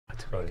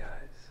Yeah.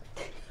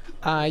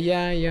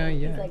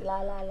 He's like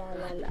la la la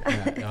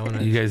la la.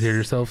 You guys hear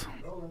yourself?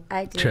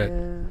 I do. Check.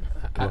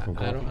 I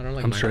don't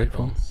like I'm straight,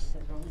 phone.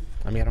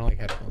 I mean, I don't like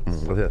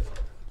headphones. What's this?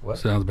 What?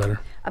 Sounds better.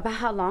 About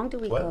how long do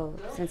we go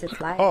since it's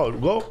live? Oh,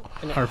 go.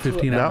 Our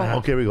 15 Now? hours.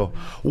 Okay, we go.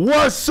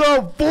 What's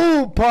Up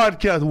Fool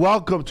Podcast.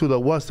 Welcome to the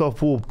What's Up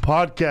Fool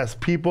Podcast,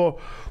 people.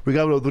 We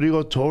got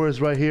Rodrigo Torres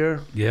right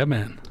here. Yeah,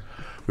 man.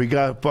 We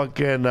got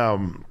fucking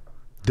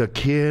the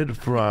kid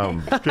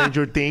from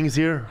Stranger Things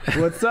here.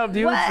 What's up,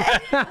 dude?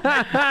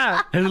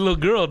 There's a little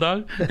girl,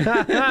 dog.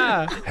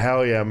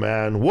 Hell yeah,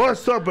 man.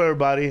 What's up,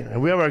 everybody?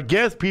 And we have our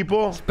guest,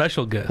 people.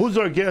 Special guest. Who's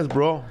our guest,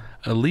 bro?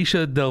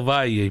 Alysha Del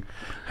Valle.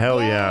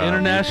 Hell yeah.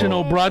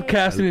 International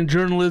broadcasting and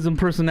journalism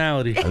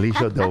personality.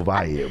 Alysha Del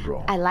Valle,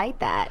 bro. I like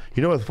that.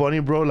 You know what's funny,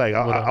 bro? Like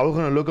I was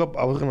gonna look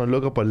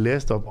up a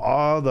list of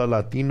all the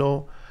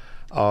Latino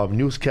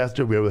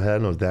newscasters we ever had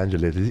in Los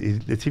Angeles.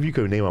 Let's see if you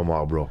can name them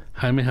all, bro.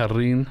 Jaime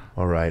Jarrin.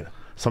 All right.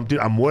 Something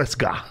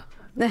Amuesca.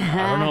 I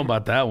don't know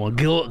about that one.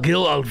 Gil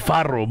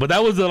Alfaro. But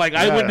that was the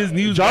eyewitness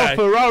news John guy.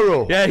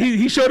 Ferraro. Yeah,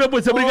 he showed up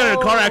when somebody got in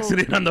a car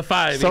accident on the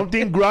 5.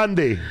 Something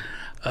Grande.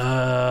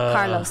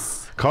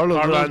 Carlos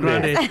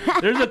Grande.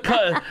 There's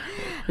a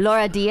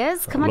Laura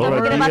Diaz. Come on, Laura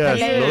don't forget about the Diaz.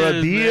 lady.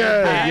 Laura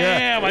Diaz.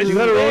 Damn, I She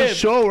got her own slipped.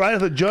 show, right?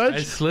 As a I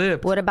judge.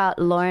 slipped. What about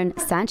Lauren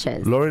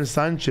Sanchez? Lauren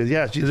Sanchez.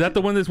 Yeah. Is that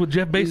the one that's with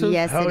Jeff Bezos?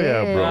 Yes, Hell it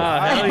yeah, is. bro.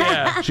 Hell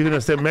yeah. She's gonna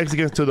send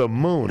Mexicans to the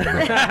moon.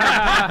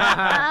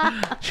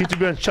 She used to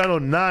be on Channel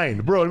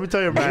 9, bro. Let me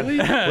tell you, man. Really?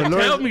 When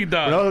Tell me,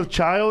 dog. When I was a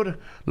child,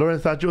 Lauren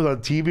Sanchez was on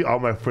TV. All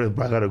my friends,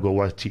 bro, I gotta go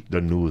watch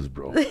the news,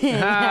 bro.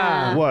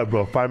 What,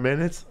 bro? 5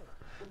 minutes?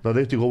 No,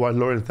 they used to go watch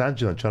Lauren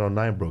Sanchez on Channel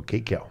 9, bro.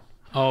 KCAL.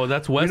 Oh,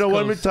 that's West You know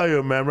what? Let me Coast. tell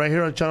you, man. Right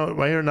here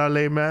in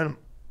LA, man.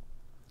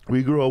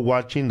 We grew up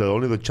watching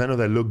the channels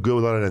that look good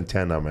without an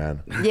antenna,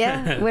 man.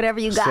 Yeah, whatever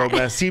you So, got.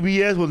 man,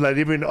 CBS was like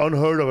even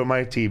unheard of on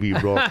my TV,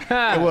 bro.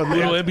 It was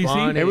Little NBC?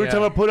 Funny. every Yeah.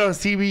 time I put on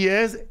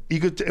CBS, you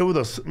could it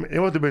must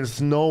have been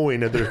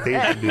snowing at their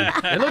station, dude.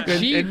 It looked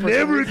cheap. It for some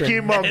never reason.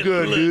 came out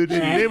good, dude. It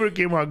never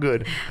came out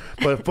good.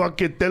 But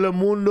fucking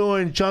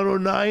Telemundo and Channel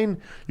 9,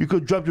 you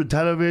could drop your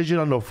television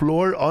on the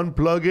floor,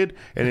 unplug it,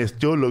 and it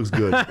still looks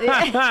good.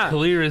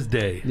 Clear as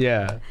day.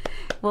 Yeah.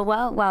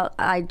 Well,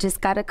 I just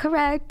got to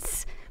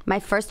correct. My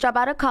first job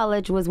out of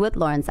college was with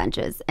Lauren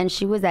Sanchez, and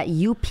she was at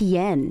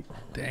UPN.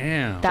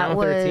 Damn. That Channel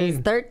was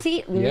 13.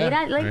 13. Yeah.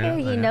 Mira, look Yeah, at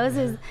he yeah. knows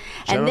his.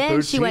 Channel And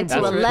then she 13, went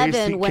to that's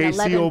 11 when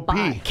 11 KCOP.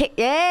 bought.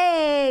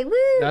 Yay! Woo!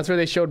 That's where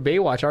they showed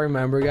Baywatch. I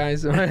remember,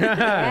 guys.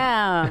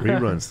 Yeah.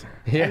 Reruns.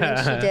 And then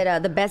she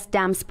did the Best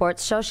Damn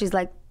Sports Show. She's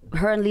like,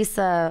 her and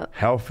Lisa.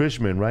 Hal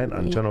Fishman, right?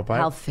 On Channel 5.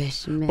 Hal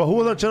Fishman. But who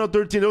was on Channel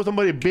 13? There was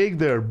somebody big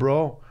there,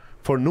 bro,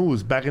 for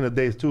news back in the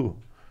days, too.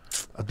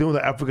 I think it was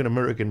an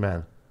African-American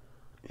man.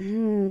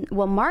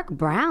 Well, Mark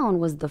Brown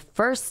was the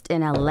first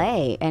in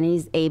LA, and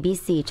he's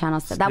ABC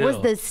Channel 7. That was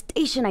Still. the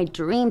station I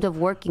dreamed of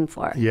working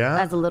for. Yeah?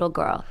 As a little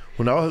girl.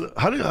 When I was,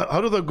 how did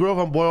the girl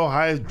from Boyle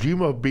Heights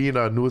dream of being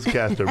a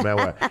newscaster,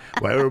 man?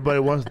 Why everybody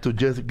wants to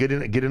just get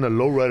in a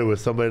lowrider with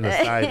somebody on the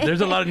side.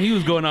 There's a lot of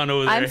news going on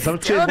over there. I'm Some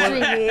still chicks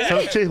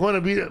dreaming. want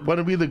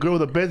to be the girl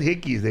with the best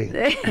hickeys.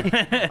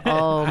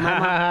 Oh,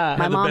 my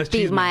the mom best beat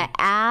cheese my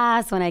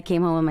ass when I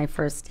came home with my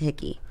first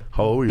hickey.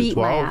 How old were you? Beat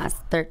my 12? ass.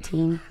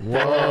 13.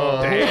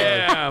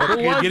 Damn.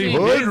 Fucking getting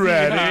Hood busy,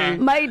 rat, huh?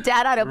 My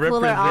dad had to pull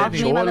her off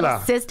me. My little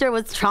Chola. sister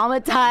was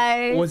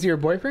traumatized. Was he your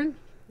boyfriend?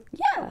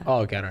 Yeah.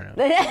 Oh, okay. I don't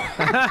know.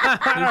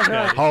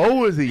 How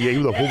old was he? Yeah, he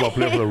was a football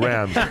player for the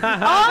Rams. Oh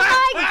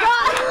my god.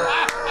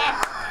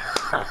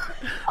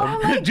 Oh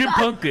my Jim god.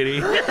 Plunkett.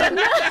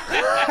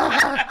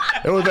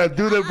 It was that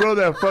dude that bro,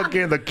 that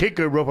fucking the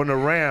kicker, bro, from the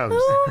Rams.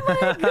 Oh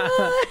my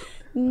god.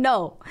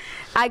 No.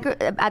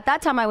 At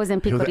that time I was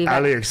in He was Pico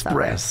at Rivera,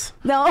 AliExpress. so-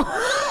 No.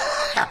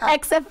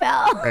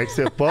 XFL.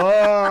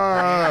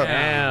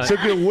 XFL. Took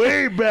it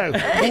way back.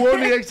 Who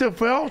owned the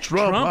XFL?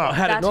 Trump. Trump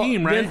had a That's-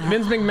 team, right?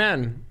 Vince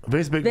McMahon.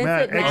 Vince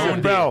McMahon.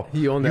 McMahon. XFL.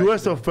 He owned that.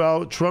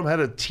 USFL. Trump had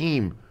a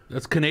team.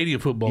 That's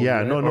Canadian football. Yeah,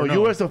 right? no, Or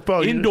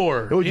USFL.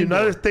 Indoor. It was Indoor.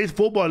 United States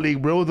Football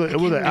League, bro. It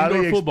was an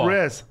Indoor football.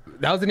 AliExpress.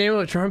 That was the name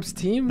of Trump's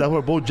team? That's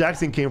where Bo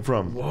Jackson came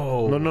from.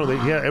 Whoa. No,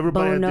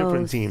 everybody had Bo different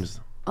knows. teams.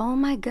 Oh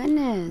my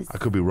goodness. I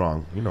could be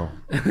wrong, you know.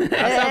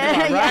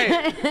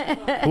 Right.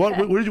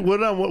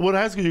 What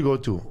high school did you go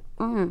to?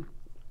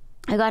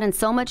 I got in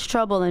so much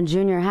trouble in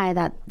junior high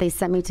that they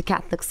sent me to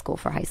Catholic school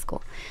for high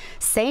school.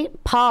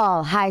 St.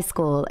 Paul High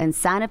School in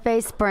Santa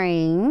Fe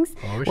Springs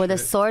were the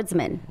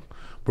swordsmen.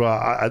 Bro,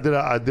 I did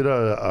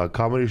a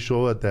comedy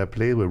show at that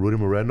place with Rudy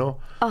Moreno.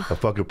 The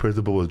fucking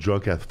principal was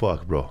drunk as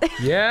fuck, bro.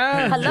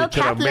 Yeah. Hello,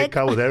 Trying to make Catholic.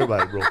 out with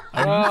everybody, bro.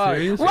 Are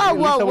you serious? Whoa,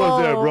 whoa, Lisa whoa.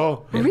 was there,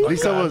 bro. Really?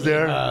 Lisa was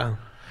there.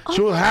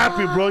 She was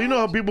happy, bro. You know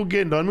how people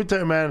get done. Let me tell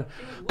you, man.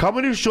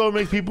 Comedy show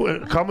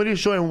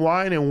and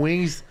wine and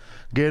wings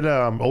get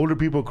older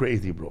people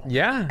crazy, bro.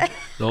 Yeah.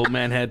 The old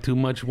man had too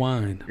much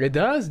wine. It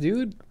does,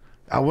 dude.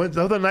 I went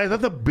the other night.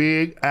 That's a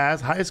big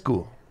ass high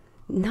school.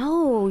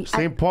 No,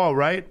 St. Paul,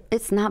 right?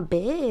 it's not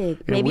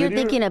big. Maybe you're Whittier?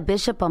 thinking of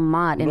Bishop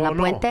Amat in No, La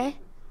no. Puente.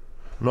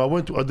 No,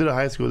 I did a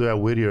high school there at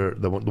Whittier,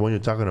 the one you're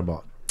talking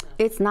about.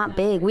 It's not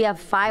big. We have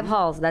 5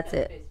 halls. That's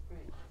it.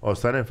 Oh,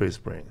 Santa Fe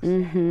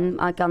Springs.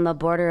 Like on the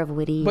border of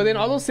Whittier. But then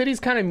all those cities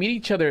kind of meet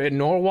each other in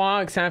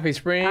Norwalk, Santa Fe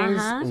Springs.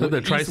 So the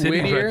East Tri-Cities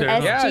right Whittier.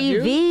 there. Yeah,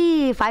 dude.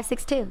 SGV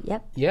 562.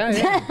 Yep.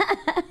 Yeah.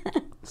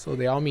 So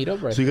they all meet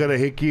up right So you got a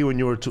hickey when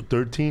you were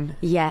 13?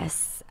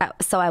 Yes.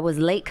 So I was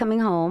late coming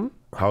home.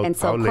 And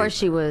so, how of late? course,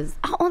 she was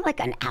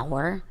like an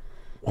hour.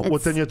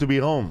 What time you have to be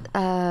home? 8.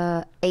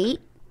 I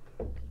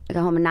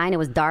got home at 9. It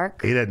was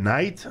dark. 8 at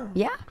night?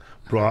 Yeah.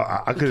 Bro,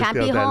 I couldn't can't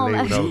stay be out that home.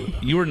 late.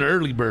 Without, You were an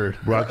early bird.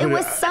 bro, I It couldn't-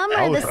 was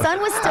summer. The sun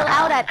was still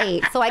out at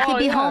 8. So I could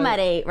be home at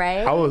 8,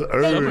 right? I was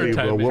early, Summertime,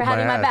 bro. man. Whoop For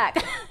having my ass.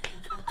 back.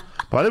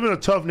 But I live in a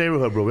tough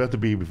neighborhood, bro. We have to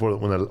be before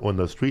when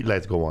the street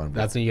lights go on.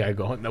 Bro. That's when you gotta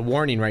go. The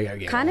warning, right? You gotta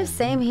get Kind of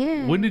same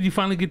here. When did you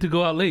finally get to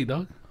go out late,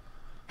 dog?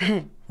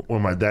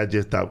 When my dad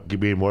just stopped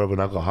being more of an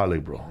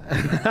alcoholic, bro. Oh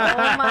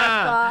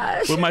my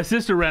gosh. When my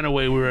sister ran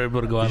away, we were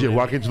able to go out You just late.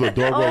 walk into the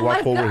door, bro, Oh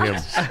walk my over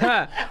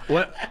him.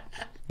 What?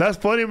 That's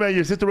funny, man.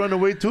 Your sister run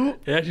away too?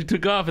 It actually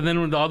took off, and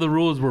then when all the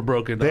rules were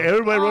broken. Did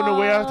everybody run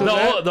away after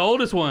that? The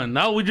oldest one.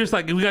 No, we just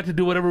we got to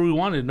do whatever we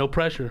wanted. No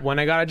pressure. When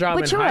I got a job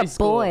But in you're high a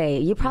school. boy.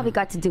 You probably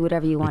got to do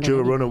whatever you wanted. Did you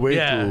ever run away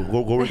Yeah. to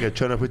go work at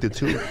Channel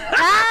 52?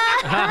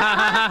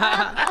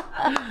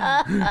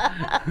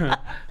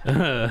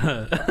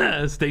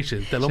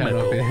 Station.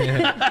 Telemundo.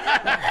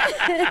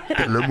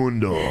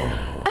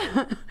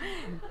 Telemundo.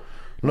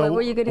 No, What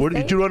were you gonna where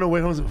say? did you run away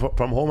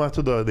from home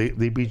after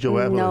they beat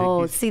your ass? with the No.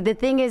 hickeys? See, the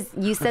thing is,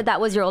 you said that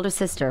was your older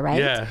sister, right?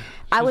 Yeah.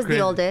 I She was was the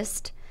crazy.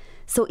 oldest.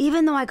 So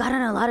even though I got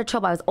in a lot of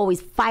trouble, I was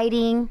always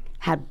fighting,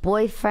 had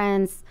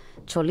boyfriends,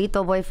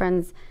 cholito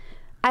boyfriends.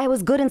 I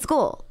was good in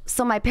school.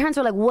 So my parents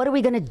were like, what are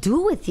we going to do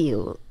with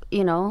you?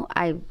 You know,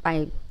 I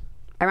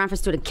ran for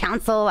student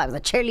council. I was a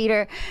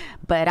cheerleader.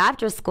 But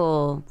after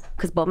school,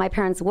 because both my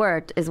parents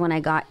worked, is when I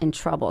got in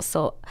trouble.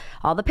 So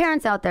all the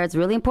parents out there, it's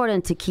really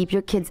important to keep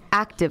your kids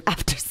active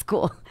after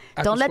school.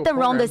 Don't let them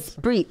roam the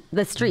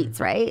streets,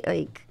 right?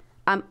 Like,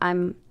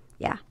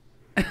 yeah.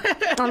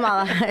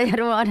 I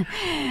don't want.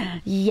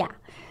 Yeah.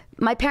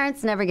 My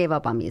parents never gave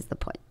up on me is the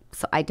point.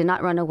 So I did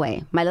not run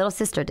away. My little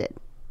sister did.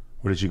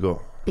 Where did you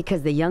go?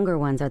 Because the younger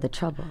ones are the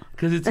trouble.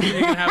 Because it's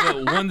you're gonna have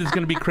one that's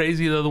gonna be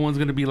crazy, the other one's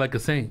gonna be like a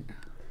saint,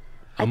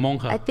 a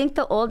monja. I think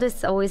the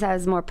oldest always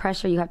has more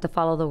pressure. You have to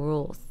follow the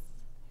rules.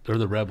 They're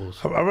the rebels.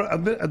 I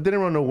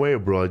didn't run away,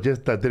 bro.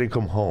 Just I didn't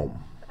come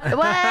home.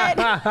 What?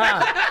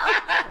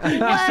 You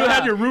still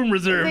had your room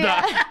reserved.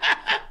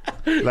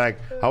 Like,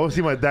 I would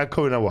see my dad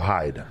coming, I would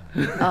hide.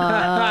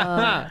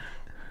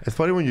 It's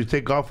funny when you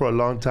take off for a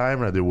long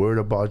time and they're worried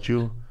about you,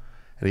 and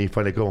then you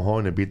finally come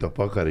home and beat the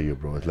fuck out of you,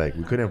 bro. It's like,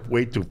 we couldn't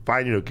wait to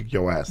find you to kick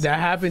your ass. That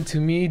happened to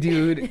me,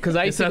 dude. Because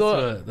I used to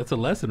go. That's a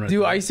lesson, right?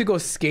 Dude, there. I used to go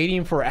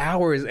skating for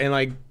hours, and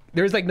like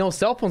there was like no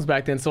cell phones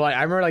back then. So I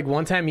remember like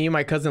one time me and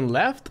my cousin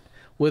left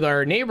with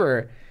our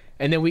neighbor,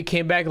 and then we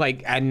came back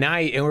like at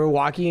night, and we were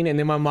walking, and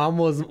then my mom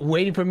was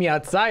waiting for me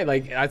outside,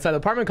 like outside the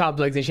apartment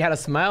complex, and she had a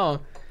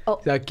smile. Oh.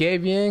 She's like, "Que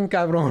bien,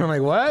 cabrón." I'm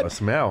like, "What?" A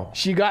smell.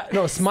 She got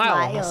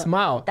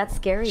smile. That's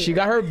scary. She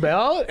got her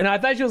belt, and I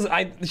thought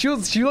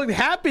she looked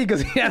happy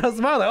because he had a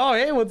smile. Like, oh,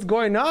 hey, what's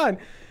going on?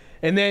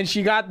 And then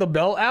she got the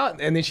belt out,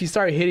 and then she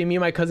started hitting me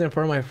and my cousin in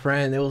front of my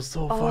friend. It was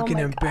so fucking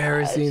my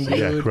embarrassing, gosh. dude.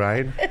 You got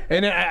crying?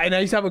 And I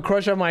used to have a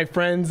crush on my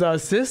friend's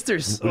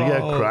sisters. You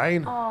got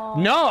crying?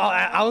 No,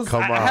 I was.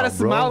 Come I had a on,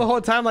 bro. smile the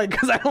whole time, like,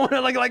 because I don't want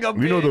to like a.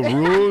 You know the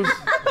rules?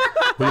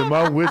 When your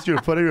mom whispers you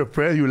in front of your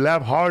friend, you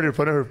laugh hard in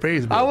front of her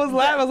face, bro. I was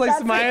laughing. I was like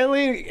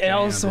smiling, and I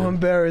was so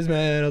embarrassed,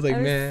 man. I was like,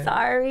 I'm man,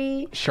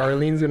 sorry.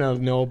 Charlene's gonna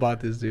know about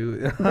this,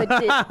 dude.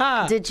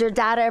 But did your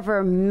dad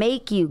ever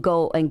make you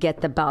go and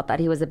get the belt that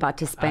he was about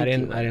to spank I you?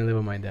 didn't live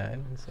with my dad.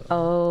 So.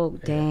 Oh,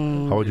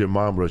 dang. How was your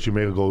mom, bro? She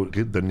made her go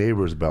get the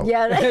neighbor's belt.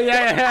 Yeah.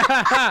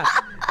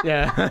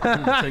 Yeah.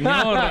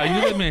 Señor,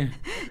 ayúdame.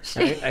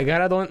 I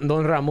got a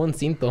Don Ramon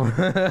Cinto.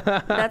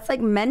 That's like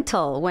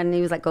mental when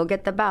he was like, go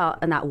get the belt.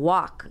 And that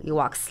walk, you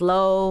walk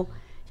slow,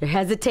 you're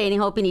hesitating,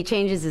 hoping he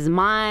changes his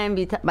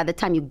mind. By the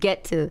time you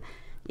get to,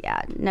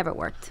 yeah, it never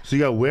worked. So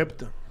you got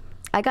whipped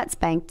I got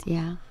spanked,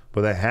 yeah.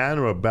 with a hand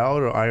or a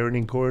belt or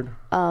ironing cord?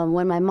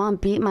 When my mom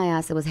beat my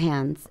ass, it was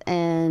hands.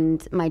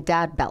 And my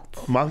dad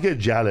belt. Moms get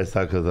jealous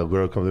because a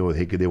girl comes in with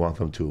hickey, they want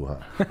some too, huh?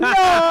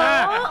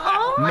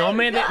 No,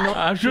 man. No.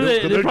 I'm sure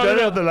They're they jealous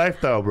probably of the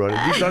lifestyle, bro.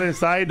 Deep down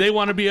inside, they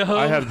want to be a hoe.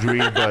 I have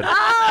dreams, but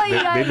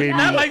they made me.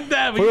 Not like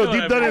that. But Well, you know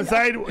deep what I down mean.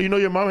 inside, you know,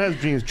 your mom has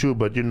dreams too,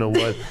 but you know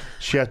what?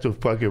 She has to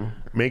fucking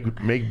make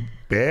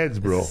beds,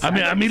 bro. I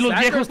mean, a mí los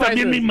viejos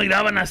también me Sacrifices.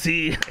 miraban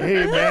así.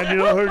 Hey man, you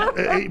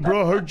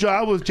know her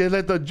job was just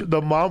like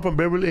the mom from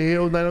Beverly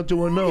Hills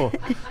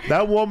 90210.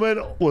 That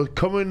woman was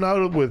coming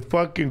out with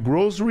fucking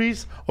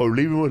groceries or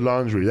leaving with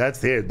laundry.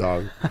 That's it,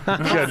 dog. She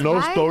had no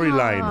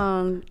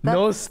storyline.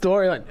 No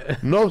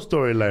storyline. No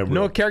storyline, bro.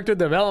 No character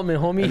development,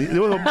 homie.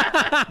 There was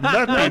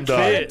nothing, dog.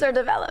 Character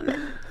development.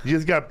 You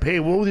just got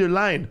paid. What was your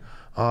line?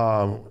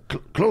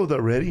 Clothes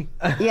are ready.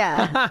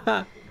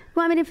 Yeah.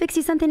 Want me to fix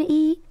you something to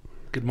eat?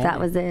 Good morning. That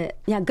was it.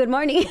 Yeah, good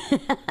morning.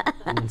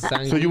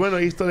 So you went to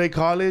East LA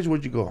College?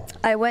 Where'd you go?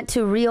 I went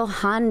to Rio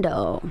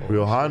Hondo.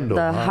 Rio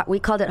Hondo. We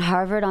called it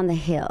Harvard on the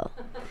Hill.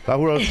 That's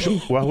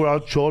where our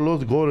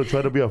cholos go to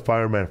try to be a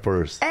fireman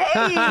first.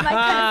 Hey, my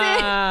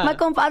cousin, my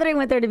compadre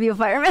went there to be a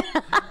fireman.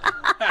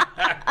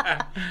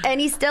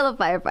 And he's still a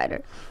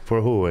firefighter.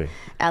 For who? Eh?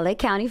 LA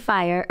County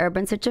Fire,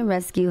 Urban Search and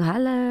Rescue.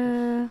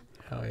 Hello.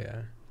 Hell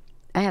yeah.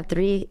 I have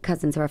 3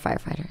 cousins who are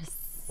firefighters.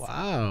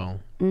 Wow.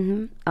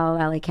 Oh,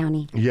 LA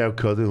County. You have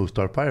cousins who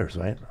start fires,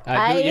 right?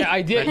 I do. Yeah,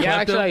 I did. Yeah,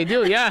 actually, I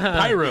do. Yeah.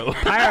 Pyro.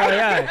 Pyro,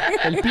 yeah.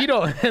 El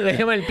Piro. Le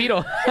llama El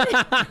Piro.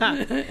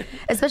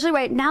 Especially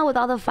right now with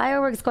all the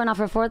fireworks going off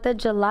for 4th of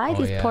July.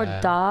 These poor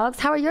dogs.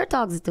 How are your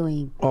dogs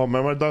doing? Oh,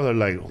 man, my dogs are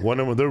like, one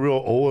of them, they're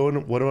real old.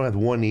 One of them has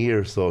 1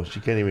 ear, so she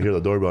can't even hear the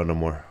doorbell no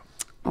more.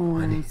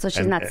 Oh, so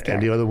she's not scared.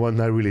 And the other one's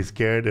not really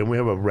scared. And we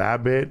have a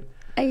rabbit.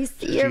 I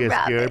see She your gets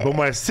rabbit. scared. But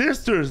my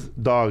sister's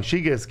dog, she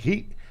gets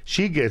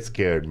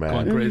scared, man.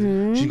 Going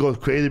crazy. She goes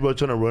crazy, bro,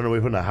 trying to run away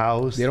from the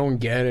house. They don't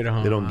get it,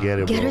 huh? They don't get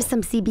it, Get bro. her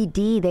some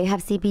CBD. They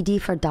have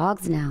CBD for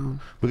dogs now.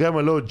 We got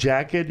my little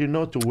jacket,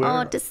 to wear.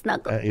 Oh, to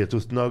snuggle. Yeah,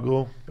 to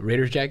snuggle.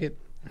 Raiders jacket?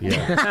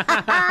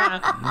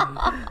 Yeah.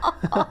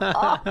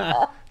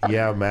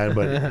 Yeah, man,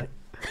 but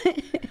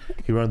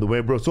he ran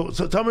away, bro. So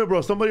tell me,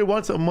 bro, somebody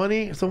wants some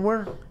money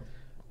somewhere?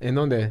 ¿En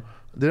dónde?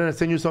 Didn't I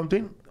send you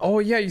something? Oh,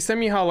 yeah. You sent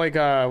me how, like,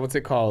 what's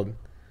it called?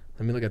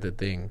 Let me look at the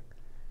thing.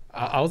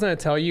 I was going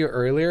to tell you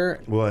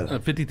earlier. What? A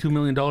 $52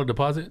 million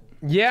deposit?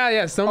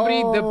 Yeah.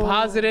 Somebody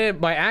deposited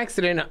by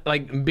accident,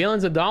 like,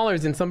 billions of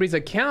dollars in somebody's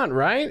account,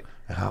 right?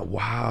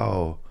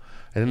 Wow.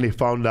 And then they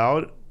found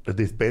out that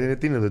they spent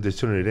anything and they just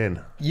turned it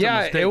in.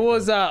 Yeah, mistake, it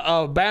was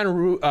Baton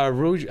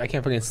Rouge. I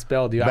can't fucking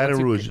spell, dude.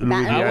 Baton Rouge, Baton-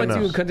 I went to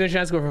Louisiana. Continental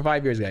High School for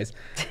 5 years, guys.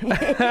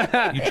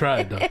 You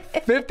tried, though.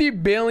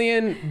 $50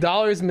 billion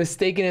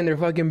mistaken in their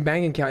fucking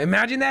bank account.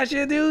 Imagine that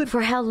shit, dude.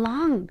 For how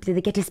long? Did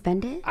they get to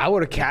spend it? I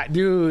would have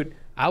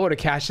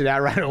cashed it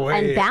out right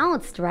away. And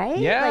bounced, right?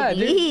 Yeah, Like,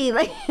 dude. yee,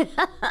 like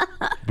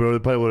Bro, they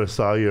probably would have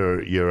saw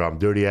your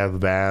dirty ass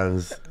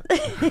Vans,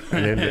 and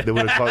then they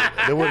would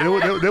have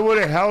they would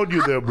have held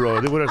you there, bro.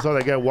 They would have saw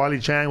that guy Wally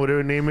Chang, whatever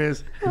his name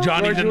is,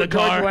 Johnny's in the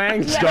George car.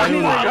 Wang.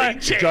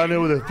 Johnny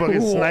with his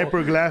fucking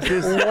sniper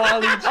glasses.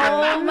 Wally Chang.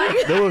 oh my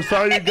god. They would have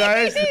saw you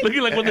guys,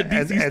 Looking like one of the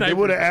and DC they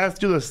would have snipers.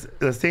 asked you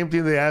the same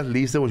thing they asked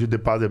Lisa when she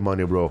deposited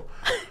money, bro.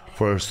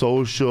 For a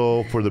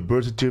social, for the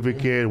birth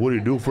certificate, what do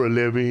you do for a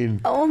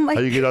living? Oh my How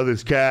you get all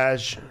this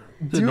cash?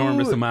 It's an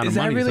enormous amount of is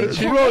that money. really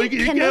so- true? Bro,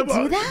 Can they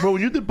do that? Bro,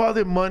 when you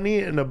deposit money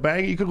in a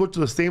bank, you could go to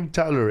the same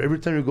teller. Every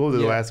time you go,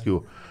 they'll Yeah. ask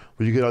you,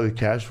 where you get all the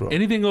cash from?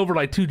 Anything over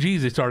like 2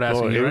 G's, they start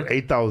asking you, right?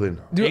 8,000.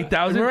 Dude,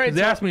 8,000? remember I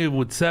They asked me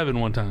with 7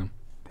 one time.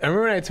 I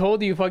remember when I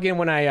told you fucking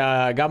when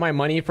I got my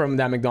money from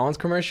that McDonald's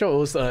commercial, it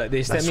was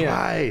they sent That's me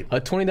right.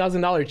 a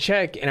 $20,000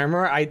 check, and I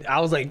remember I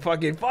was like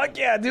fucking fuck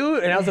yeah,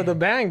 dude, and I was at the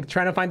bank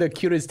trying to find the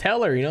cutest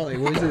teller, like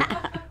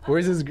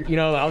where's this,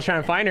 I was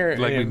trying to find her.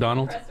 Like and-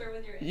 McDonald's.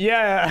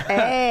 Yeah.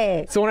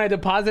 Hey. So when I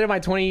deposited my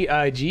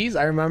 20 G's,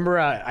 I remember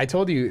I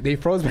told you they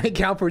froze my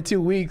account for 2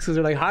 weeks because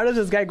they're like, how does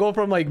this guy go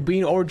from like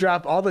being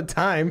overdraft all the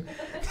time,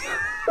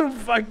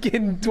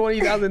 fucking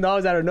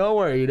 $20,000 out of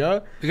nowhere, You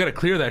got to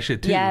clear that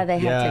shit, too. Yeah, they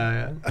have to.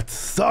 Yeah. That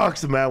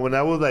sucks, man. When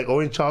I was like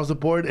owing child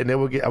support and I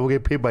would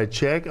get paid by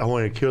check, I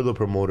wanted to kill the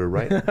promoter,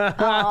 right?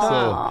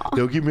 So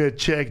they'll give me a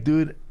check,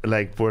 dude,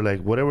 like for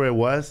like whatever it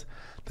was.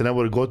 Then I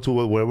would go to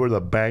whatever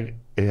the bank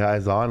it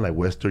has on, like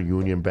Western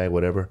Union Bank,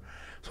 whatever.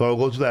 So I'll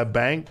go to that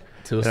bank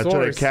To the and I try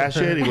to source. cash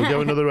it. He goes, "You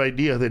have another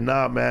idea?" I said,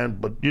 "Nah, man,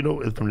 but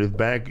it's from this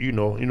bank. You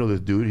know this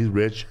dude. He's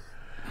rich."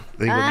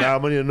 Then he goes, "Nah,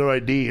 I need another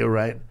idea,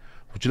 right?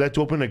 Would you like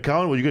to open an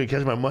account? Were you gonna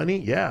cash my money?"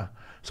 Yeah.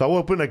 So I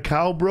open an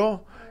account,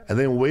 bro, and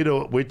then wait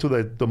till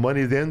the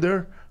money's in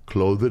there,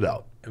 close it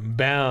out.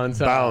 Bounce.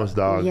 Bounce,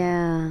 dog.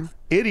 Yeah.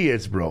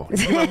 Idiots, bro.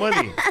 Give me my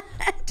money.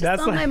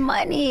 That's All my like,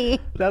 money.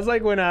 that's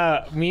like when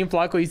me and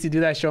Flacco used to do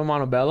that show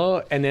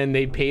Montebello, and then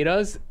they paid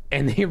us,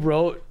 and they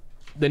wrote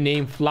the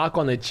name Flacco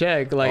on the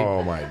check, like.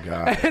 Oh my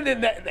god. And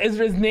then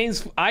his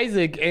name's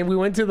Isaac, and we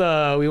went to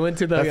the.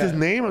 That's his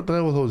name? I thought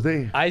it was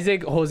Jose.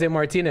 Isaac Jose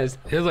Martinez.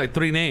 He has like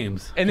 3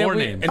 names. And then 4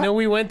 we, names. and then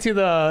we went to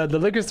the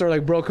liquor store,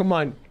 like, bro, come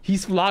on,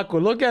 he's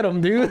Flacco. Look at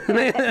him, dude.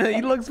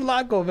 He looks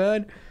Flacco,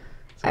 man.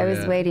 I was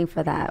yeah. waiting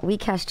for that. We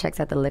cash checks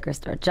at the liquor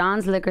store.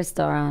 John's liquor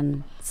store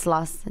on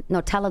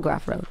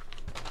Telegraph Road.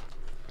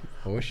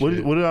 Oh shit.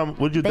 What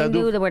did your They dad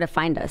knew do? where to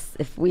find us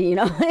if we,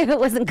 if it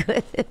wasn't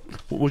good.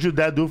 What your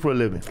dad do for a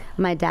living?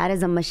 My dad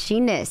is a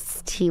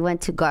machinist. He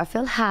went to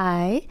Garfield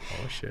High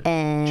Oh shit.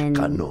 and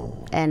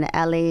Chicano.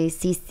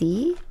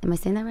 LACC. Am I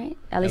saying that right?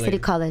 LA City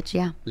College,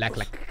 yeah.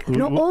 Lack.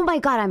 No, oh my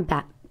God, I'm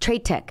back.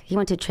 Trade Tech. He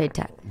went to Trade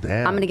Tech.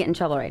 Damn. I'm gonna get in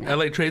trouble right now.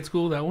 LA Trade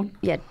School, that one?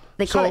 Yeah,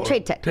 they call So- it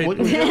Trade Tech. Trade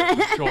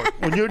Short.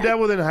 When your dad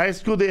was in high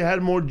school, they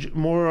had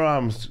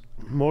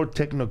more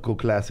technical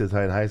classes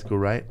in high school,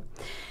 right?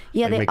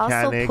 Yeah, Like they also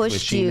mechanics,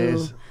 pushed you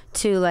machinists.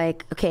 to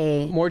like,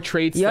 okay, More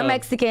trade you're stuff.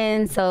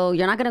 Mexican, so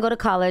you're not gonna go to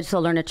college, so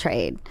learn a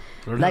trade.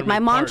 Learn how Like to my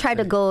make mom parts, tried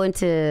to eh? go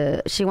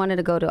into, she wanted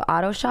to go to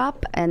auto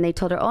shop, and they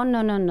told her, oh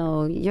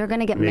no, you're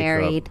gonna get Makeup.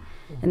 married,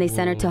 and they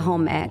sent her to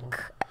home ec,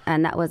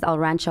 and that was El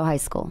Rancho High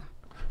School.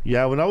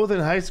 Yeah, when I was in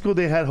high school,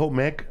 they had home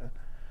ec.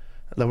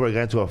 That's where I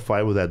got into a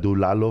fight with that dude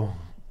Lalo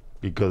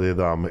because his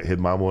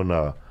mom owned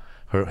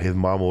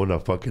a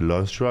fucking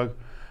lunch truck.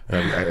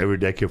 And every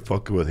day I kept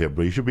fucking with him,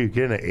 bro. You should be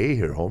getting an A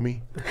here,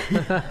 homie.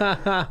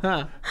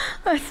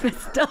 That's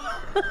messed up.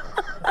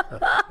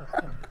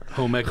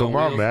 Home ec Come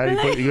on, man.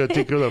 You gotta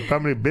take care of the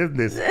family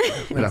business.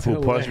 And that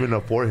fool punched me in the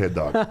forehead,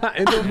 dog.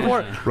 In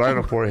the Right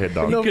in the forehead,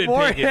 dog. the Couldn't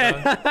take it, forehead.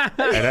 huh?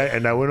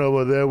 And I went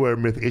over there where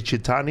Miss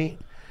Ichitani,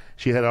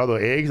 she had all the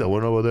eggs. I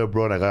went over there,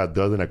 bro, and I got a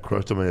dozen. I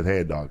crushed them in his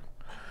head, dog.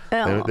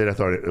 Then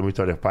we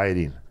started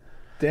fighting.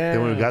 Damn.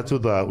 Then when we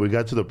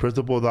got to the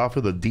principal's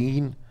office, the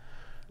dean.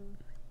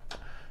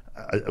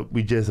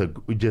 We just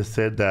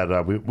said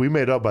that we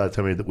made up by the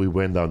time we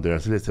went down there. I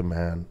said, listen,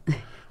 man,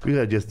 we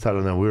gotta just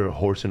tell them we were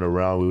horsing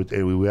around.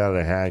 We were out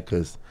of hand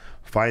because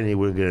finally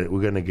we're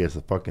gonna get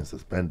fucking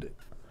suspended.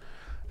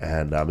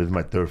 And this is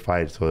my third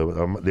fight,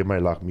 so they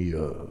might lock me.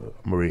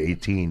 I'm already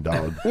 18,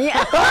 dog.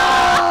 Yeah.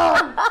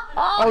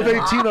 I was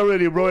 18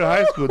 already, bro, in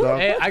high school, dog.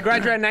 Hey, I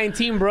graduated at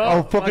 19, bro. I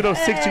was fucking up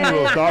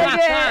 16-year-olds, dog. Good.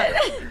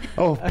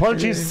 I was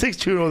punching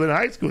 16-year-olds in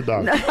high school,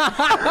 dog. Oh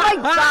my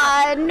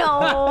God,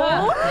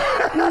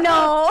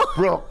 no.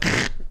 Bro,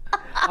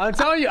 I'm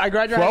telling you, I I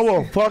graduated.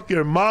 will fuck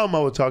your mom, I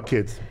would tell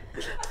kids.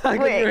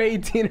 You're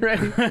 18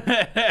 already. But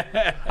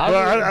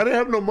I didn't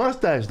have no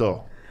mustache,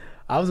 though.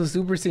 I was a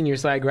super senior,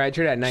 so I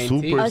graduated at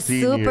 19. Super A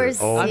senior.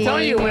 super I'm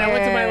telling you, when I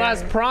went to my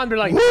last prom, they're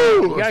like, Woo!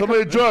 you gotta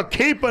Somebody draw a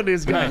cape on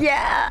this guy.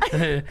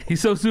 Yeah.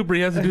 He's so super, he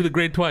has to do the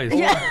grade twice.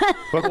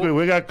 Fuck,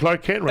 we got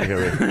Clark Kent right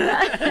here.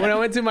 When I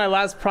went to my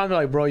last prom, they're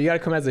like, bro, you gotta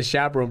come as a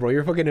chaperone, bro.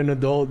 You're fucking an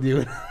adult,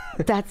 dude.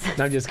 That's.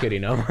 No, I'm just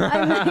kidding, no.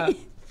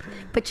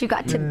 But you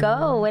got to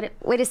go.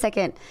 Wait a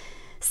second.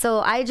 So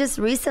I just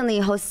recently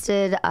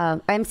hosted,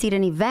 emceed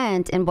an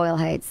event in Boyle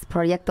Heights,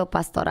 Proyecto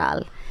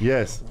Pastoral.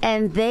 Yes.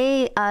 And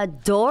they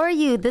adore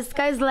you. This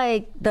guy's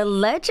like the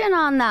legend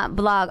on that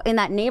block, in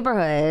that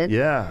neighborhood.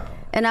 Yeah.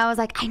 And I was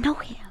like, I know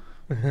him.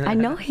 I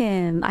know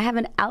him. I have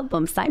an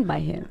album signed by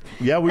him.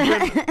 Yeah, we've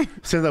been,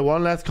 since the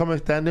one last comic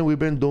standing, we've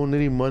been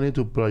donating money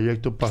to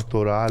Proyecto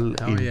Pastoral,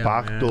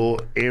 Impacto,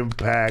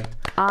 Impact.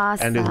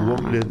 Awesome.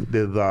 And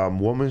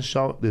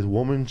this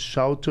women's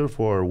shelter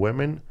for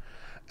women.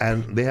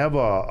 And they have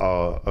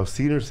a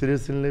senior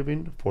citizen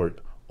living for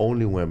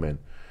only women.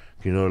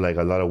 You know, like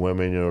a lot of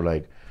women, you know,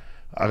 like,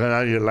 I'm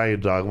not your lie,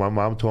 dog. My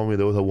mom told me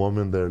there was a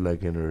woman there,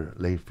 like in her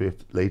late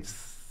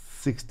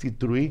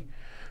 63.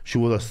 She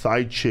was a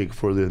side chick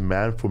for this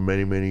man for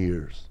many, many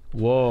years.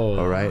 Whoa.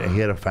 All right, and he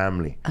had a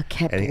family.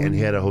 And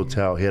he had a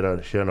hotel. She had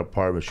an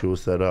apartment. She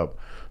was set up.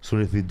 As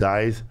soon as he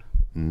dies,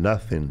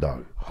 nothing,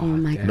 dog. Oh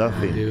my God.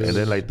 Nothing. dude. And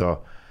then like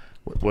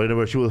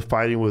whenever she was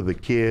fighting with the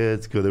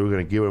kids because they were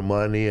gonna give her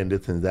money and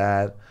this and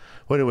that.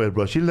 Well, anyway,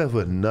 bro, she left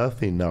with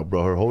nothing now,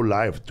 bro. Her whole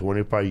life,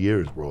 25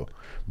 years, bro,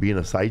 being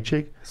a side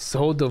chick.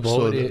 So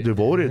devoted. So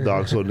devoted,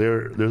 dog. So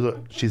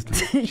she's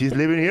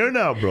living here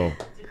now, bro.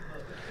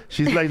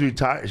 She's like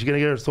retired. She's gonna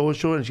get her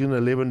social and she's gonna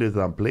live in this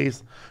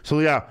place. So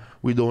yeah,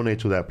 we donate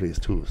to that place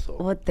too. So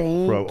Well,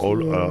 thank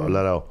for you. a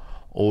lot of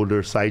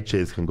older side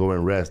chicks can go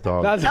and rest,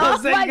 dog. That's what I'm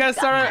Oh saying. my You guys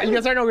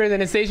start an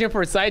organization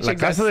for side La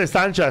chicks. Casa de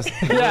Sanchez.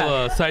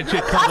 Little, side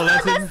chick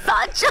convalescent.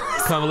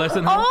 Sanchos.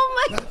 Convalescent home?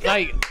 Oh my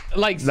God.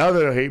 like Now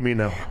they hate me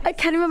now. I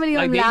can't even believe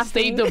like I'm they laughing.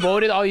 stayed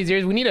devoted all these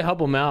years. We need to help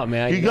them out,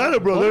 man. You got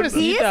it, bro. Pobrecitas,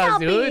 He is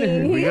helping.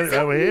 dude. We gotta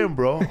have him,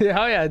 bro.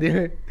 Hell yeah,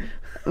 dude.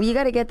 You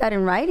got to get that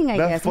in writing, I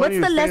That's guess. funny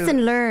What's the you say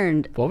lesson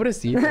learned?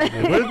 Pobrecitas,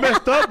 dude. But it's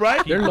messed up,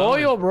 right? They're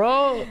loyal,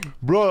 bro.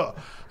 Bro,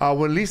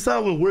 when Lisa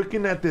was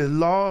working at this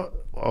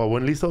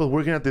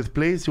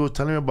place, she was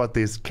telling me about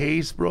this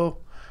case, bro.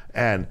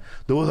 And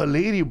there was a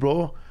lady,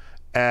 bro,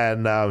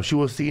 and she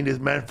was seeing this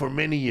man for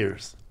many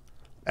years.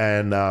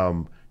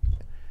 And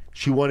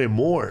she wanted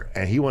more,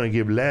 and he wanted to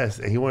give less,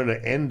 and he wanted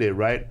to end it,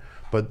 right?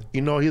 But,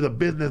 you know, he's a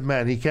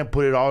businessman. He can't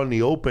put it all in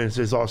the open,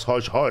 so it's all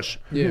hush-hush.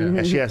 Yeah.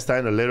 And she has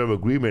signed a letter of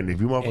agreement.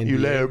 If you let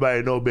NDA.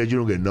 everybody know, bitch, you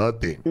don't get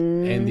nothing.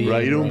 And the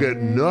Right, you don't get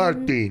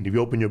nothing if you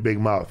open your big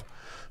mouth.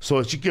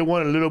 So she kept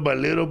wanting little by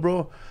little,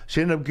 bro.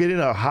 She ended up getting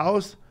a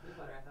house.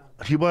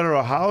 She bought her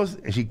a house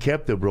and she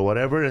kept it, bro,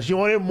 whatever. And she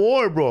wanted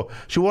more, bro.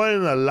 She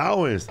wanted an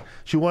allowance.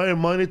 She wanted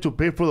money to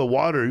pay for the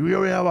water. We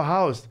already have a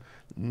house.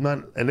 And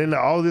then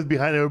all this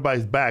behind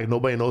everybody's back.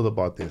 Nobody knows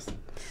about this.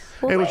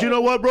 Hey, but you know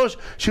what, bro?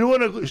 She don't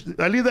want to.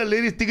 I leave that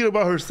lady thinking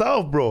about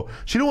herself, bro.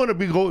 She don't want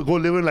to go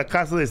live in La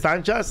Casa de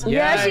Sanchez.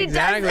 Yeah, she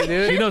exactly, does.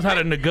 dude. She knows how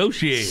to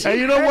negotiate. And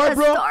you know Heard what, the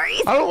bro?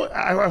 stories.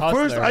 At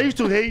first, Hustler. I used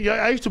to hate.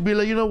 I used to be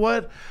like, you know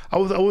what? I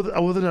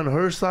wasn't on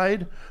her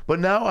side,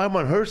 but now I'm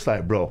on her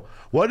side, bro.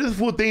 Why does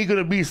fool think he's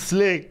gonna be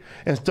slick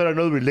and start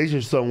another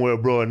relationship somewhere,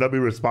 bro, and not be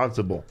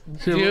responsible?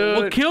 Dude.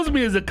 What kills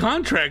me is the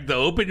contract,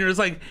 though. Open yours,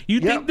 like,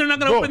 you think they're not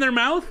going to bro. open their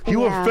mouth? He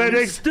will Yeah.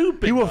 FedEx.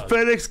 Stupid, He will dog.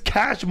 FedEx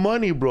cash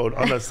money, bro,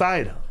 on the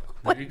side.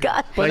 Oh my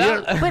God.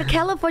 But But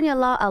California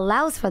law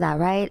allows for that,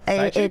 right?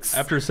 It's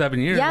After 7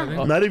 years. Yeah. I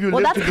think. Not if you well,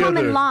 live that's together.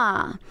 common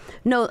law.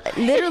 No,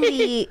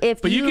 literally,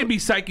 if But you can be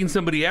psyching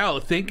somebody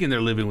out thinking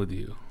they're living with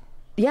you.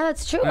 Yeah,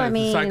 that's true. Yeah, I it's a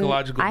mean,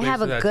 psychological I base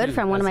have of a that, good too.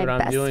 friend, one of That's my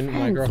what I'm best doing with my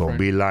friends. girlfriend. Don't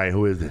be lying.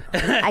 Who is it?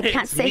 I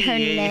can't say her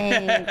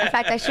name. In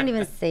fact, I shouldn't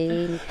even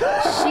say.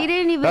 She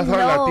didn't even That's how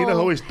know. Latinos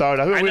always start.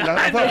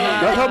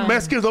 That's how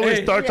Mexicans always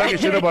start talking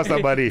shit about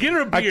somebody. Get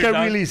her a I beer, can't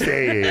dog. really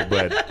say it,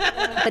 but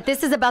But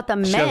this is about the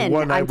has men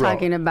one I'm eyebrow.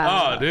 talking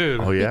about. Oh, dude.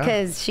 oh yeah.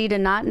 Because she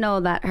did not know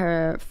that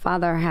her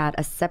father had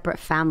a separate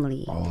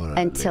family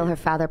until her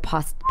father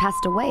passed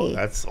away.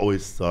 That's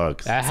always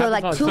sucks. That So happens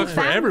like all the two time. for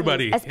families,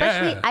 everybody.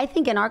 especially Yeah. I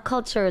think in our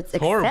culture it's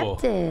horrible.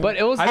 accepted. But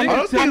it was. I think I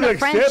don't it's think the it's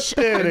French-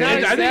 accepted. No,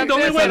 I think the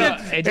only way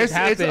that it just It's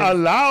happens.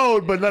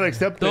 allowed, but not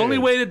accepted. the only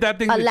way that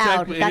thing's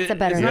Allowed. accepted, That's a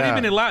better it's not word.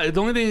 even allowed. It's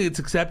the only thing it's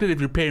accepted if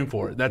you're paying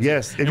for it. That's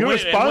Yes, it. if you're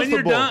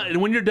responsible.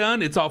 When you're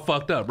done, it's all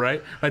fucked up,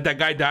 right? Like that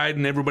guy died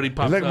and everybody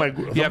pops Like up.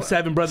 You have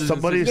 7 brothers.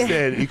 Somebody and sisters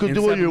said you could and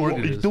do what 7 you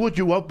mortgages. do what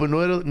you want, but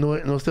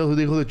no seas un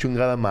hijo de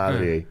chingada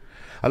madre.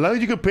 As long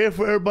as you can pay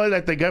for everybody,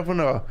 like the guy from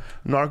the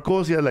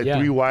Narcos, he had like Yeah.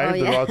 3 wives, Oh,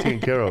 yeah. they're all taken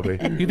care of. Eh?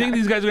 You think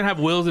these guys are gonna have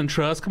wills and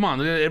trusts? Come on,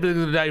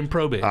 everything's gonna die in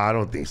probate, I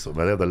don't think so,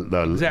 man. They have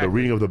the Exactly.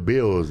 reading of the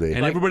bills. Eh?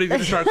 and everybody's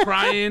gonna start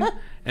crying,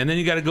 and then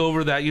you got to go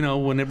over that. You know,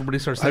 when everybody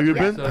starts. Have you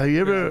been? stuff. Have you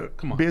Yeah, ever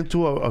come on. been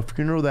to a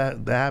funeral that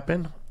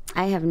happened?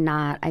 I have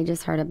not. I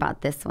just heard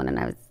about this one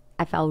and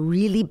I felt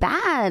really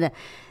bad.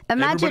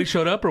 Imagine, Everybody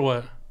showed up or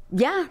what?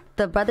 yeah,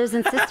 the brothers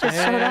and sisters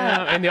showed Yeah,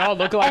 up. and they all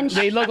look like And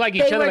they look like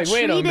each they other. were Like,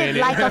 wait a treated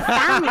minute. like a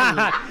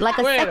family, like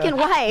a Wait a- second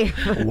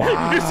wife.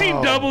 Wow. You see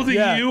doubles of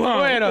Yeah. you, huh?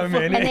 Wait a What the fuck?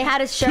 minute. And they had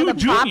to share Two the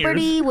juniors.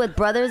 property with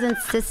brothers and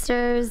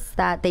sisters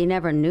that they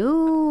never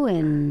knew.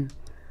 And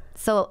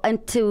so,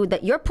 and to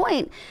your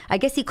point, I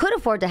guess he could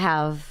afford to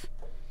have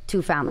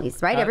 2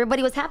 families, right?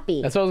 Everybody was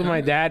happy. That's what was my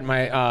dad.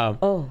 Me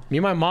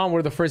and my mom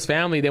were the first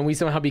family. Then we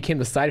somehow became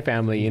the side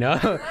family. You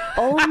know.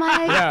 Oh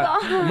my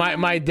God.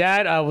 My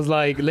dad was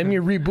like, let me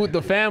reboot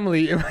the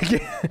family.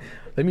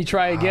 Let me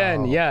try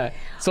again. Yeah.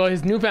 So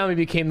his new family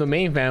became the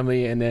main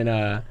family, and then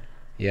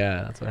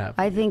yeah, that's what happened.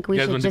 I think we You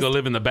guys should went just to go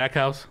live in the back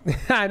house?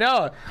 I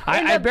know. the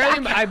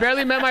I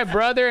barely met my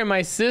brother and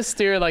my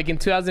sister like in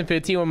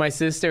 2015 when my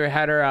sister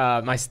had her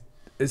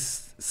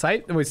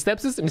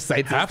stepsister,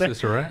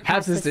 Half-sister, right?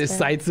 Half sister, Half-sister.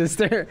 side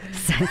sister.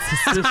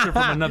 Sister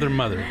from another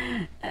mother.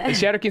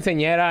 She had her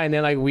quinceañera, and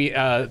then like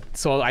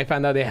so I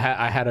found out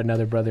I had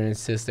another brother and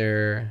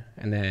sister,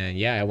 and then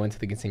yeah, I went to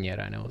the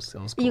quinceañera, and it was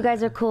cool. you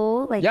guys are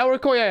cool. Like, Yeah, we're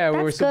cool. Yeah,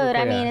 we're that's super good.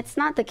 cool. I mean, yeah. it's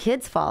not the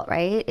kid's fault,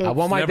 right? I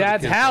want my never the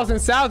dad's kid's house fault. in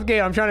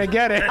Southgate. I'm trying to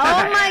get it. Oh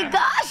my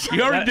gosh.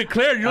 You already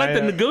declared. You're like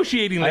the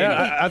negotiating lady.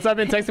 That's what I've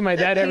been texting my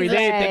dad every He's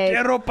day. like, Te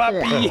quiero,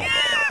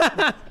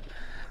 papi.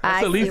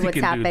 I the least see he what's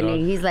can do, happening.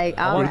 dog. He's like,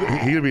 all He's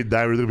right. gonna be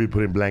dying. We're gonna be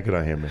putting a blanket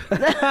on him. Man.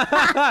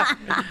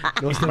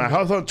 My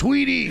house on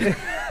Tweety.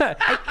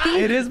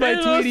 It is my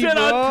It Tweety, said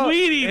bro. on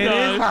Tweety, It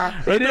dog.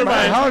 is. It is My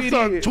my house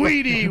on Tweety.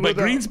 Tweety. But with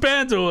a-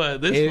 Greenspans or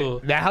what? This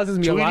fool. That house is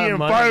me a lot Tweety of and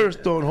money.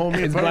 Firestone, homie.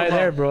 It's Front right of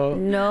there, my- bro.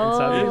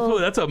 No. This fool,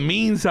 that's a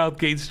mean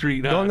Southgate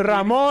Street. Huh? Don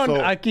Ramon, So,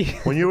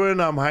 aquí. when you were in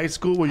high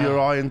school, were you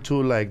all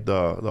into like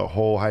the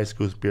whole high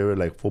school spirit,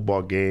 like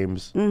football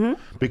games? Mm-hmm.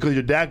 Because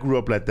your dad grew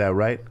up like that,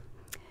 right?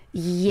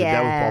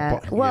 Yeah.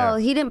 was Well,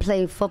 yeah. he didn't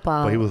play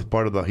football. But he was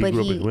part of the. He But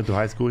grew up. he- He went to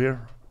high school here.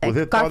 Was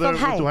his Garfield father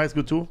High. went to high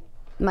school too?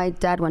 My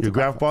dad went Your to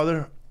Garfield.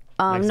 grandfather?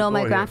 No, Mexico my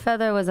or here?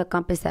 grandfather was a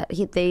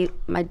campesino.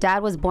 My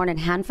dad was born in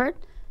Hanford,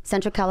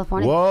 Central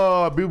California.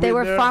 Whoa, we've They been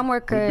were there. farm We've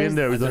workers. been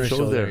there. We've done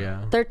shows there.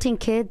 Yeah. 13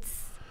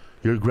 kids.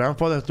 Your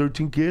grandfather has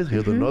 13 kids.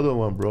 Here's another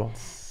one, bro.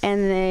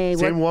 And they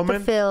Same worked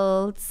woman? the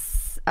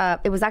fields.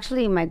 It was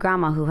actually my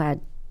grandma who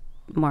had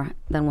more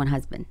than one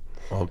husband.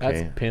 Okay.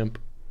 That's pimp.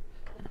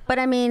 But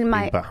I mean,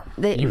 my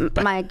Usually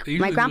my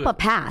do grandpa it.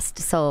 passed,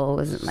 so it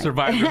wasn't like.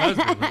 Survived her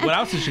husband. What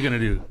else is she gonna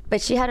do?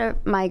 But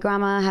my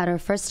grandma had her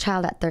first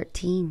child at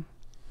 13,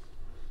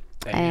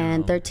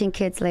 and 13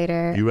 kids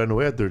later. You ran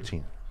away at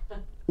 13.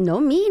 No,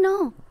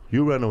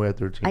 You ran away at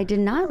 13. I did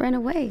not run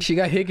away. She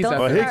got hickeys Don't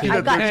after hickeys that. at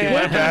I got 13,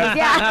 my bad. hickeys,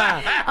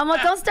 yeah. I'm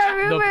like, don't start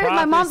rumors.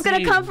 My mom's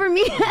gonna prophecy. come for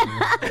me.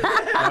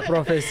 La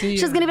profecía.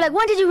 She's gonna be like,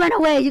 when did you run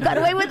away? You got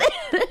away with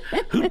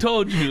it. Who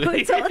told you?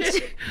 Who told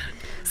you?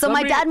 So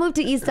my dad moved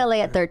to East LA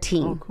at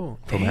 13. Oh, cool.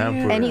 From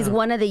Hanford. And he's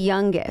one of the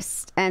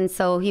youngest. And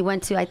so he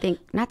went to, I think,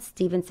 not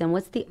Stevenson.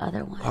 What's the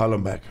other one?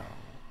 Hollenbeck.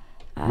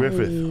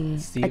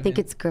 Griffith. I think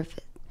it's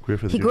Griffith.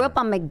 Griffith. He grew up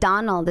on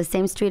McDonald, the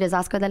same street as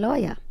Oscar de la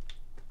Hoya.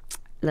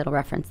 Little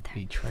reference there.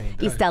 He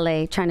trained. East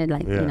LA, trying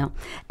to Yeah.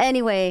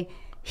 Anyway,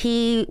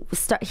 he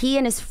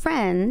and his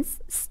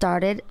friends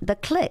started the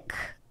Clique,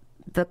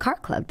 the car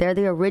club. They're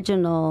the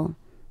original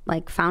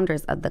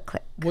founders of the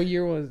Clique. What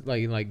year was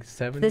like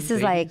 70s? This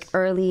is 80s?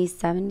 early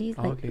 70s,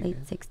 okay, late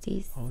okay.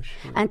 60s. Oh,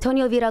 shit.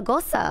 Antonio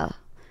Viragosa.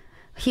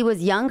 He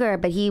was younger,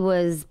 but he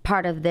was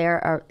part of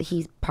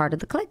he's part of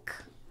the Clique.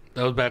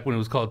 That was back when it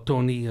was called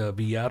Tony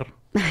Villar.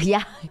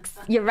 Yeah,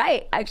 you're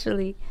right,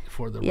 actually.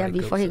 Before the Yeah, right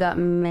before goes he up. got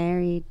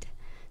married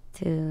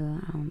to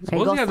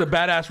Supposed he has a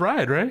badass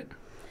ride, right?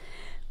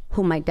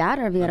 Who, my dad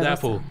or Viragosa? That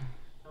fool.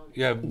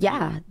 Yeah.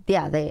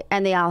 Yeah.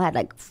 They all had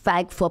like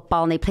flag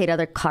football, and they played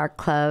other car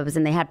clubs,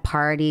 and they had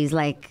parties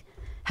like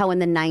how in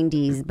the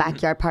 90s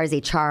backyard parties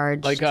they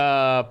charged. Like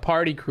a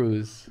party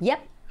cruise.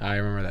 Yep. I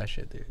remember that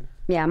shit, dude.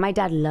 Yeah, my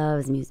dad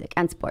loves music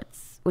and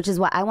sports, which is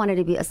why I wanted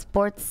to be a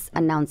sports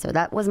announcer.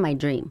 That was my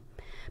dream.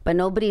 But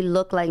nobody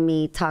looked like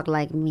me, talked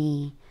like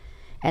me.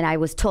 And I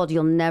was told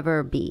you'll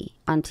never be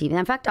on TV.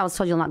 In fact, I was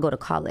told you'll not go to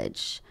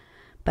college.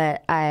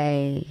 But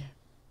I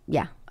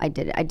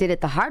did it. I did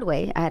it the hard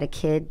way. I had a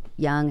kid,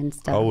 young and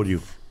stuff. How old are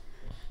you?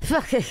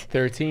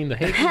 13, the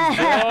hate. I'm just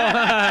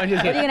Are you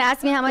kidding. gonna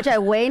ask me how much I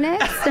weigh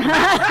next?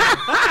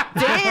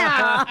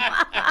 Damn.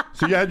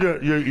 So you had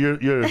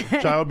your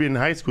child be in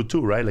high school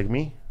too, right? Like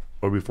me,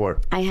 or before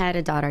I had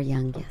a daughter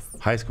young. Yes,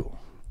 high school?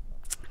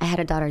 I had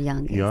a daughter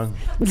young. Yes. Young.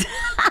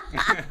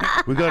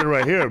 We got it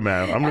right here,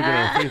 man. I'm looking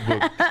at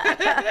Facebook.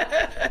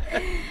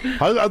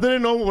 I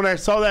didn't know when I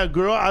saw that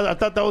girl. I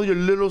thought that was your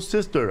little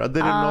sister. I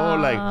didn't know.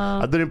 Like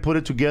I didn't put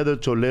it together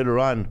till later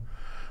on,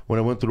 when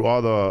I went through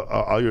all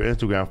your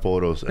Instagram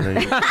photos, and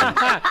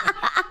then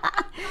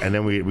and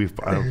then we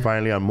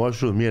finally on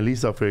mushrooms. Me and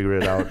Lisa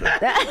figured it out.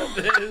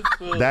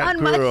 That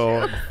On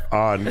girl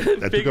that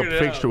took Figured a it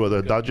picture with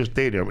the Dodger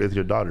Stadium is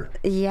your daughter,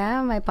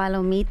 Yeah, my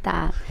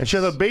palomita. and she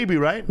has a baby,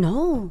 right?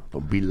 No,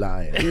 Don't be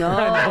lying.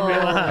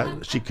 no.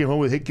 She came home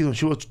with hickeys when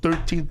she was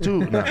 13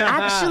 too. No.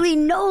 Actually,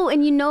 no.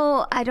 And you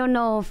know, I don't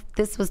know if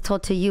this was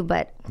told to you,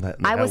 but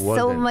I was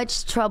so wasn't.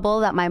 much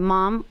trouble that my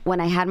mom, when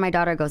I had my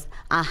daughter, goes,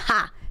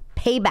 "Aha,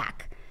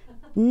 payback."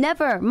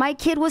 Never. My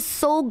kid was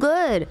so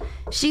good.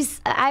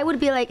 I would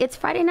be like, "It's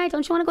Friday night.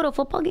 Don't you want to go to a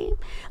football game?"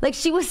 Like,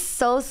 she was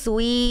so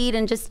sweet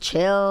and just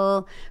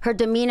chill. Her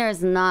demeanor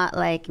is not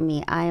like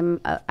me. I'm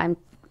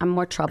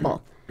more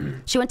trouble.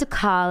 She went to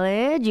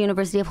college,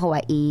 University of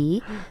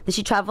Hawaii. Then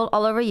she traveled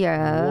all over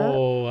Europe.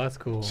 Whoa, that's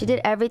cool. She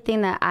did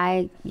everything that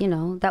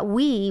that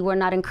we were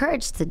not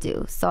encouraged to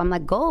do. So I'm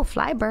like, go,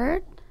 fly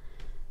bird.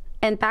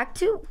 And back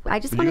to, I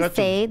just want to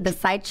say, the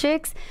side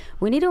chicks,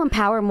 we need to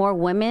empower more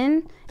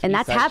women. And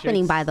that's side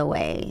happening, chicks. by the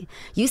way.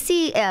 You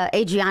see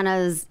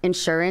Adriana's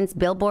insurance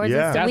billboards.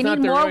 Yeah. And stuff. That's We not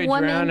need the more real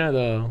women. Adriana,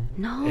 though.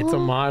 No. It's a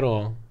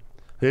model.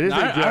 It is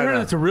I Adriana.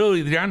 heard it's a real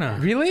Adriana.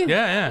 Really?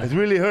 Yeah, It's yeah.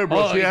 really her,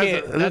 bro. Oh, She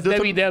okay. has. That's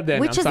Debbie Deb then.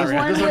 Which I'm is the sorry.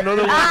 one There's with,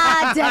 another one.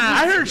 Debbie.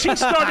 I heard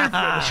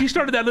she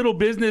started that little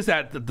business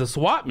at the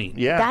swap meet.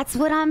 Yeah. That's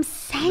what I'm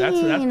saying. That's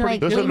pretty like, cool. we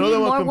There's need another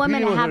one more competing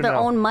women to with have her their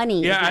now. own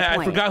money. is Yeah, my I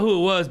point. forgot who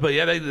it was, but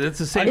yeah, that's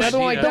the same. Another shit,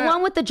 one like yeah. The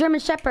one with the German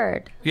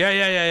Shepherd.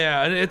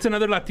 Yeah. It's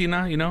another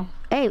Latina, you know.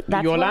 Hey, that's what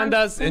I'm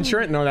Yolanda's saying.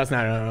 insurance? No, that's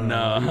not.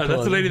 No,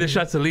 that's the lady that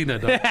shot Selena.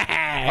 Though.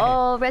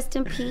 Oh, rest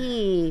in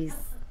peace.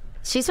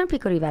 She's from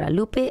Pico Rivera,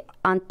 Lupe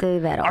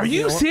Antiveros. Are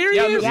you Yeah,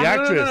 serious? The no,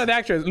 actress. the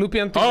actress.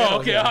 Lupian. Oh,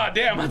 okay. Oh,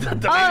 damn. I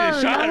thought the lady that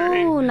Oh, shot her.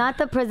 no, not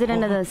the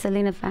president of the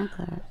Selena fan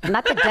club.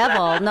 Not the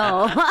devil,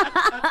 no.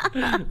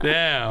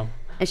 Damn.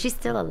 And she's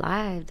still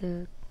alive,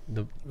 dude.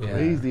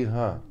 Crazy,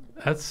 huh?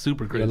 That's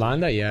super crazy.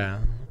 Yolanda, yeah.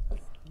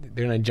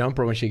 They're gonna jump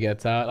her when she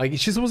gets out. Like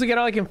she's supposed to get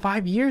out like in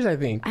 5 years, I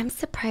think, I'm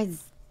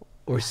surprised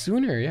or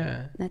sooner.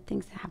 Yeah.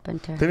 nothing's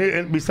happened to her.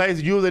 And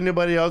besides you, did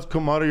anybody else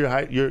come out of your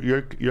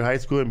high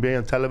school and be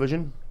on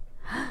television?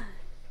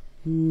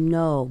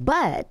 No,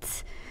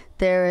 but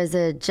there is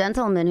a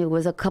gentleman who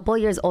was a couple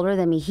years older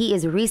than me. He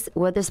is Reese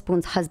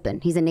Witherspoon's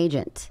husband. He's an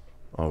agent.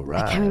 All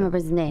right. I can't remember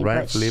his name.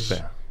 Ryan but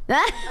Felipe.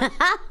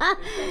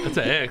 That's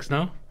an ex,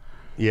 no?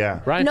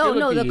 Yeah. Ryan No, the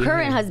Phillippe.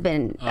 current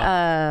husband.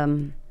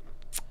 I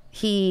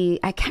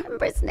can't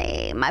remember his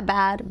name. My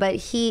bad. But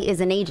he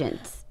is an agent,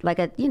 an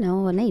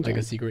agent, Like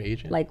a secret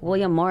agent. like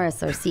William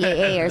Morris or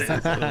CAA or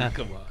something.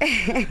 Come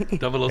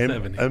on.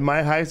 007. In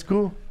my high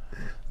school,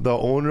 the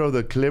owner of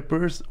the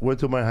Clippers went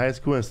to my high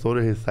school and stole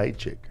his side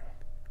chick.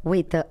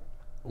 Wait, the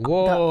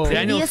Whoa.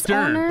 Daniel previous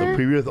Stern, owner, The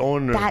previous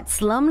owner. that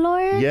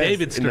slumlord. Yes,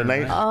 David in the Stern,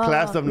 right?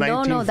 class of No,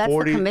 that's the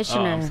 1940.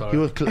 commissioner. Oh, I'm sorry. He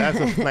was class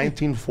of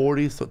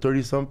 1940, so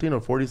 30 something or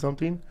 40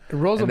 something.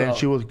 Roosevelt. And then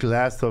she was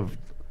class of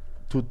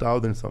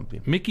 2000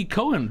 something. Mickey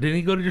Cohen. Didn't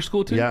he go to your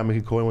school too? Yeah,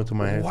 Mickey Cohen went to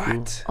my high school.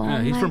 What? Oh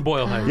Yeah, he's my from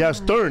Boyle High. God. Yeah,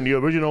 Stern, the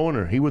original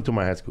owner. He went to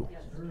my high school.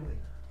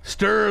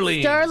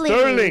 Sterling.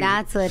 Sterling.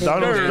 That's what it is.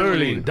 Donald Sterling.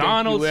 Sterling.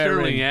 Donald Thank you, Aaron.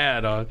 Sterling. Yeah,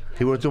 dog.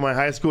 He went to my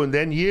high school, and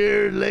then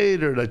years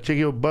later, the chick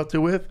he was busted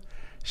with,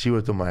 she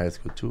went to my high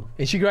school too.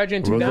 And she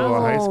graduated in Roosevelt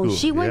 2000. High Oh, School.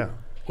 she went. Yeah.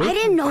 What I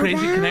didn't know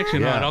crazy that.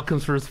 connection. Yeah. It all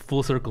comes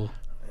full circle.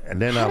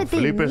 And then How did they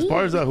Felipe meet?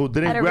 Esparza, who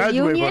didn't At a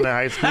graduate reunion? from the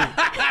high school,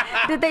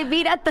 Did they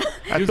meet at the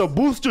at the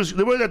boosters,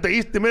 they were at the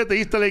East, they met at the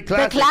East LA the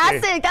Classic.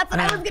 classic? That's what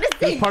I was gonna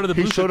say. Part of the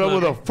He booster showed up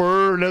with club. a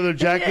fur leather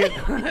jacket.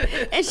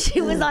 And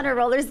she was on her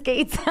roller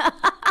skates.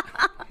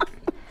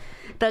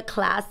 The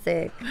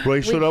classic. Bro, he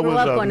We showed up grew with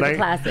up going to the he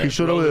classic.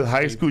 showed up with a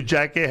high school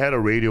jacket, had a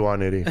radio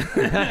on it.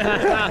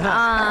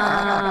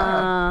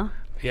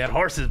 He had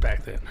horses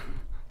back then.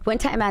 One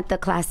time at the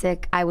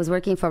classic, I was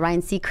working for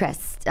Ryan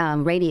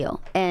Seacrest radio,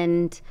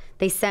 and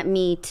they sent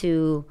me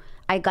to.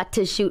 I got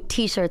to shoot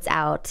T-shirts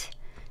out.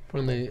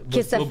 From the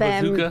Kiss Little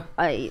FM.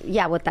 bazooka?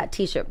 Yeah, with that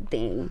T-shirt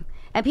thing.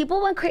 And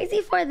people went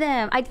crazy for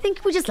them. I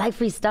think we just like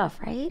free stuff,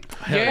 right?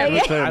 Yeah,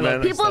 Like,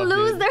 man. people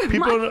lose their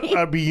People mind.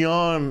 are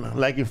beyond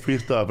liking free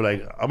stuff.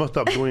 Like, I'm gonna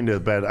stop doing this,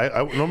 man.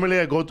 I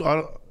normally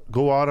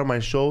go out on my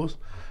shows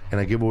and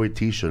I give away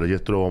T-shirts. I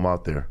just throw them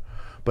out there.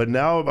 But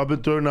now I've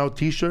been throwing out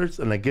T-shirts,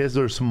 and I guess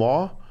they're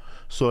small.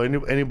 So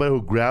anybody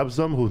who grabs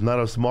them who's not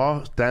a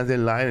small stands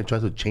in line and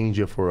tries to change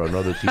it for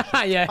another T-shirt.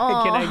 Yeah,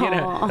 can I get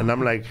it? And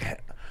I'm like,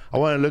 I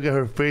want to look at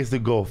her face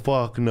and go,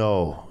 fuck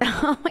no.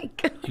 Oh my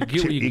god. You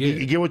get what you get.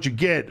 You get what you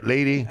get,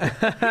 lady.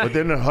 But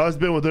then her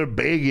husband was there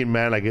begging,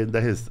 man. Like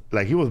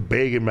he was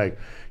begging, like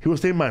he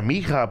was saying my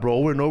mija, bro,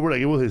 over and over, like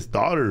it was his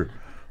daughter.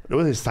 It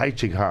was his side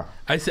chick, huh?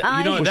 I said,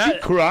 you know Was that. she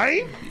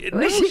crying?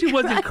 No, she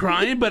wasn't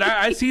crying, but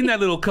I seen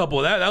that little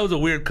couple. That was a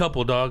weird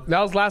couple, dog.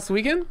 That was last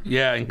weekend?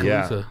 Yeah, in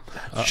Calusa.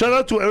 Shout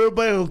out to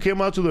everybody who came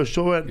out to the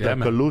show at the man.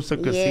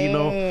 Calusa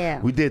Casino.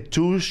 Yeah. We did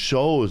 2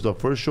 shows. The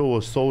first show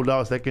was sold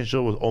out. Second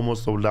show was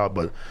almost sold out.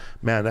 But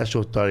man, that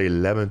show started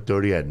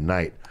 11:30 at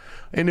night.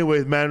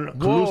 Anyways, man,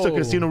 Calusa Whoa.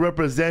 Casino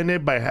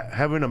represented by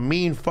having a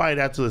mean fight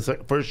after the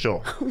first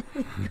show.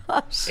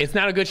 It's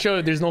not a good show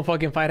if there's no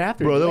fucking fight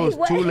after. Bro, there was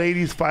what? 2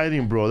 ladies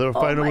fighting, bro. They were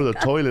fighting my over the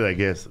God. toilet, I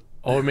guess.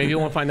 Or maybe you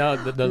won't find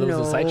out that there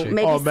was a side chick.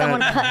 Maybe Oh,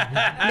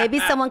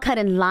 man. someone cut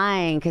in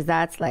line, because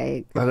that's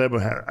like,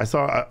 I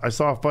saw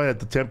a fight at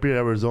the Tempe,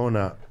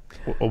 Arizona,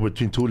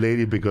 between 2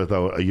 ladies because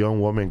a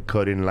young woman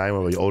cut in line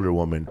with an older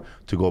woman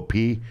to go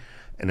pee,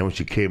 and then when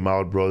she came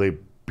out, bro, they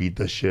beat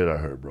the shit out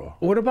of her, bro.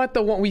 What about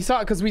the one we saw?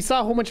 Because we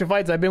saw a whole bunch of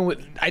fights. I think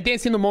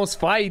I've seen the most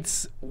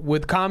fights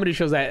with comedy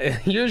shows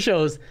at your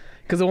shows.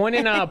 Because the one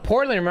in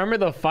Portland, remember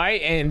the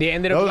fight, and they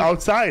ended That up was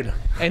outside.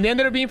 and they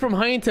ended up being from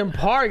Huntington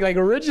Park, like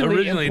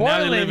originally in now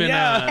Portland, they live in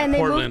and they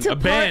Portland. moved to A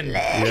band.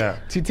 Portland. Yeah.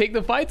 to take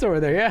the fights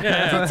over there. Yeah.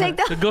 Yeah. Take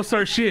the- To go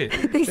start shit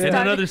in started-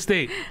 another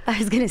state. I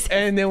was gonna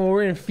say, And then when we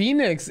were in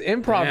Phoenix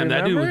Improv, Man,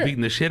 that remember? dude was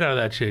beating the shit out of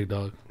that chick,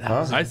 dog.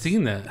 I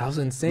seen that. That was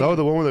insane. That was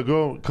the one where the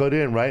girl cut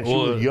in, right? She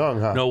was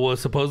young, huh? No, well,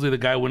 supposedly the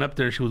guy went up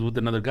there and she was with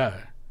another guy.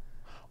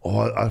 Oh,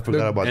 I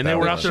forgot about And that they were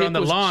one. out there on the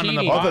Chick was lawn on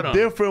the cheating. Oh, bottom. the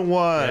different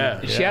one.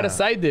 Yeah. She had a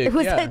side dick. it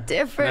was yeah. a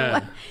different Yeah.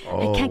 one.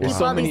 Oh, I can't keep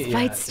wow. all these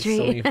fights So straight.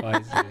 many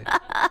fights,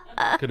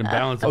 yeah. Couldn't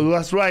balance Oh, him.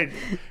 that's right.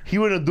 He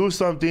went to do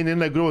something, and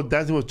that girl was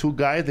dancing with 2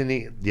 guys, and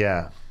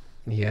Yeah.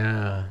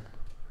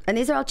 And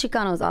these are all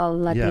Chicanos, all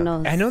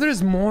Latinos. I know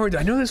there's more.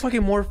 I know there's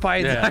fucking more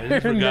fights. Yeah, I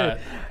just forgot.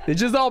 It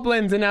just all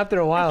blends in after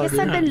a while. I guess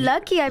dude. I've been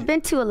lucky. I've been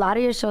to a lot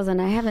of your shows,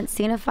 and I haven't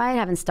seen a fight,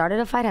 haven't started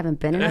a fight, haven't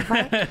been in a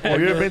fight. Oh,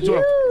 you ever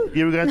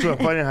got into a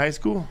fight in high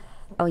school?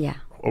 Oh, yeah.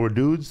 Over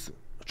dudes?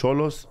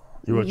 Cholos?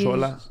 You were a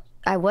chola?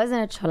 I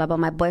wasn't a chola, but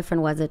my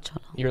boyfriend was a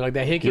chola. You're like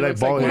that hickey. You like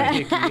looks like bald one head.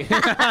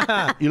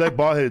 hickey. You like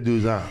bald-headed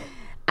dudes, huh?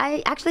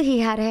 He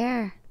had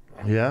hair,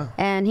 Yeah?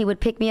 and he would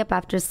pick me up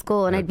after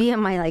school, and I'd be in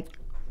my like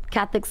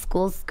Catholic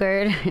school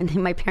skirt, and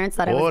then my parents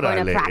thought I was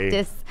going to Órale.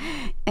 practice,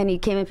 and he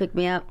came and picked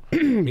me up.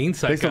 Mean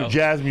Play some psycho.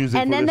 jazz music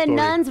And for then this the story.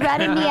 nuns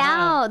ratted me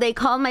out. They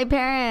called my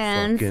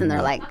parents, Fucking and they're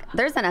nut. like,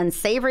 "There's an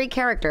unsavory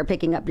character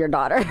picking up your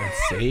daughter."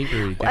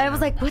 Savory. I was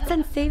like, "What's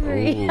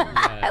unsavory?"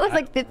 I was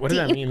like 15. What does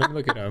that mean? Let me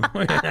look it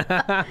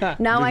up.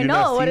 Now Dude, I you're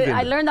not know. I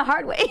seasoned. learned the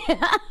hard way.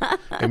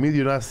 It means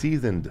you're not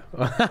seasoned.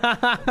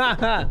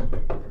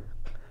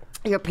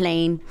 You're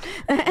plain.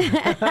 Do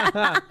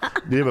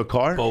you have a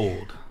car?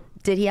 Bold.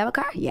 Did he have a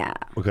car? Yeah.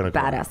 What kind of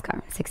car? Badass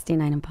car.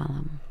 69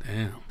 Impala.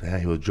 Damn. Yeah,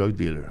 he was a drug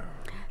dealer.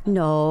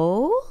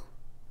 No.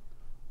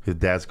 His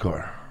dad's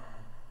car.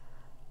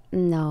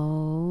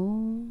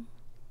 No.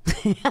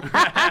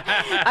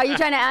 Are you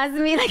trying to ask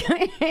me?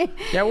 Like,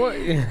 Yeah, what?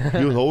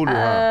 He was older,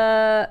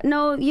 huh?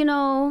 no, you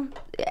know,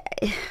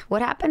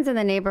 what happens in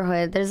the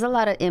neighborhood, there's a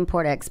lot of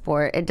import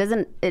export. It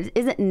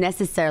isn't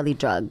necessarily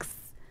drugs.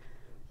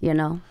 You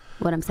know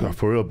what I'm saying?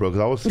 For real, bro,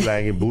 because I was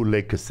slanging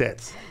bootleg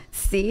cassettes.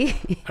 See?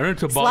 I ran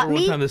into a Swap bar one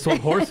meet? time that sold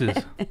horses.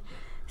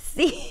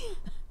 See?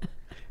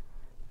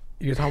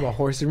 You're talking about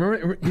horses.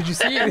 Remember? Did you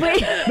see it?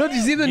 Wait. No, did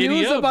you see the Giddy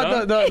news up,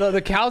 about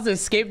the cows that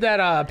escaped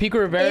that Pico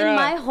Rivera? In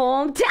my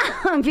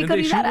hometown. Did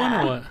they shoot one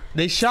or what?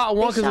 They shot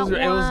one because shot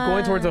it was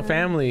going towards a one.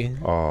 family.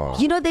 Oh.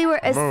 You know, they were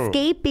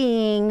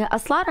escaping a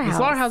slaughterhouse.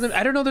 Slaughterhouse.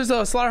 I don't know. There's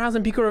a slaughterhouse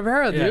in Pico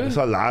Rivera, dude. Yeah. There's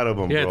a lot of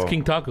them, Yeah, bro. it's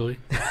King Taco. They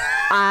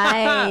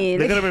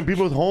could have been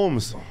people's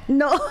homes.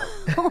 No.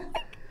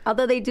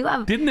 Although they do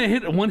have. Didn't they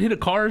hit a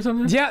car or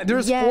something? Yeah,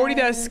 there's 40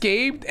 that Yes.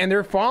 escaped, and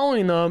they're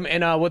following them.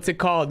 And what's it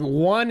called?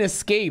 One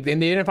escaped,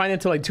 and they didn't find it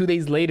until like 2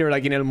 days later,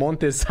 like in El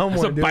Monte somewhere.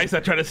 Some dude. bikes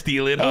that try to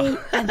steal it.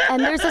 and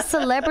there's a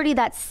celebrity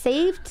that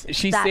saved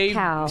She that saved-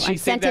 cow she and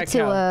saved sent it that to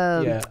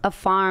cow. Yeah. a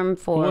farm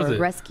was for it?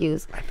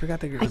 rescues. I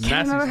forgot the I girl's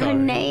can't Massey remember her Star.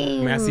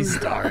 name. Massey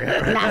Star.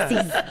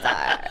 Massey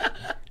Star.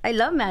 I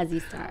love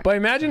Massey Star. But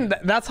imagine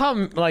that's how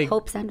like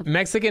Hope Sandoval.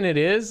 Mexican it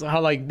is. How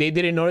like they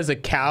didn't notice a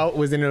cow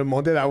was in El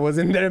Monte that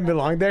didn't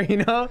belong there. You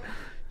know,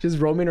 just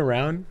roaming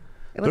around.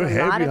 It was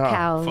They're a lot heavy, of huh?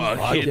 cows.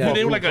 Fuck it. yeah. Dude,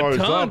 they were like a Cars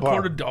ton. up, huh?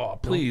 Quarter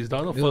dog. Please,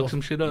 dog. Don't fuck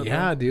some shit up.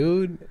 Yeah, dog.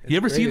 dude. You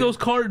ever It's see great. those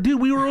cars? Dude,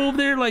 we were over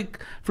there,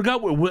 like,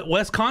 forgot where,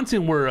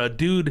 Wisconsin, where a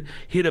dude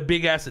hit a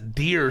big ass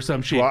deer or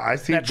some shit. Well, I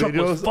see That truck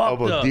was videos of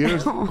fucked a up. deer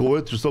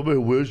going through somebody's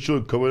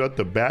windshield, coming out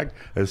the back,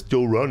 and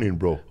still running,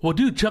 bro. Well,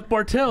 dude, Chuck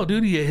Bartel,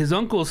 dude, his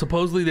uncle,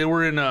 supposedly they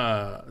were in,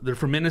 they're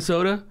from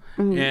Minnesota,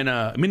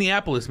 and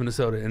Minneapolis,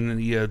 Minnesota, and then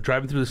he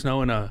driving through the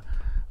snow, and a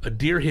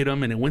deer hit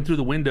him, and it went through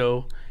the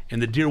window,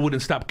 and the deer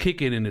wouldn't stop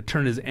kicking, and it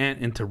turned his aunt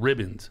into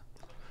ribbons.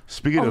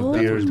 Speaking of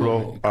deers,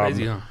 bro,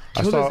 Crazy, huh?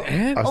 I Killed saw, his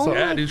aunt? I saw,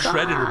 Yeah, my dude,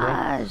 shredded her, bro.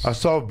 gosh. I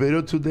saw a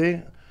video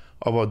today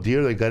of a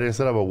deer that got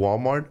inside of a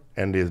Walmart,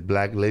 and this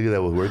black lady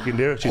that was working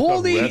there, she started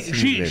Holy-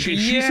 wrestling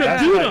She Yeah.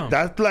 subdued him.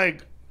 That's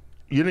like,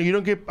 you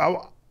don't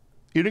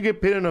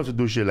get paid enough to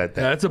do shit like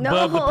that. That's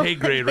above the pay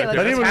grade right there.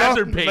 Not That's even,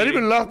 hazard loss, pay. not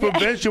even loss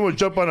prevention will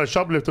jump on a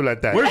shoplifter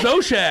like that. Where's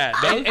OSHA at,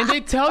 dog? And they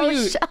tell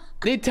you, shut-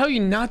 they tell you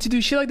not to do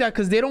shit like that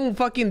because they don't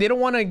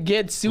want to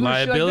get sued. or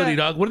shit Liability, like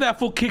that. dog. What if that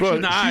fool kicks you Bro,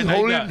 in the eye? she's Like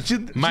holding, that?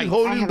 she's Mike.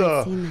 holding I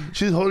haven't seen that.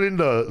 she's holding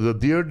the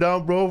deer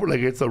down, bro,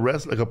 like it's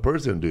like a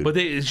person, dude. But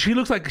she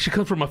looks like she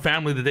comes from a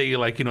family that they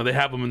like, they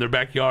have them in their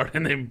backyard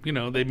and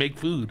they make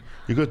food.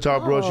 You could tell,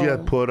 bro, she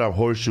had put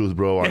horseshoes,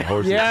 bro, on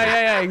horses.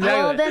 Yeah, exactly.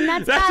 Well, then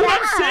that's what I'm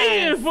badass.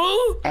 saying,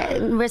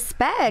 fool.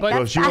 Respect. But- Bro,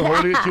 That's she was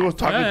holding it. She was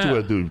talking Yeah. to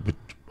her, dude. But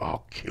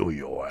I'll kill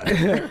your ass.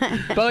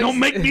 But like, Don't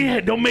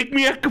make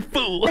me act a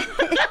fool.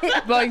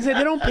 but like I said,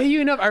 they don't pay you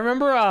enough. I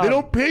remember. They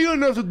don't pay you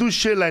enough to do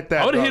shit like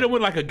that. I would have dog. hit him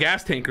with like a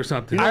gas tank or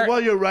something. You know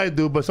what? You're right,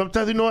 dude. But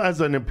sometimes, as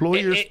an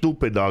employee, you're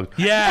stupid, dog.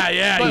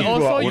 Yeah. But You,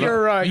 also, when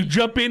your you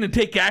jump in and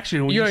take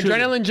action. When your you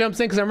shouldn't. adrenaline jumps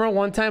in because I remember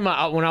one time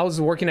when I was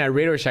working at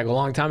Radio Shack a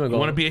long time ago. You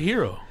want to be a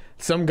hero.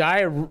 Some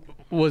guy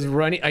was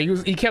running.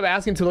 He kept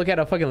asking to look at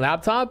a fucking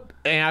laptop,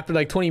 and after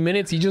like 20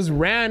 minutes, he just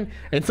ran.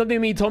 And something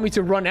in me told me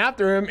to run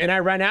after him, and I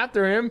ran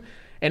after him.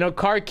 And a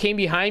car came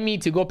behind me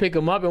to go pick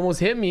him up, and almost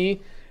hit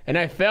me, and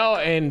I fell.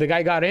 And the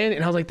guy got in,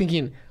 and I was like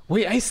thinking,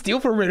 "Wait, I steal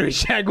from Radio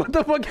Shack. What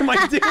the fuck am I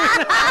doing?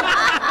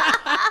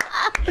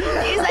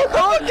 He's like,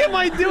 What am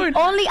I doing?"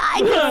 only I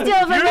can steal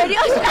from Radio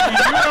Shack.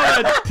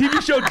 You're on a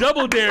TV show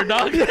Double Dare,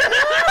 dog.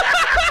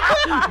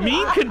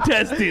 Mean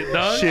contestant,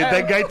 dog. Shit,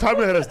 that guy taught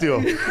me how to steal.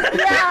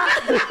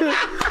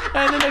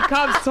 And then the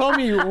cops told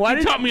me, "Why He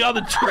did?" taught me all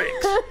the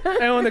tricks.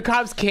 And when the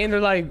cops came, they're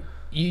like,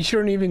 "You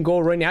shouldn't even go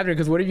running after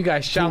because what if you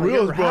guys shot?" For Like,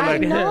 reals, you're bro, right.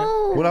 like-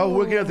 No. When I was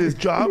working at this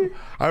job,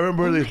 I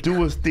remember this dude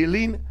was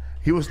stealing.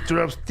 He was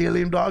straight up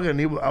stealing, dog,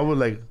 and I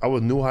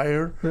was new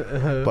hire,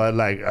 but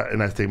like,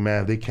 and I said,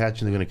 man, if they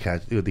catch him, they're gonna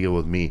catch. They're gonna think it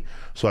was me.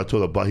 So I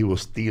told the boss he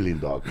was stealing,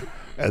 dog,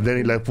 and then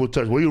he like full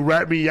touch. Will you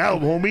rat me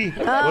out, homie?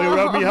 Will you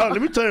rat me out?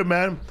 Let me tell you,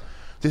 man.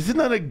 This is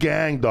not a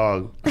gang,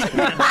 dog.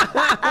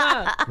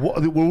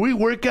 Where we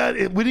work at,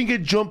 we didn't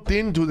get jumped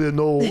into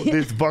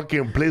this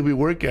fucking place we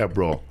work at,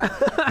 bro.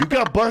 You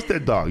got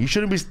busted, dog. You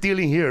shouldn't be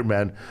stealing here,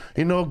 man.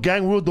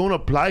 Gang rules don't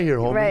apply here,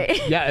 homie.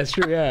 Right. Yeah, that's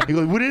true. Yeah. He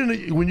goes, you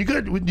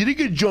didn't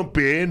get jump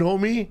in,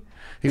 homie.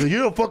 He goes,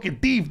 you're a fucking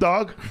thief,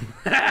 dog.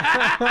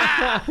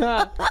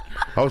 I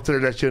was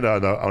telling that shit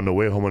on the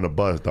way home on the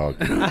bus, dog.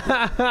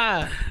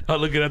 Oh,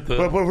 looking at the.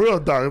 But for real,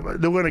 dog,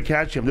 they were gonna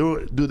catch him.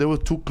 They were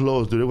too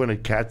close, dude. They were gonna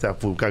catch that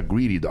fool. Got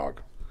greedy,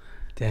 dog.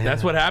 Damn.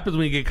 That's what happens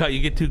when you get caught. You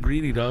get too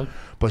greedy, dog.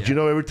 But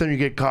every time you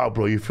get caught,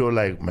 bro, you feel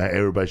like, man,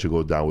 everybody should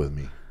go down with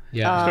me.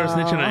 Yeah. Start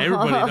snitching on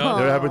everybody, dog.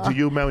 Never happened to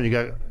you, man, when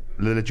they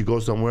let you go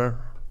somewhere?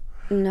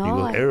 No. You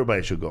go,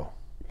 everybody should go.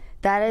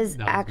 That is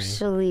That was me.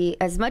 actually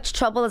as much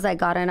trouble as I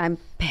got in. I'm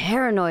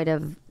paranoid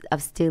of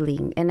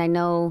stealing, and I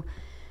know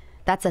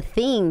that's a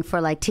thing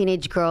for like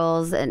teenage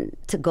girls and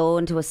to go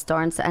into a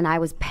store and I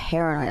was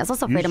paranoid. I was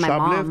also afraid of my shoplift?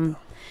 mom.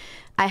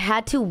 I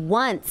had to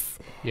once,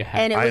 You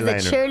had and it was a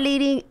eyeliner.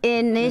 cheerleading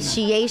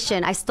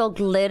initiation. I stole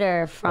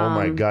glitter Oh from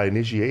my God,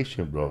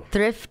 initiation, bro.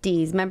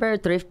 Thrifties. Remember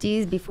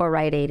Thrifties before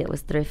Rite Aid? It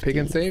was Thrifties. Pick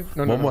and save?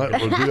 No. Mama,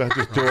 you have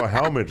to steal a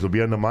helmet to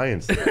be on the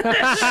Mayans.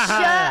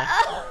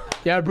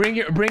 Yeah, bring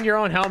your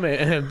own helmet.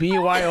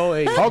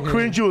 BYOA. How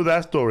cringy was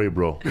that story,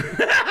 bro?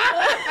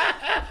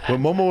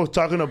 When Momo was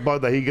talking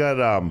about that he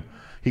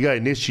got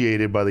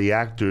initiated by the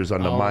actors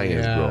on the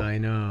Mayans, yeah, bro. I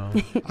know.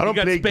 I don't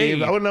got play spayed.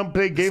 games. I wouldn't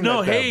play games Snow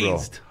like that,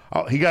 hazed. bro.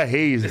 Oh, he got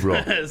hazed,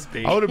 bro.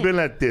 Spayed. I would have been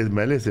like this,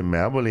 man. Listen,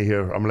 man, I'm only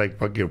here. I'm like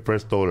fucking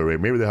first stoler, right?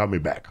 Maybe they'll have me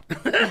back.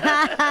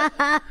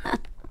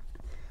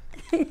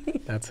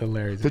 That's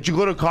hilarious. Did you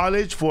go to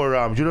college for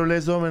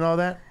journalism and all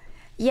that?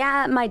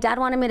 Yeah, my dad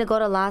wanted me to go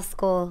to law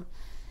school.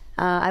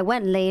 I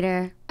went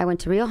later. I went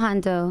to Rio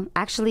Hondo.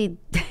 Actually,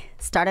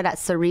 started at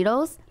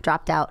Cerritos,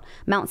 dropped out.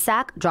 Mount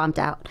Sac, dropped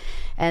out.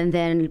 And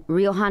then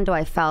Rio Hondo,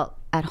 I felt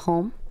at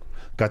home.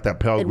 Got that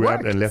Pell It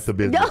Grant worked. and left the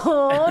business.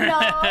 No.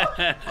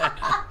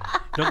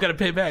 Don't gotta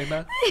pay back,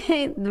 man.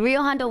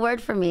 Rio Hondo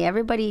worked for me.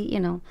 Everybody,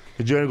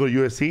 Did you ever go to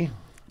USC?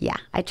 yeah,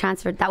 I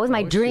transferred. That was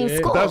my dream shit.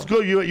 school. That's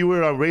good. You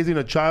were raising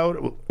a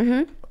child.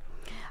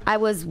 I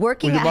was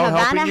working Was at your mom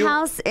Havana helping you?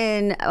 House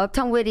in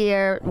Uptown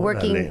Whittier,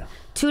 working Orale.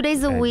 2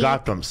 days a And week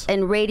Gotham's.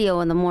 in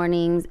radio in the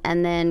mornings,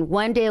 and then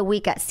 1 day a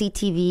week at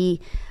CTV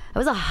I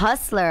was a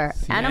hustler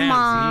and a Yeah,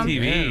 mom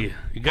TV.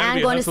 You gotta and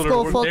be a going to hustler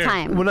school work full there.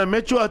 time. When I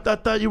met you, I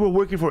thought you were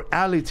working for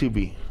Ali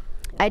TV.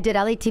 I did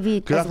LATV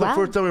Because as that's well. the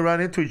first time we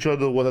ran into each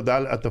other was at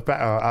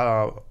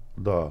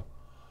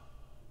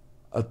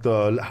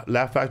the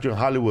Laugh Factory in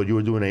Hollywood. You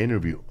were doing an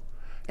interview,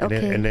 and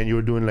Okay. then you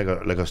were doing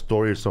like a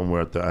story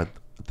somewhere at the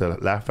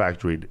Laugh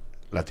Factory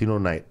Latino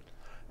night,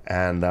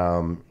 and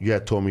you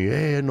had told me,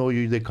 hey, I know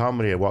you did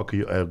comedy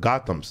at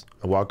Gotham's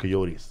at Wild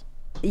Coyotes.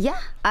 Yeah,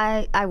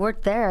 I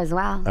worked there as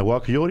well. At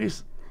Wild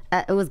Coyotes?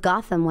 It was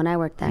Gotham when I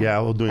worked there. Yeah,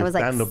 I was doing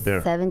stand-up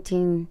there.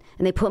 17,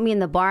 and they put me in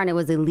the bar, and it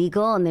was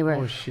illegal. And they were,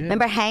 Oh, shit.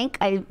 remember Hank?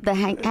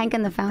 Hank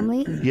and the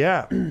family.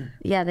 Yeah.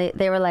 Yeah,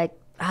 they were like,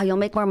 oh, you'll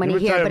make more money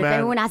Let me tell here, you, but if man.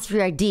 anyone asks for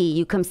your ID,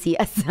 you come see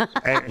us.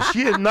 And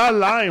she is not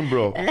lying,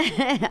 bro.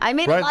 I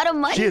made Right? a lot of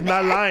money. She is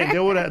not lying.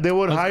 They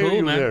would hire cool,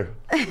 you man.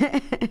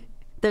 there.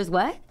 There's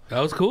what?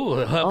 That was cool.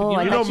 Oh,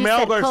 I You thought know you Mel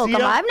said Coke.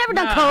 Garcia? I've never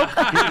done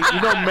Coke.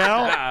 You know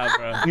Mel? Ah,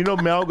 bro. You know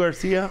Mel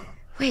Garcia?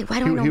 Wait, why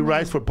do I know He Mel?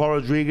 writes for Paul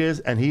Rodriguez,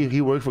 and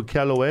he works for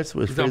KLOS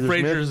with He's on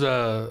Fraser Smith.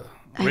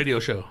 Frasier's radio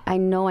show. I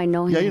know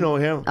him. Yeah, you know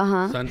him.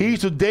 Sunday. He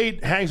used to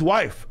date Hank's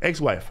wife,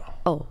 ex-wife,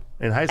 Oh,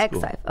 in high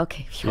school. ex-wife.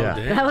 Okay. Yeah.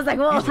 Damn. I was like,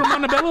 whoa. He's from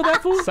Montebello,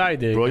 that fool? Side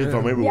dick. Bro, he's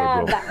from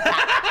everywhere,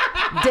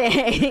 Yeah, bro.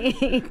 Dang.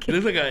 He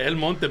looks like a El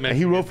Monte man. And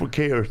he wrote for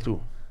KR too.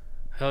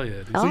 Hell yeah,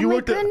 dude. Oh you my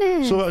worked there.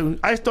 goodness. So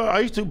I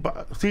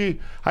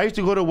used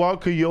to go to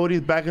Wild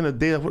Coyotes back in the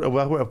day. That's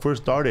where I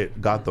first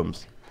started.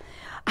 Gotham's.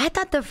 I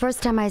thought the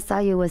first time I saw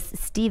you was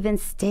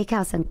Steven's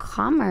Steakhouse in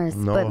Commerce,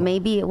 No. but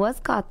maybe it was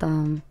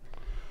Gotham.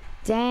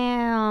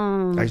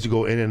 Damn. I used to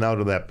go in and out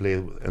of that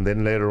place, and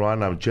then later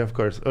on, I'm Jeff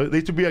Garcia. There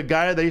used to be a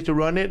guy that used to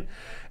run it,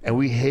 and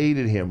we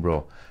hated him,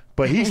 bro.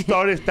 But he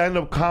started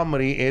stand-up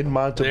comedy in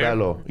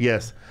Montebello.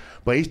 Yes,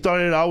 but he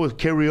started out with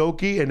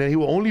karaoke, and then he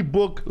would only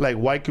book like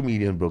white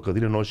comedians, bro, because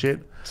he didn't know shit.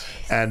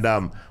 And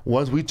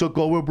once we took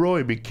over, bro,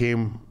 it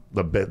became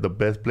the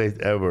best place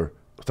ever.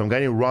 Some guy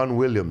named Ron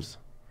Williams.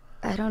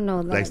 I don't know.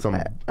 Like some,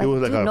 but, he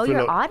was like dude, a know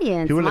your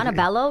audience. he was like-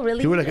 Montebello,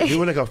 really? He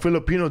was like a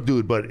Filipino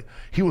dude, but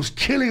he was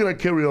killing it at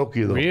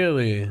karaoke though.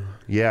 Really?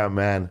 Yeah,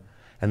 man.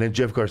 And then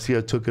Jeff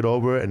Garcia took it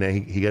over, and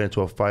then he got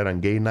into a fight on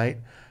gay night,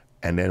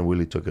 and then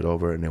Willie took it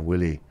over, and then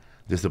Willie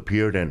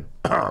disappeared, and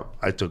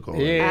I took over.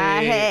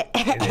 Yeah.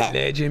 And the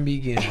legend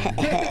began.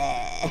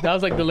 That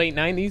was like the late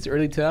 90s,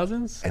 early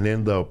 2000s? And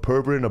then the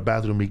pervert in the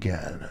bathroom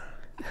began.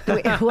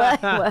 Wait,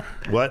 what?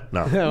 What?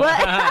 No.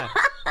 What?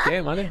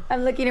 Yeah, man.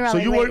 I'm looking around So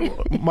like, you wait.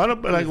 were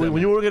like when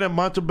you were working at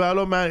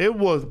Montebello, man, it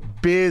was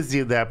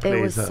busy that place.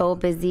 It was so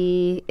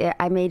busy.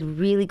 I made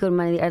really good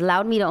money. It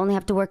allowed me to only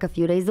have to work a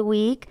few days a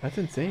week. That's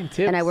insane.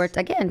 Tips. And I worked,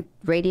 again,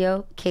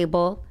 radio,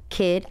 cable,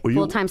 kid, Were you-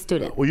 full-time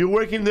student. Were you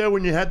working there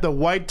when you had the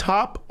white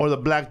top or the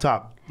black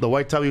top? The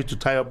white top you used to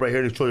tie up right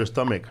here to show your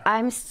stomach.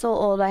 I'm so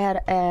old. I had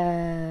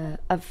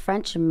a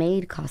French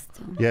maid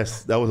costume.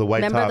 Yes, that was a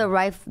white Remember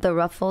top. the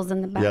ruffles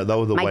in the back? Yeah, that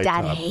was the My white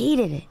dad top.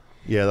 hated it.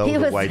 Yeah, that He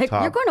was was the white like,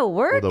 top. "You're gonna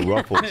work?" With the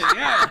ruffles.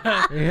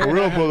 Yeah. For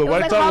real, bro. The It was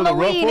white like top with the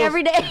Halloween ruffles.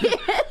 every day.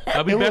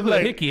 I'll be It back was with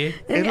like, a hickey, eh?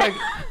 it's like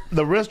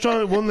the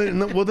restaurant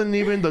wasn't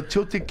even the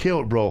tilted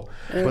kilt, bro.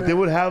 But they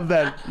would have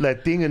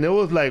that thing, and it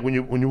was like when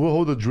you would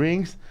hold the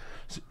drinks,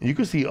 you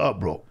could see up,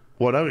 bro.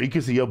 Well, you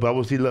can see up, but I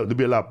would see there'd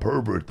be a lot of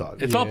pervert,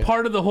 dog. It's all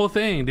part of the whole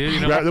thing, dude. You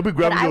know? They'll be But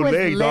grabbing I your was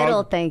leg, little,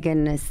 dog. thank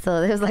goodness.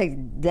 So it was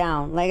like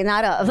down, like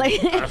not up. Like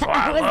That's why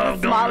I was the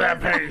love going to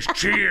that smallest. place.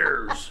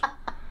 Cheers.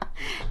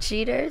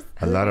 Cheaters.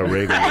 A lot of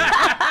regulars.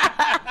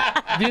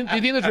 Do you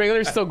think those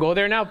regulars still go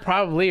there now?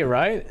 Probably,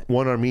 right?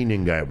 One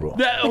Armenian guy, bro.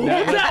 That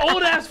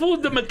old ass fool,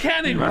 the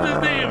mechanic, what's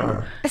his name?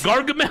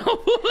 Gargamel.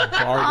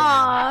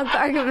 Oh,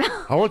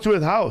 Gargamel. I went to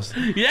his house.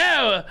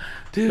 Yeah,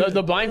 dude.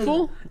 The blind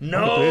fool? His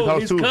No,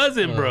 house his too.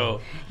 cousin, bro.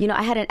 You know,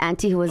 I had an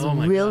auntie who was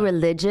my real God.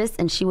 religious,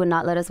 and she would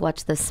not let us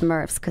watch the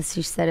Smurfs because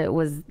she said it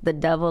was the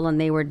devil and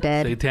they were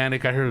dead.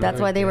 Satanic, I heard. That's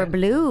that. why they were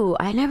blue.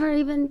 I never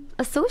even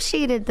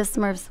associated the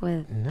Smurfs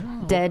with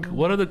dead.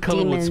 What other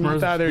color would demons. I Smurfs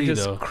thought they're be,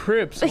 just though?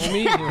 Crips,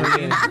 homie.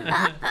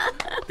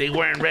 They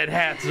wearing red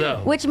hats, though.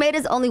 Which made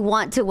us only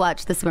want to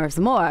watch the Smurfs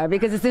more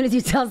because as soon as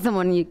you tell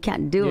someone you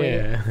can't do it.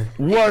 Yeah.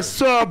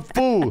 What's up,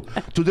 fool?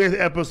 Today's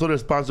episode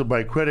is sponsored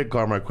by Credit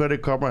Karma.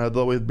 Credit Karma has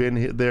always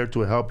been there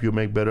to help you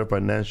make better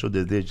financial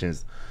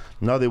decisions.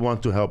 Now they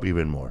want to help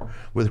even more.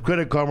 With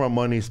Credit Karma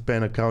Money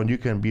Spend account, you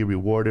can be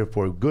rewarded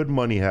for good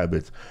money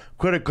habits.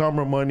 Credit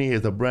Karma Money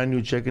is a brand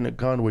new checking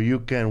account where you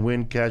can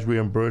win cash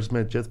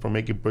reimbursement just for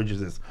making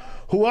purchases.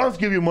 Who else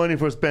give you money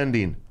for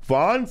spending?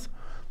 Fonz?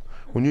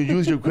 When you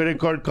use your Credit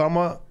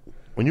Karma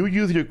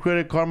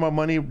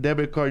Money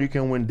debit card, you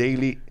can win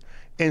daily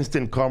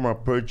instant Karma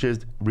purchase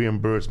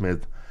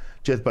reimbursement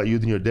just by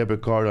using your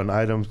debit card on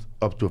items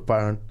up to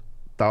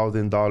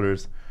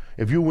 $5,000.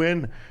 If you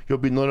win, you'll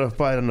be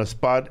notified on the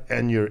spot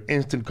and your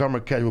instant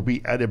Karma cash will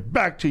be added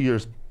back to your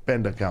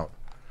spend account.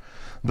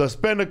 The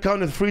spend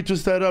account is free to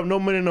set up, no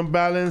minimum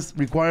balance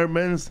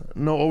requirements,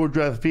 no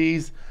overdraft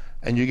fees,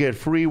 and you get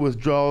free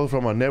withdrawals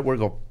from a network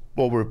of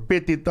over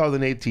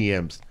 50,000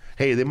 ATMs.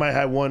 Hey, they might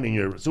have one in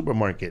your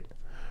supermarket.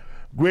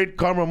 Great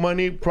Karma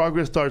Money,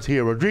 progress starts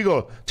here.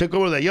 Rodrigo, take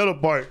over that yellow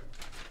part.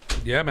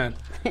 Yeah, man.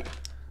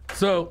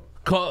 So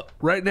call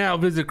right now.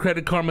 Visit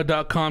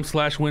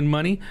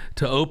creditkarma.com/winmoney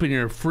to open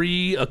your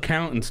free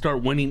account and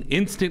start winning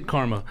instant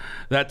karma.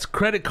 That's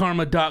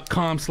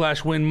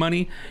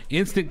creditkarma.com/winmoney.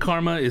 Instant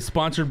Karma is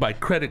sponsored by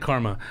Credit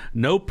Karma.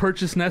 No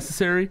purchase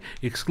necessary.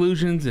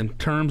 Exclusions and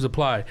terms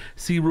apply.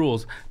 See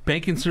rules.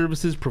 Banking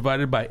services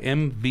provided by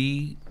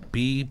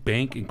MVB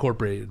Bank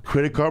Incorporated.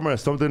 Credit Karma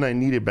is something I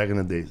needed back in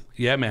the days.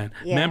 Yeah, man.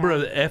 Yeah. Member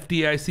of the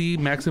FDIC.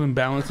 Maximum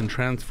balance and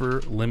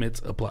transfer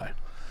limits apply.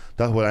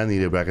 That's what I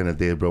needed back in the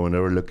days, bro. When they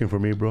were looking for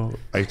me, bro,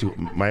 I used to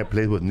my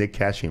place was Nick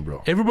Cashing,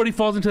 bro. Everybody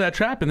falls into that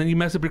trap, and then you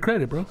mess up your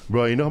credit, bro.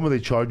 Bro, you know how much they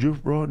charge you,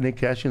 bro? Nick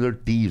Cashing, they're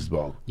thieves,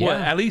 bro. Yeah. What,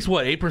 at least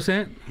what,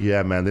 8%?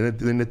 Yeah, man.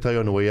 Then they tell you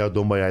on the way out,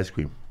 don't buy ice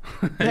cream.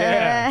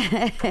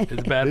 Yeah.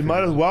 It's bad. They for might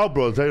you. as well,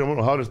 bro. Tell you don't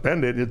know how to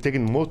spend it. You're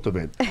taking most of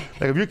it. Like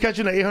if you're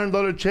catching an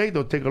 $800 check,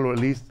 they'll take at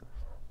least.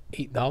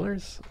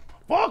 $8?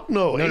 Fuck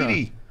no, No, no.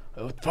 80.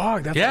 Oh,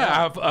 fuck. That's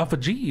Yeah, off a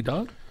G,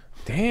 dog.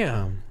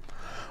 Damn.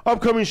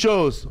 Upcoming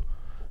shows.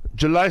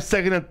 July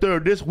 2nd and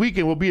 3rd. This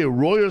weekend will be at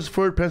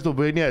Royersford,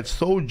 Pennsylvania at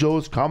Soul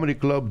Joe's Comedy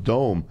Club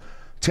Dome.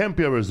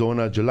 Tempe,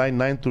 Arizona, July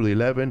 9th through the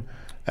 11th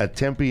at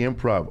Tempe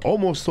Improv.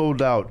 Almost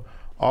sold out.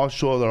 All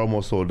shows are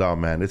almost sold out,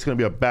 man. It's going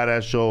to be a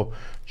badass show.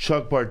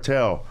 Chuck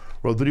Bartel,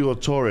 Rodrigo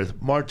Torres,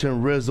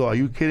 Martin Rizo. Are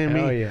you kidding me?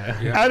 Hell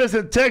yeah.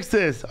 Addison,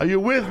 Texas. Are you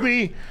with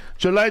me?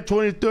 July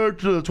 23rd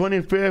to the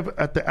 25th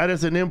at the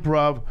Addison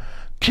Improv.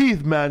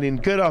 Keith Manning,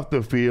 Get Off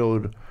the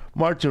Field.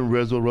 Martin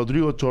Rizo,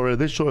 Rodrigo Torres.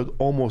 This show is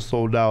almost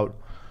sold out.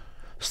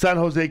 San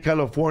Jose,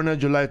 California,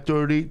 July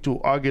 30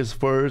 to August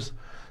 1st.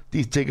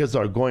 These tickets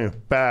are going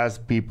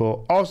fast,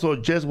 people. Also,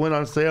 just went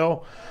on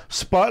sale.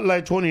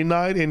 Spotlight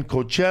 29 in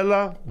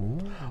Coachella.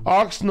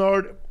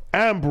 Oxnard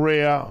and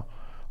Brea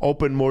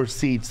open more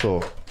seats,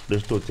 so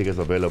there's still tickets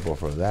available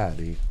for that.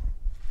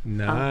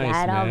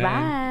 Nice, all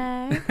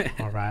man. right.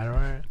 All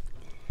right.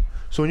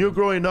 So when you're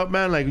growing up,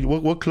 man, like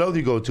what club do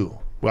you go to?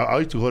 Well, I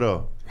used to go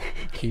to.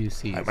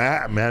 QC.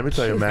 Man, let me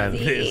tell you, man.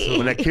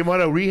 When I came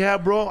out of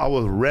rehab, bro, I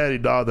was ready,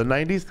 dog. The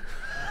 90s.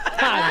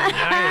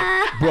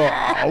 Bro,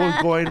 I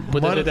was going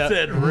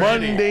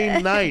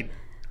Monday night.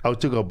 I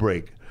took a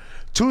break.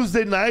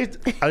 Tuesday night,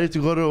 I used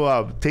to go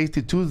to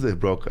Tasty Tuesday,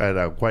 bro,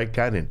 at Quiet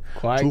Canyon.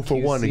 2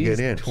 for 1 to get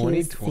in.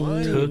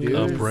 2020. Took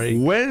a break.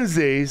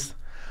 Wednesdays,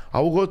 I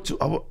would go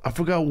to, I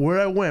forgot where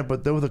I went,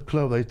 but there was a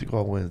club I used to go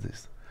on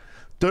Wednesdays.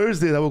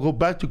 Thursdays, I would go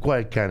back to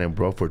Quiet Canyon,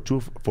 bro, for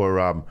Thursdays,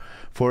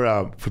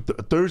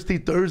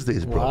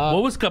 bro. Wow.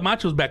 What was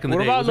Camacho's back in the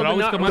What day? about Was it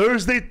always Lumina- Camacho?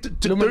 Thursday to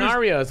Thursday.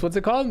 Luminarias. What's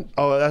it called?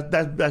 Oh,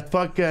 that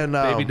fucking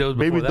Baby Doe's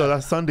before that.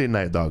 That's Sunday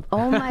night, dog.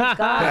 Oh my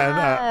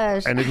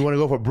gosh. And if you want to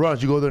go for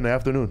brunch, you go there in the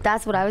afternoon.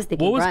 That's what I was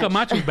thinking. What was brunch.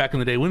 Camacho's back in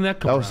the day? When did that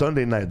come That was out?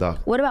 Sunday night, dog.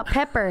 What about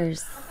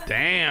Peppers?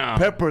 Damn.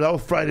 Pepper, that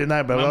was Friday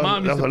night, but My that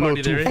mom was used a to little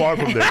party too there. far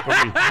from there for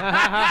me.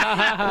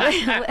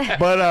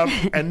 But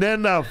and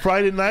then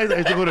Friday night, I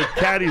used to go to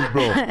Caddy's,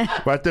 bro.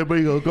 Right there, bro,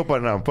 you can hook up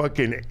on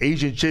fucking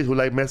Asian chicks who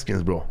like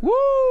Mexicans, bro. Woo!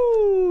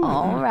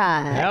 All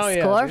right. Hell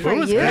yeah, Score dude. for Where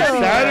was you. that?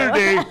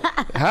 Saturday,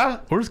 huh?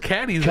 Where's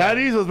Caddy's?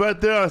 Caddy's was right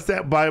there on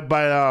set by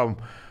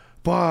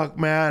fuck,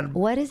 man.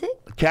 What is it?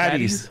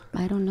 Caddy's.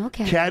 I don't know.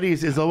 Cat.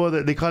 Caddy's is over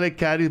there. They call it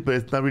Caddy's, but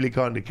it's not really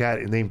called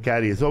the name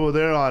Caddy. It's over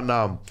there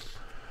on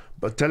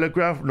but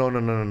Telegraph. No,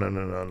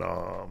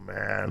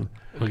 man.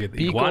 Look at the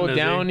Pico iguanas, eh?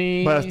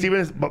 Downey. By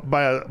Stevens,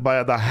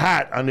 by the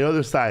hat on the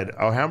other side,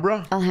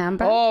 Alhambra.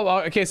 Alhambra. Oh,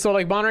 okay. So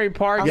like Monterey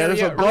Park. Yeah,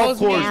 there's a golf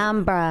course.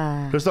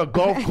 Alhambra. There's a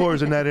golf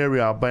course in that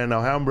area by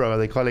Alhambra.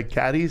 They call it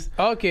Caddy's.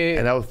 Okay.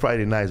 And that was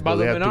Friday nights, By but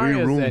they had 3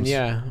 Luminarias rooms. then,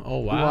 yeah. Oh,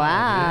 wow.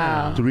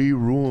 Wow. 3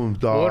 rooms,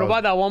 dog. What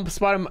about that one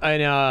spot in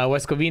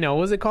West Covina?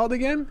 What was it called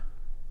again?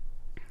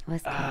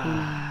 What's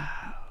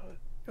that?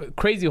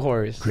 Crazy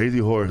Horse. Crazy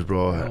Horse,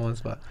 bro. That one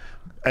spot.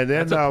 And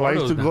then That's a I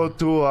used to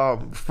Porto's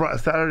go to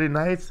Saturday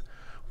nights.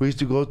 We used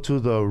to go to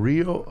the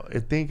Rio, I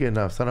think, in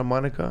Santa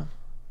Monica.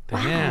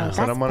 Damn.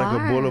 Santa That's Monica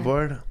far.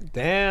 Boulevard.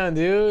 Damn,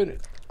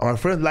 dude. Our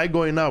friends like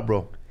going out,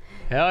 bro.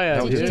 Hell yeah,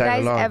 That was Did dude. you tag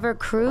guys along. ever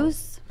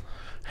cruise?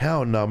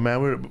 Hell no,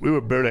 man. We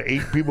were barely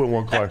 8 people in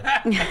one car.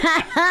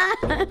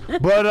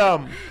 But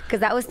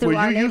Because that was through where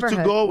our you used to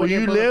neighborhood, go, where Whittier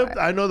you Boulevard. lived,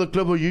 I know the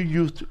club where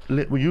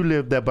you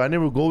lived at, but I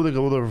never go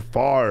there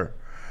far.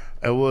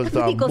 It was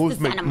He goes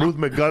to Moose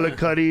Santa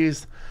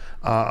McGullicuddy's,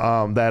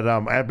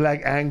 at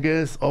Black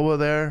Angus over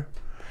there.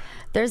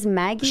 There's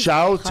Maggie's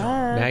Shout. Pub.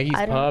 Maggie's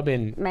I don't- Pub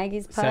in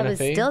Maggie's Pub Santa is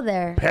Fe? still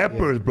there.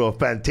 Peppers, bro.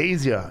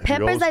 Fantasia. if you're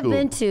Peppers old I've school.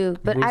 been to,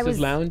 but I Bruce's was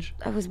Lounge.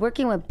 I was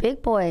working with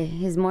Big Boy,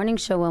 his morning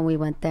show when we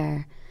went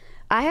there.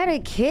 I had a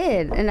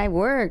kid and I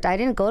worked. I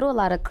didn't go to a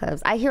lot of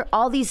clubs. I hear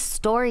all these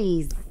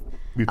stories.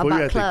 Before you about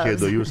had the kid,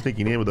 clubs. though, you were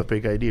sneaking in with a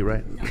fake ID,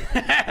 right?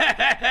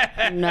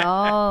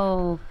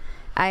 No,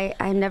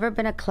 I've never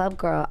been a club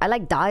girl. I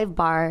like dive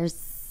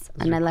bars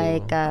and I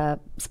like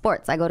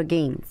sports. I go to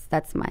games.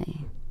 That's my.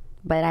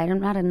 But I'm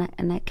not a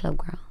nightclub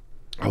girl.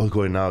 I was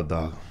going out,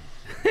 dog.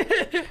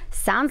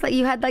 Sounds like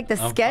you had like the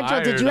I'm schedule.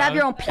 fired, Did you have dog.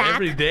 your own plaque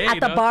Every day, at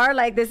the dog. bar?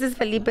 Like this is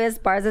Felipe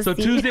Esparza. So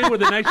seat Tuesday were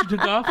the nights you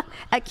took off?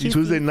 at QC.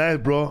 Tuesday night,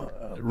 bro.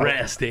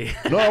 Rest day.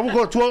 No, I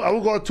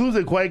would go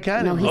Tuesday, Quiet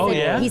Canyon. No, Oh,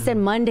 yeah? he said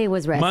Monday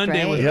was rest,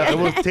 Monday right? was- Yeah, it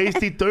was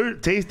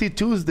tasty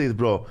Tuesdays,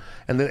 bro,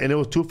 and it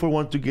was 2 for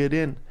 1 to get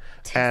in,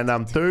 and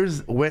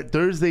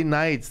Thursday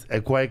nights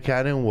at Quiet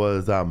Canyon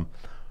was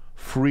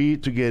free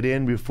to get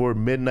in before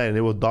midnight, and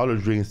it was dollar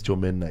drinks till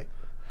midnight.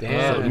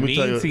 Damn. Let me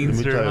tell you,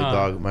 Scenester, huh?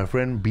 dog. My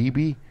friend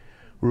BB,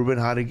 Ruben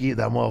Hadegi,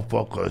 that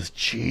motherfucker is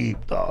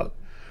cheap, dog.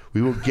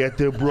 We will get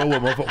there, bro.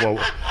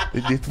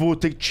 This fool will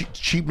take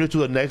cheapness to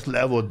the next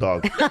level,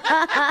 dog.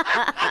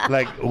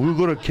 Like, we would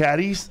go to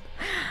Caddies,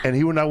 and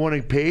he would not want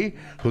to pay,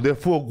 so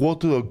therefore go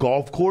to the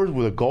golf course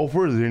with the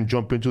golfers and then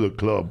jump into the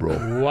club,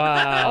 bro.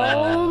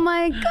 Wow. Oh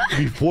my God.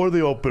 Before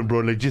they open, bro,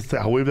 like just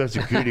wave that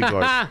security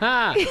guard.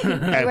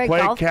 Wear At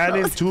Quiet golf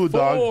Canyon clothes. too,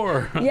 dog.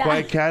 4. Yeah.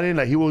 Quiet Canyon,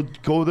 like he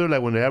would go there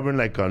like when they're having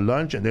like a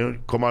lunch, and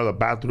then come out of the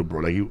bathroom,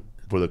 bro, like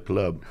for the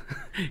club.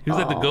 He was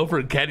like the gopher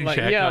in Caddyshack. Like,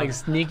 yeah, huh? like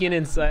sneaking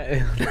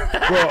inside. Bro,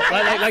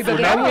 like the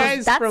bad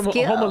guys That's from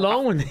skill. Home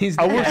Alone when he's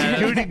I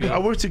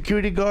worked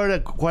security guard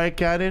at Quiet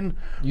Canyon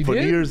You for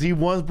did? New Year's Eve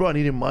once, bro. I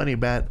needed money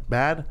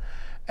bad.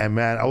 And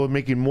man, I was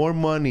making more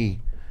money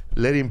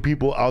letting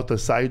people out the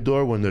side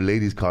door when the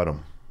ladies caught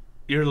them.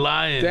 You're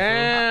lying.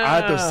 Damn. I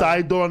had the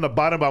side door on the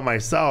bottom by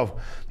myself.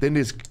 Then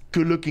this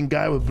good-looking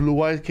guy with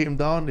blue eyes came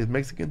down, this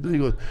Mexican dude. He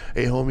goes,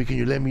 "Hey, homie, can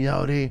you let me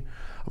out, hey?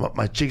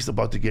 My chick's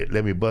about to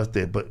let me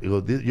busted." But he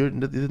goes, this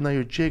is not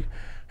your chick?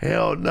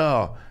 Hell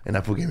no. And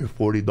I forgave me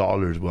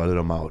 $40 while I let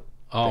him out.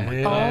 Oh my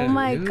Damn, god. Oh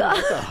my dude, God.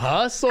 That's a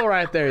hustle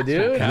right there,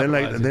 dude. And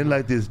then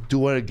like this dude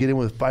wanted to get in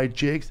with 5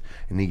 chicks,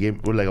 and he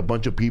gave with like a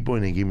bunch of people,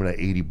 and he gave me like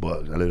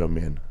 $80. I let him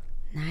in.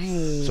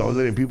 Nice. So I was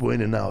letting people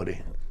in and out.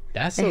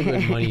 That's so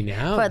good money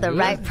now. For the dude.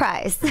 right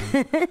price.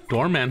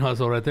 Doorman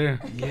hustle right there.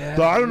 Yeah.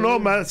 So I don't know,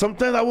 man.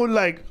 Sometimes I would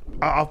like,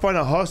 I'll find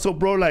a hustle,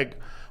 bro. Like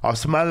I'll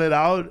smile it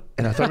out,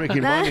 and I start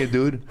making money,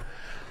 dude.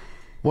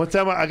 One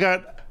time I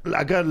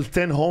got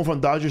sent home from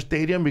Dodger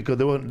Stadium because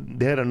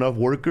they had enough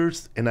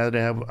workers, and I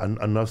didn't have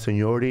enough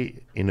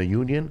seniority in a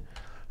union.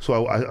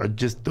 So I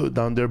just stood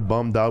down there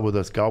bummed out with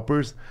the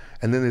scalpers,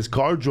 and then this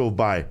car drove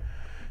by,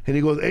 and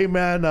he goes, "Hey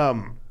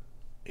man,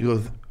 he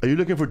goes, are you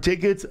looking for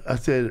tickets?" I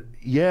said,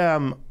 "Yeah,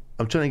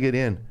 I'm trying to get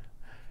in."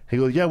 He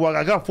goes, "Yeah, well,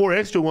 I got 4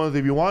 extra ones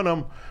if you want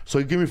them." So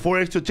he gave me 4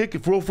 extra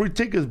tickets, 4 free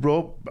tickets,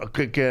 bro.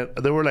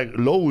 They were like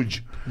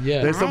loge.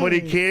 Yeah. Then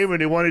somebody Nice. came and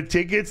they wanted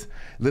tickets.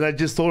 Then I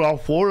just sold all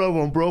 4 of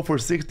them, bro, for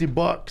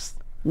 $60.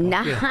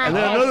 Nice. And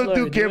then another Hustler,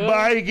 dude came dude.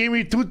 by. He gave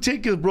me 2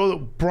 tickets, bro,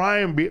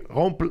 prime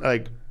home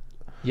like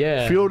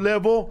Yeah. field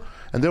level,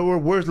 and they were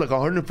worth like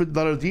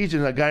 $150 each.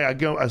 And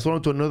I sold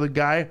them to another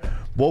guy,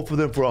 both of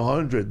them for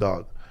 $100,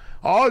 dog.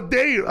 All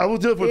day, I was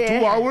there for 2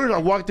 Yeah. hours. I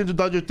walked into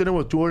Dodger Stadium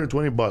with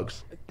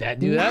 $220. That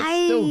dude, that's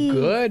still Nice.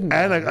 good.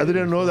 And I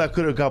didn't know that I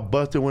could have got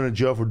busted and went to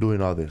jail for doing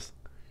all this.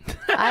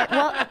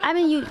 I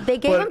mean, they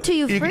gave them to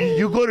you free.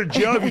 You go to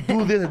jail if you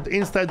do this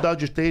inside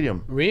Dodger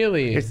Stadium.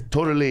 Really? It's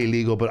totally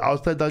illegal, but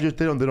outside Dodger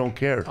Stadium, they don't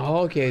care.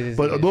 Oh, okay.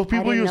 But those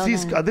people you didn't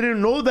see, know that. I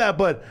didn't know that,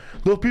 but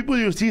those people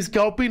you see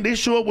scalping, they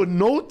show up with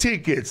no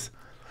tickets.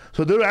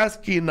 So they're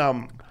asking,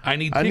 I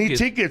need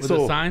tickets.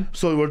 With a sign.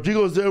 So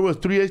Rodrigo's there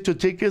with 3 extra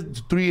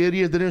tickets. 3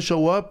 idiots didn't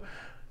show up.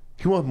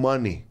 He wants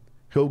money.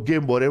 He'll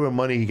give him whatever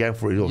money he can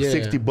for it. Yeah.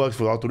 $60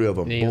 for all 3 of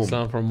them. Then you Boom.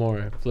 sell for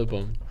more. Flip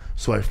them.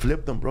 So I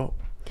flipped them, bro.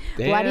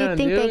 Why do you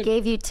think they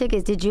gave you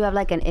tickets? Did you have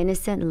like an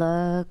innocent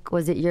look?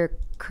 Was it your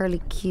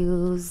curly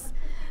cues?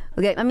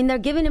 Okay, I mean, they're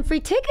giving him free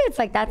tickets.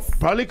 Like that's,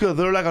 Probably because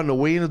they're like on the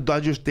way into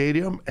Dodger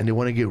Stadium and they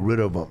want to get rid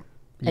of them.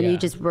 and you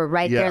just were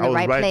right there in I the was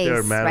right right place,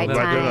 there, man. right I was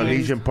right there on time.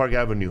 Legion Park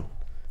Avenue.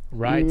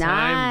 Right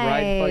time,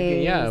 right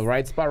fucking, yeah, Nice.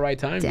 right spot, right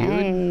time, dude.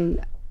 Dang.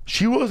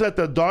 She was at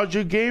the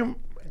Dodger game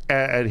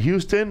at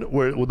Houston,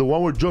 where the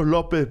one where George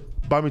Lopez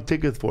bought me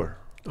tickets for.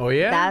 Oh,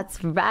 yeah?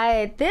 That's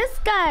right. This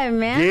guy,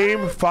 man.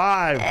 Game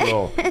 5,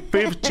 bro.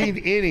 15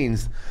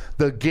 innings.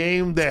 The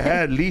game that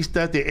had least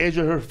at the edge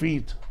of her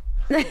feet.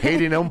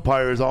 Hating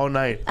umpires all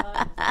night.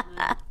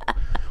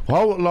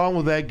 How long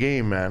was that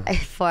game, man?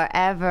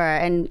 Forever.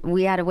 And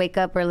we had to wake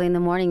up early in the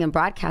morning and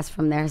broadcast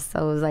from there.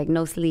 So it was like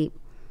no sleep.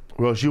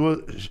 Well,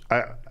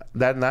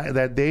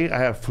 that day, I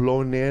had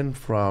flown in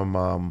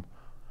from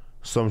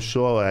some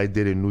show I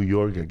did in New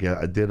York. Again,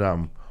 I did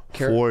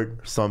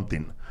Fort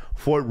something,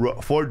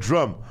 Fort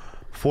Drum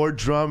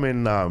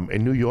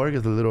in New York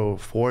is a little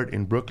fort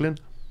in Brooklyn.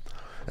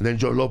 And then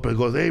Joe Lopez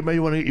goes, "Hey man,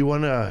 you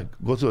wanna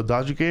go to a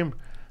Dodger game?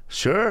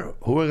 Sure.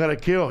 Who I gotta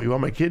kill? You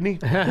want my kidney?"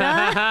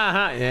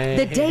 Yeah.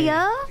 The day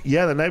of?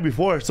 Yeah, the night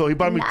before. So he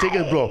bought me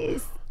tickets, bro.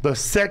 Nice. The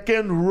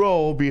second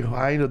row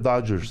behind the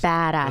Dodgers.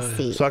 Badass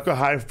seat. So I could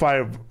high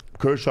five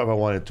Kershaw if I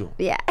wanted to.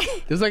 Yeah.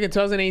 This was like in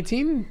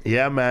 2018?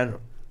 Yeah, man.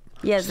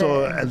 Yeah,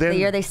 So, and then- the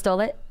year they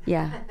stole it?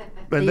 Yeah.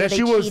 And year then they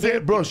she was cheated? there,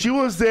 bro. She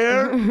was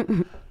there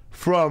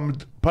from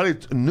probably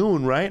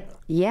noon, right?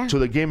 Yeah. So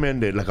the game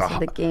ended like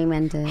The game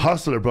ended.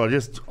 hustler, bro.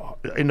 Just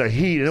in the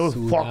heat. And it was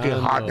fucking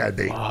hot that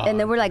day. And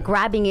then we're like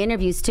grabbing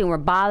interviews too. And we're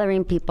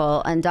bothering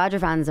people. And Dodger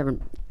fans are,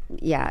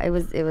 yeah, it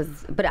was.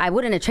 But I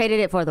wouldn't have traded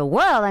it for the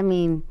world. I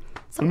mean,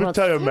 it's a Let me World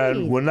tell you, Series.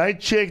 man. When I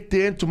checked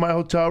into my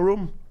hotel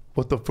room,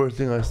 what's the first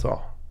thing I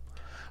saw?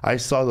 I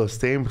saw the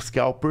same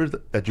scalpers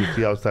that you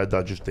see outside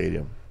Dodger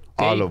Stadium.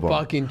 All They of them.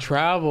 fucking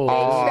travel.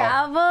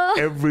 Travel.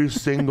 Every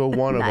single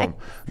one of them.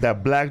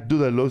 That black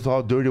dude that looks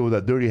all dirty with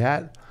that dirty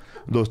hat.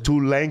 Those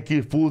two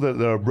lanky fools that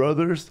are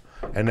brothers.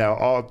 And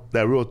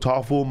that real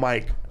tall fool,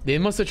 Mike. They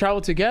must have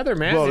traveled together,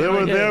 man. Bro, they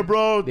were there,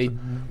 bro, They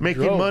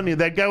making drove. money.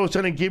 That guy was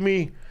trying to give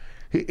me,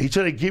 he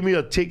tried to give me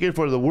a ticket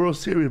for the World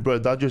Series, bro.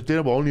 Dodger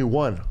Stadium, but only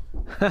one.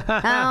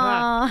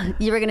 Oh,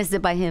 you were gonna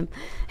sit by him.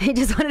 He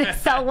just wanted to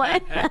sell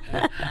one.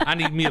 I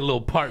need me a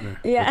little partner.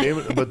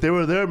 Yeah. But they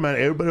were there, man.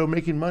 Everybody was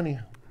making money.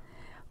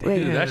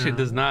 Dude, that shit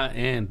does not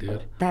end,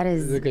 dude. That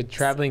It's is like a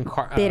traveling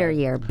car. bitter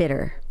year,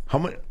 bitter. How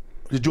much?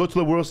 Did you go to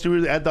the World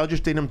Series at Dodger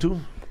Stadium too?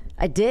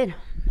 I did.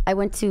 I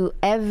went to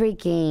every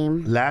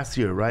game Last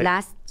year,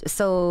 right?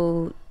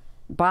 so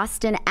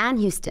Boston and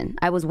Houston.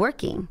 I was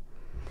working.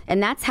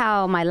 And that's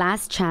how my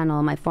last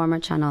channel, my former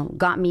channel,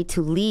 got me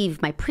to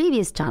leave my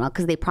previous channel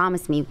because they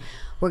promised me,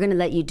 we're going to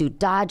let you do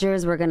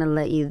Dodgers, we're going to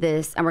let you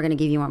this, and we're going to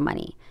give you more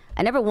money.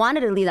 I never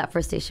wanted to leave that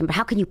first station, but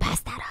how can you pass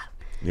that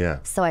up? Yeah.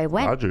 So I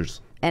went.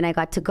 Dodgers. And I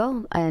got to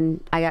go,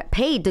 and I got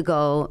paid to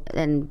go,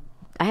 and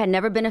I had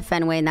never been to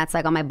Fenway, and that's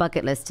like on my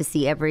bucket list to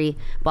see every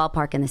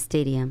ballpark in the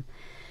stadium.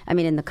 I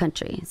mean, in the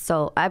country.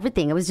 So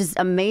everything, it was just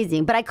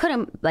amazing. But I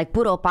couldn't like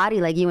puro party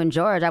like you and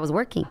George. I was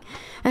working.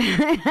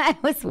 I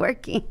was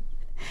working.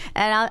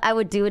 And I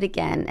would do it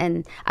again.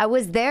 And I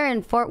was there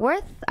in Fort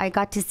Worth. I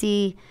got to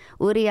see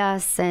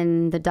Urias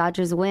and the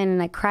Dodgers win,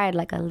 and I cried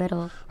like a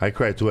little. I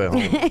cried too at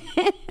home.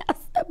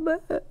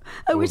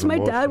 I wish my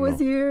dad was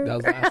emotional. here. That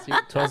was last year,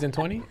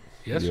 2020.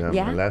 Yes. Yeah,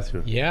 Yeah. man, last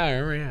year. Yeah, I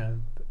remember.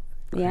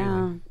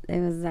 Yeah, it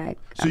was like.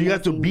 So you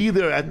got to amazing. be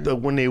there at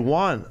when they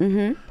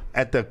won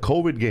at the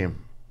COVID game.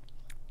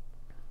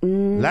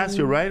 Last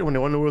year, right? When they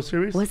won the World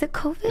Series? Was it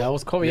COVID? That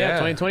was COVID. Yeah, Yeah.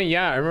 2020.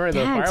 Yeah, I remember the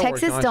Damn, fireworks.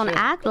 Texas and all don't that shit.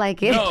 act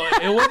like it. No,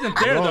 it wasn't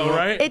there No, though, no.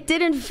 right? It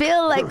didn't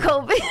feel like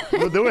COVID.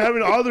 But they were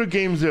having other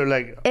games there.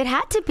 Like, It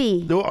had to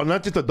be. they were,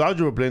 not just the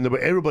Dodgers were playing there, but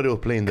everybody was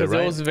playing there, Because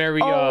right? it was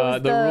very, Oh,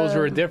 the rules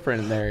were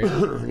different there.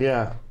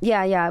 Yeah.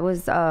 Yeah, it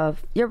was.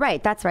 You're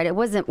right. That's right. It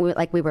wasn't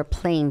like we were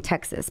playing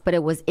Texas, but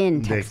it was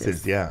in Texas.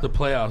 Texas, yeah. The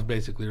playoffs,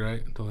 basically,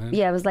 right? Until then.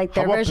 Yeah, it was like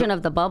their How about version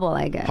of the bubble,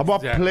 I guess. How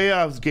about Exactly.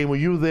 playoffs game? Were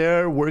you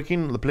there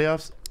working the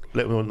playoffs?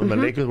 Like when the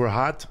Lakers were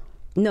hot?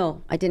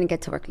 No, I didn't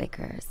get to work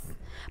Lakers,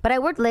 but I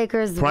worked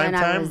Lakers Prime when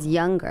I time? was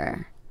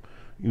younger.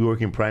 You were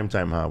working prime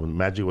time, huh? When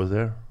Magic was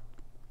there?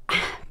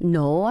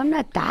 No, I'm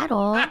not that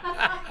old.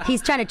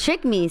 He's trying to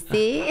trick me.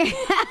 See? You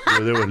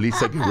were there with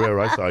Lisa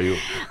Guerrero. I saw you.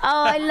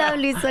 Oh, I love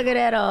Lisa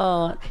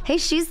Guerrero. Hey,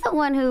 she's the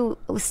one who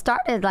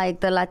started like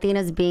the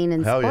Latinas being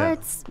in Hell yeah.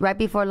 sports right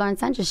before Lauren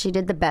Sanchez. She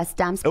did the best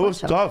damn sports was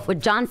show tough.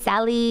 with John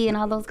Sally and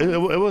all those guys. It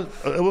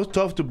was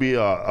tough to be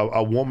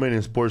a woman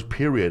in sports,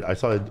 period. I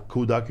saw a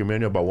cool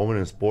documentary about women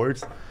in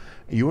sports.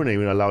 You weren't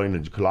even allowed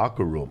in the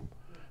locker room.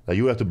 Like,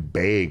 you had to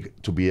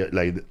beg to be,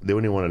 like, they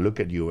wouldn't even want to look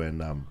at you.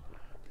 And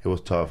it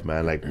was tough,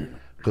 man. Like,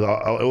 because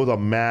it was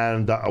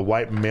a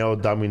white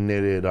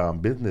male-dominated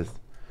business.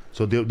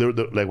 So they were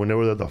like, when they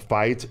were at the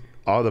fight,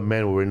 all the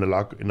men were in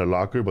the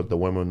locker, but the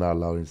women were not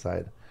allowed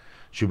inside.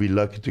 She'd be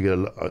lucky to get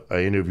an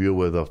interview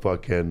with a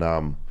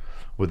fucking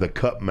with a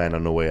cup man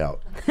on the way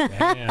out.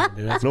 Damn,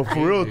 dude, that's No,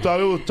 for real, it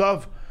was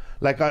tough.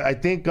 Like I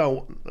think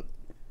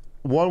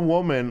one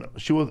woman,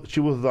 she was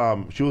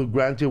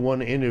granted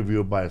one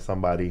interview by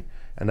somebody,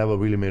 and that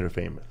really made her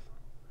famous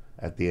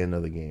at the end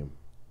of the game.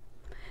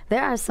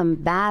 There are some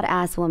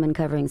badass women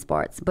covering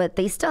sports, but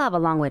they still have a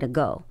long way to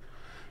go.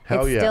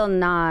 Hell It's yeah. still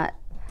not,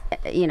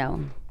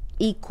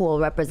 equal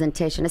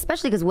representation,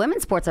 especially because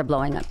women's sports are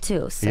blowing up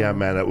too. So. Yeah,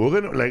 man.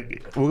 We're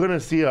gonna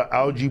see a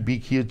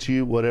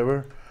LGBTQ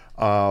whatever.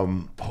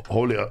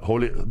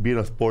 Holy, being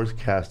a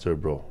sportscaster,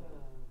 bro.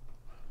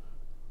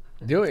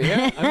 Do it,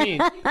 yeah. I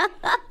mean,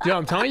 dude,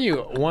 I'm telling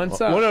you, once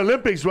One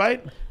Olympics,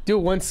 right?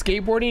 dude, when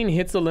skateboarding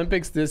hits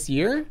Olympics this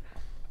year,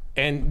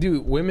 and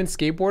dude, women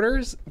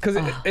skateboarders, because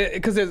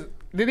the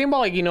thing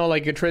about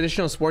like a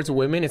traditional sports,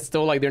 women, it's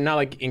still like they're not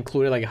like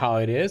included like how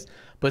it is,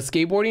 but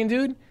skateboarding,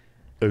 dude,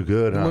 They're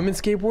good, huh? women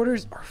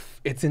skateboarders are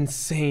it's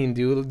insane,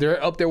 dude.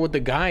 They're up there with the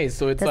guys,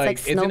 so it's That's like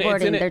it's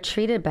snowboarding. They're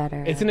treated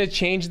better. it's gonna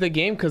change the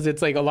game because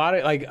it's like a lot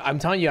of like I'm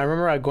telling you, I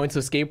remember going to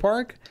a skate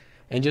park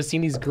and just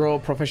seeing these girl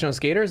professional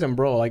skaters, and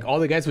bro, like all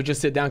the guys would just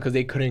sit down because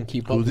they couldn't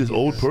keep up. Who's this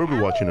old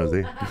pervert watching us,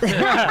 eh?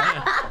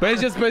 But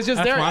it's just That's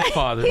there. my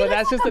father. But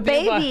that's just the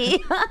thing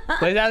baby.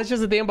 but that's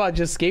just the thing about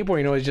just skateboarding.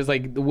 You know, it's just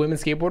like the women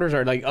skateboarders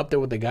are like up there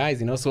with the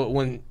guys. You know, so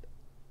when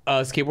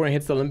skateboarding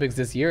hits the Olympics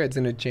this year, it's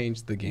gonna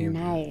change the game.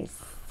 Nice.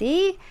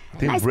 See?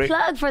 think Nice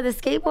plug for the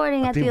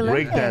skateboarding I at the think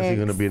Olympics. breakdancing is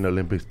gonna be in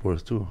Olympic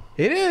sports too.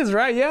 It is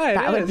right, yeah.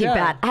 That would be yeah.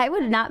 bad. I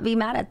would not be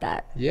mad at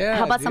that. Yeah,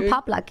 How about some dude.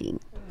 pop locking?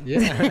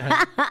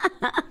 Yeah,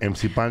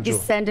 MC Pancho.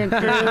 Just send in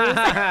crews.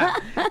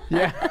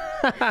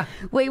 yeah.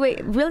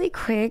 Wait, really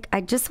quick.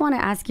 I just want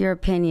to ask your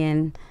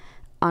opinion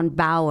on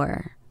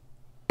Bauer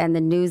and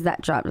the news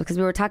that dropped, because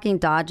we were talking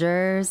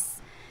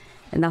Dodgers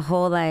and the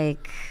whole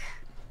like.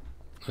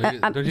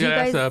 Don't do you you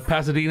ask guys- the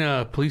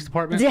Pasadena Police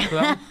Department? Yeah. for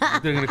that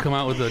one? They're gonna come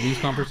out with a news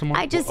conference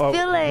tomorrow. I just You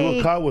feel were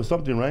like caught with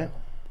something, right?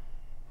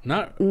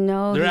 Not.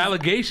 No, There are he's-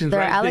 allegations. there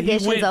are right? That he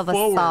allegations went of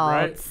forward, assault.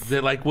 Right?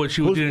 That like what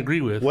she didn't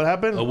agree with. What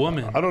happened? A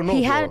woman. I don't know.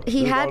 he bro. had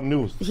It's all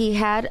news. he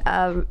had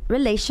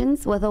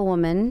relations with a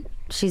woman.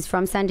 She's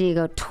from San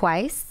Diego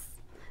twice.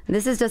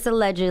 This is just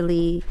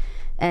allegedly,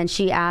 and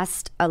she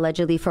asked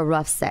allegedly for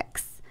rough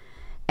sex,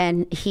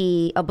 and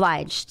he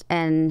obliged.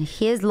 And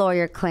his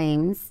lawyer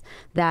claims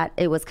that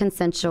it was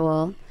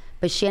consensual,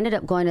 but she ended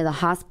up going to the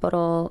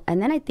hospital,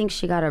 and then I think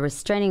she got a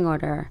restraining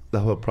order.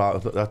 That's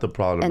the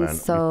problem, And man.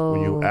 so-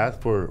 When you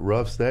ask for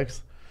rough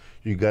sex,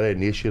 you gotta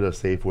initiate a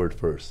safe word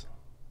first.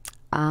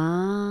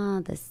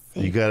 The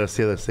safe. You gotta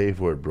say the safe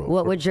word, bro.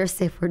 What would your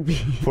safe word be?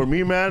 For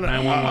me, man,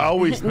 I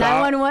always stop.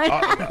 911.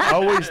 I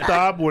always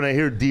stop when I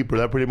hear deeper.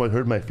 That pretty much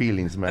hurt my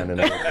feelings, man,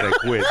 and I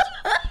quit.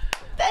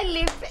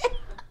 Felipe,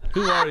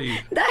 Who are you?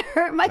 that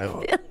hurt my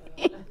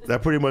feelings.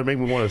 That pretty much make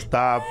me want to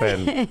stop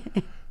and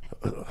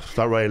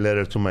start writing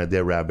letters to my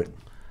dead rabbit.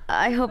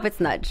 I hope it's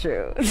not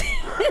true.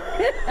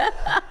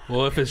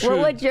 Well, if it's true. What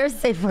would your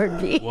safe word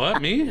be?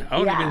 What, me?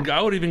 Yeah.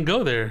 I would even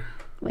go there.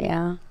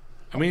 Yeah.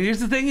 I mean, here's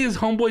the thing: is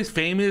homeboy's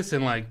famous,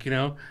 and like you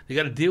know, you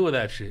got to deal with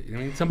that shit. I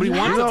mean, somebody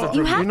wants You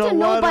something have from to know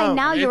know what, by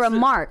now you're a it's-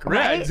 mark, right,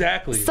 right?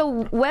 exactly.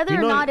 So whether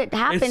or know, not it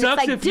happened, It it's sucks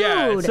like, if dude.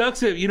 it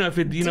sucks if if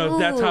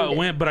that's how it Dude.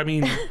 went. But I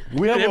mean,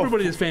 We have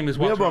everybody that's famous.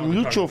 We walks have a around with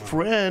mutual cars.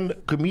 friend,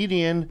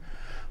 comedian,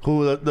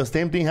 who the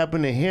same thing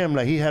happened to him.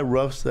 Like he had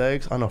rough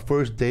sex on a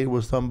first date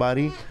with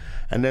somebody,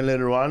 and then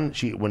later on,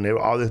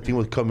 all this thing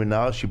was coming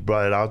out, she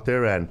brought it out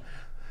there, and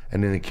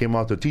then it came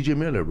out to TJ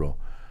Miller, bro.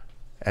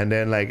 And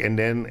then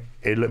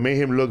it made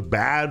him look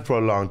bad for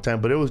a long time,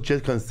 but it was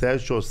just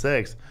consensual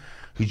sex.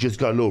 He just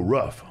got a little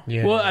rough.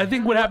 Yeah. Well, I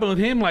think what happened with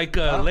him, like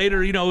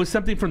later, you know, it was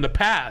something from the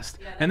past,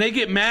 and they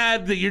get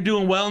mad that you're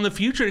doing well in the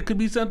future. It could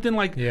be something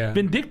like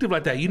vindictive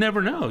like that. You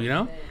never know, you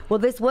know. Well,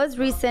 this was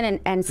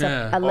recent, and so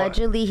Yeah.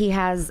 allegedly he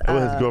has. It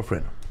was his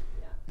girlfriend.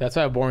 That's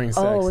why boring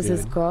sex. Oh, it was dude.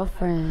 his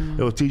girlfriend.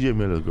 It was TJ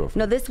Miller's girlfriend.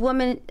 No, this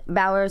woman,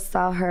 Bowers,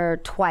 saw her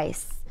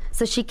twice.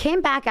 So she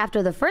came back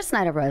after the first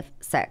night of rough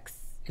sex.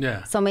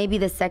 Yeah. So maybe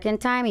the second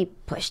time he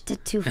pushed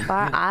it too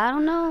far. I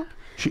don't know.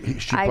 She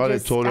I probably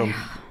just- told him,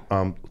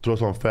 throw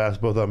some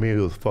fast both on me. He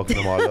was fucking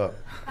them all up.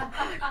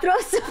 Throw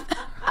some.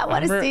 I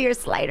want to see your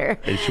slider.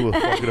 And she was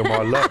fucking them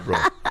all up, bro.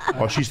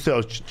 Or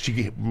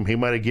he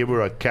might have given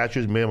her a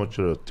catcher's mitt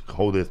to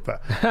hold this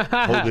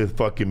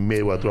fucking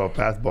mitt while I throw a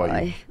fastball.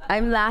 at you.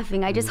 I'm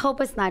laughing. I just hope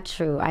it's not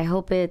true. I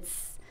hope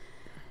it's,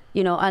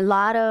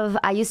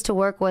 I used to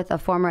work with a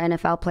former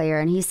NFL player,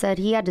 and he said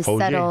he had to OJ?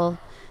 settle.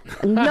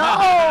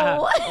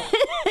 No.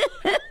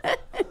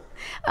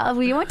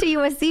 We went to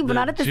USC, but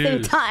not at the same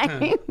Jews.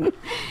 time.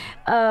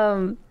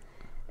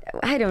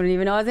 I don't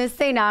even know what I was going to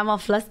say now. I'm all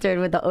flustered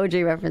with the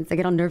OJ reference. I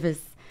get all nervous.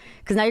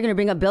 Because now you're going to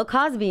bring up Bill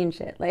Cosby and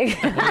shit. Like,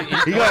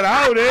 He got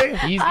out, eh?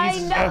 I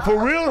know.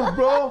 For real,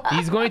 bro.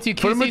 He's going to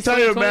Let me QC tell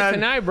you, 2020 man.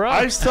 tonight, bro.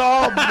 I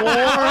saw more.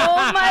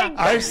 Oh my God.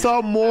 I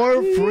saw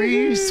more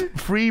free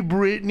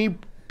Britney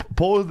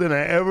posts than I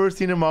ever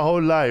seen in my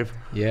whole life.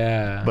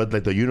 Yeah. But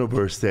like the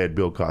universe said,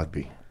 Bill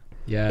Cosby.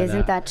 yeah.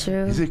 Isn't that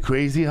true? Is it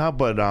crazy how?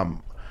 But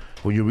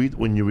when you read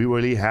what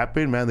really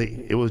happened, man,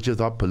 it was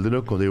just all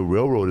political. They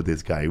railroaded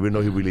this guy, even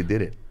though he really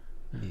did it.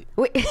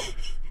 Wait.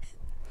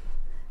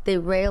 They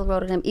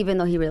railroaded him even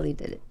though he really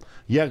did it.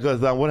 Yeah,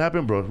 because what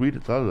happened, bro? Read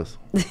it. Tell us.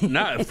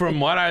 Not from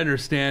what I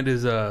understand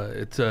is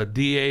it's a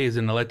DA is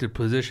an elected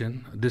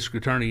position, a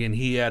district attorney, and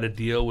he had a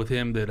deal with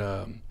him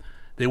that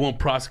they won't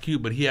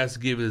prosecute, but he has to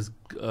give his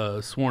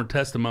sworn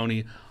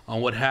testimony on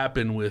what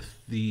happened with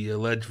the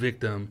alleged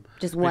victim.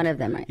 Just one of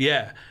them, right?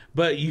 Yeah,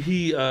 but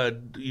you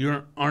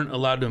aren't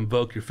allowed to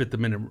invoke your Fifth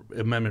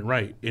Amendment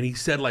right, and he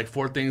said like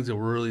 4 things that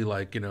were really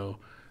like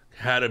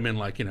had him in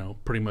like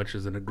pretty much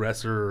as an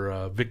aggressor or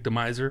a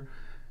victimizer.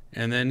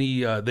 And then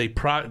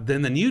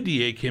then the new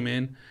DA came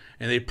in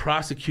and they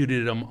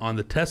prosecuted him on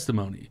the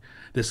testimony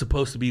that's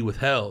supposed to be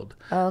withheld.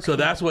 Okay. So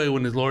that's why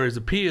when his lawyers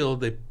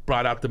appealed, they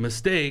brought out the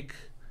mistake,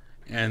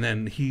 and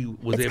then he was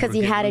It's able because to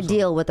he get had a loose on it.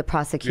 deal with the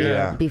prosecutor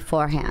Yeah.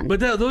 beforehand.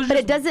 But those But just,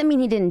 it doesn't mean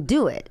he didn't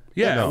do it.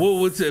 yeah. No.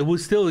 Well, it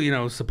was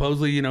still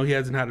supposedly he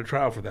hasn't had a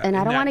trial for that. And I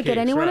in don't that want to get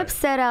case, anyone right.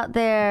 upset out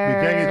there.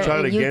 You can't get tried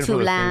in again for YouTube the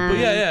same land.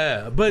 thing.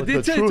 Yeah. But the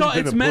it's truth's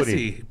in the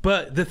messy.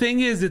 But the thing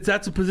is,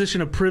 that's a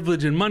position of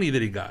privilege and money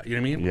that he got. You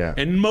know what I mean? Yeah.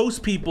 And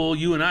most people,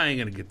 you and I ain't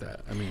gonna get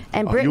that. I mean,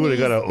 And You would have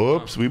got Britney, a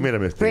oops. We made a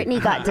mistake.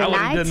 Britney got I would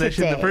have denied done that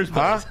shit in the today. first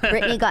place.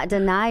 Britney got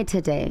denied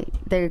today.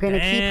 They're going to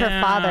keep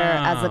her father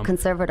as a Damn.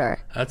 conservator.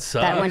 That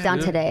sucks. That went down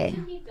dude. today.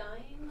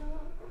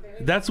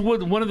 That's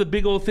what one of the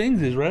big old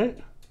things is, right?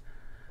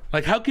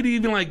 Like, how could he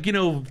even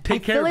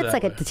take care I feel of it's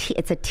that? like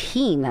it's a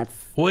team that's.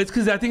 Well, it's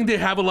because I think they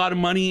have a lot of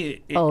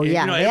money. Oh,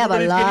 yeah, they have a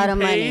everybody's lot getting of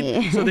paid,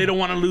 money. so they don't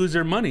want to lose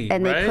their money.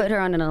 And right? they put her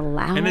on an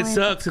allowance. And it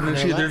sucks, and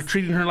then they're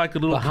treating her like a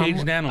little But how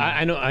caged mu- animal.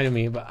 I know. I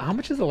mean, but how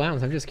much is the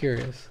allowance? I'm just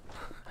curious.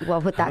 Well,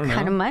 with that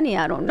kind of money,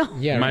 I don't know.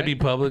 Yeah. Might right? be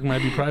public,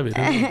 might be private.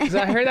 Who knows? 'Cause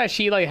I heard that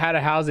she had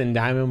a house in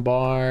Diamond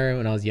Bar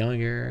when I was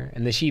younger,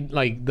 and then she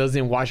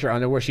doesn't wash her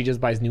underwear. She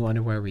just buys new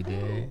underwear every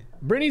day.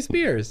 Britney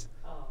Spears.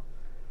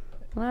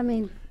 Well, I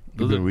mean,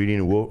 You've been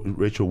reading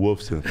Rachel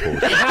Wolfson's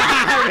post.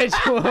 That's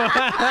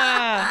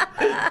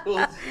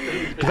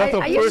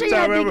the first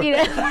time ever.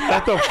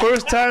 That's the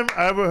first time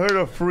I ever heard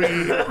of Free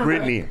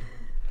Britney.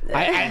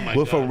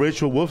 From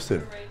Rachel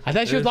Wolfson. I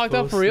thought she was locked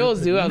up for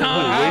reals, dude.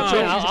 No,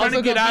 she's trying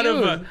to get out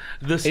of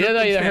the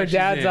yeah, her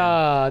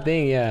dad's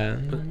thing, yeah.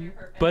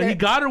 But he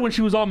got her when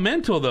she was all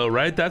mental, though,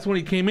 right? That's when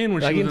he came in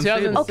when Like she in was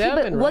unstable. 2007.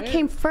 Okay, but what right?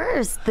 came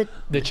first?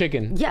 The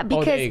chicken. Yeah,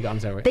 because the egg. I'm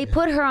sorry. they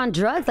put her on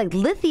drugs like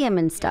lithium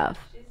and stuff.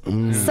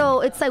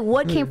 So it's like,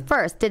 what came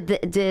first?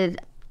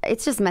 Did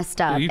it's just messed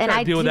up? You and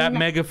try I to deal with that do not-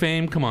 mega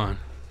fame? Come on.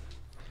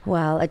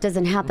 Well, it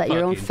doesn't help that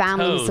your own Fucking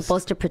family who's toast.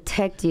 supposed to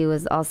protect you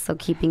is also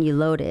keeping you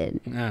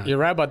loaded. Yeah. You're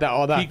right about that.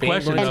 All that Key fame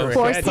question, going though.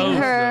 to And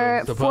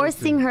her head.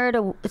 forcing her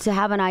to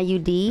have an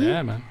IUD.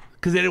 Yeah, man.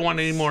 Because they didn't want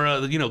any more,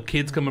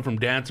 kids coming from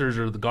dancers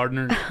or the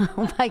gardeners.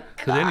 Oh my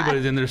Because god!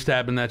 anybody's in there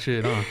stabbing that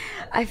shit, huh?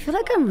 I feel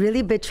like I'm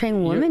really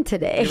betraying women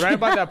today. You're right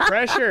about that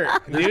pressure,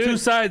 There's two dude.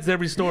 sides to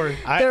every story.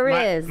 There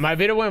is. My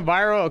video went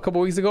viral a couple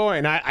weeks ago,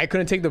 and I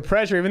couldn't take the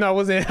pressure, even though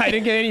I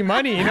didn't get any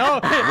money, you know?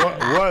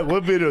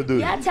 What video, dude?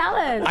 Yeah, tell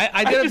us.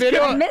 I did a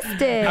video. I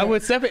missed it. I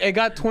would Steph, it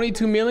got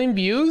 22 million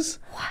views.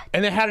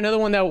 And then had another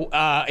one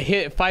that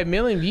hit 5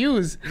 million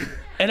views.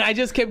 And I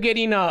just kept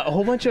getting a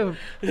whole bunch of.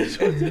 He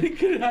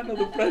couldn't handle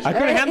the pressure. I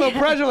couldn't handle the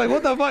pressure. Like,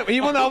 what the fuck?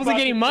 Even though I wasn't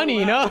getting money,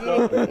 you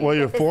know? Well,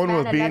 your phone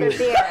was being. Another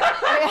beer.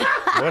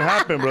 What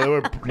happened,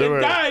 bro? They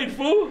were, Died,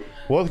 fool.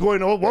 what's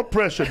going on? What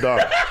pressure,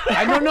 dog?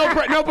 I don't know.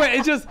 No, but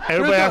it's just.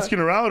 Everybody asking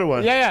her out or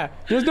what? Yeah.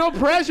 There's no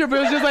pressure,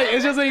 but it's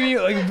just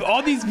like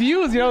all these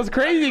views, you know, it's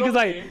crazy because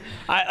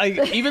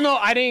even though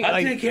I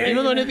didn't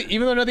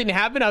even though nothing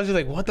happened, I was just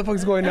like, what the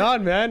fuck's going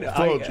on, man?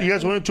 So you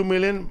guys 22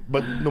 million,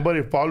 but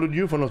nobody followed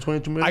you for those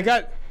 22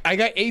 million? I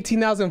got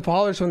 18,000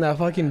 followers from that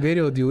fucking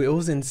video, dude. It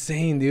was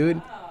insane,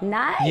 dude.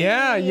 Nice.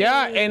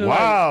 Yeah, and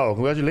Wow,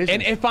 congratulations.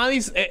 and it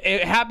finally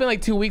it happened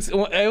like 2 weeks. It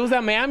was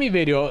that Miami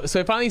video, so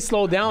it finally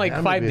slowed down like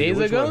Miami 5 video, days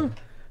which ago. one?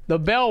 The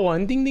bell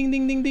one, ding ding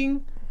ding ding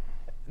ding.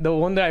 The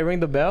one that I ring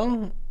the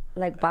bell.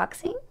 Like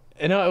boxing?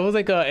 No, it was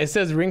like it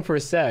says ring for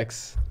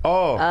sex.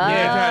 oh,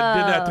 Yeah,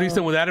 did that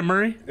threesome with Adam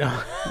Murray?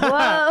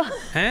 Whoa.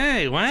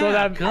 Hey, wow. So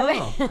that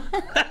cool.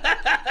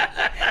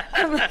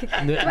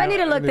 Do I need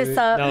to look this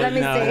up? Let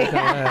me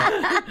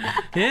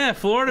see. Yeah,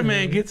 Florida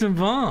man gets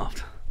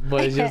involved.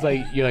 But it's just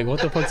like you're like, what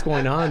the fuck's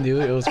going on,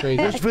 dude? It was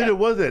crazy. which video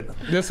was it?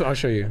 This one, I'll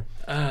show you.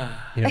 Mira.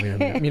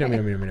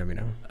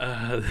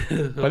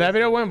 But that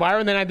video went viral,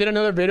 and then I did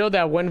another video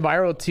that went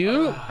viral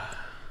too,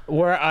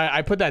 where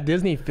I put that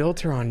Disney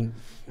filter on.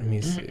 Let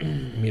me see.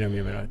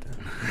 Mira.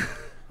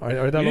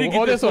 Or that You didn't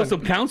oh, get this one.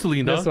 some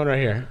counseling, This though. one right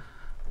here.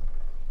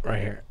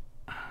 Right here.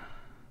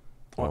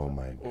 Oh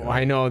my god. Oh,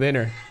 I know,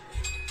 dinner.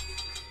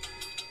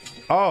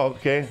 Oh,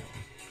 okay.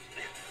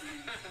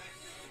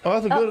 Oh,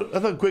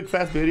 that's a quick,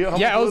 fast video. How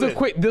Yeah, much it was a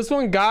quick. This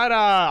one got.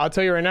 I'll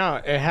tell you right now.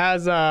 It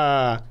has.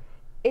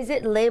 Is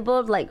it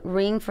labeled like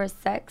ring for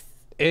sex?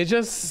 It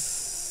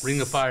just. Ring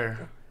of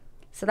fire.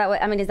 So that way,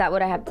 I mean, is that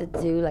what I have to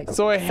do? Like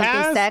So it something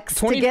has sex to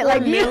 24 get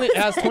like million. views? It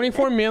has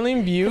 24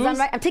 million views.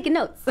 I'm taking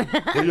notes.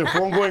 Is your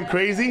phone going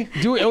crazy?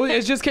 Dude,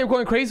 it just kept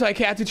going crazy. So I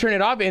had to turn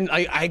it off, and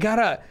I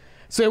gotta.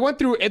 So it went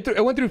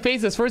through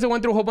phases. First, it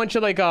went through a whole bunch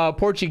of like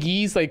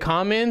Portuguese like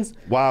comments,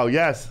 Wow,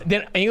 yes.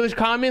 then English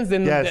comments.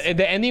 Then Yes.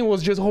 the ending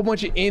was just a whole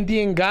bunch of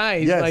Indian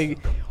guys, Yes. like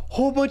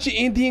whole bunch of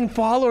Indian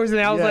followers, and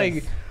I was Yes. like,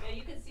 Yeah,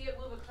 you can see it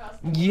move across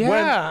the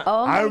yeah.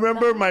 Oh my I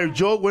remember my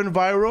joke went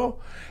viral,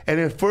 and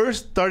it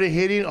first started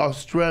hitting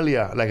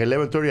Australia, like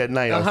 11:30 at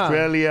night. Uh-huh.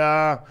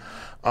 Australia,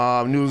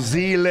 New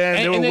Zealand,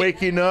 they And were then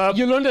waking up.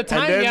 you learn the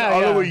time, And then yeah,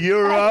 all yeah. over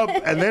Europe,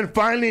 and then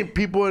finally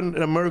people in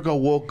America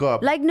woke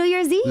up like New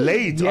Year's Eve.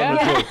 late on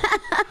the Yeah. joke.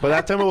 But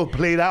that time it was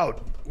played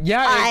out.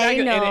 Yeah, I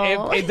exactly.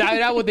 know. And it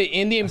died out with the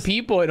Indian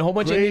people, and a whole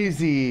bunch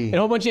Crazy.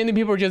 of Indian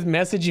people were just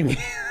messaging me.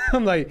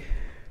 I'm like,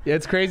 yeah,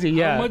 it's crazy.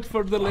 Yeah. How much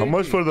for the How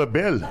much for the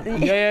bill?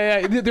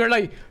 Yeah. They're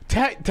like,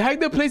 tag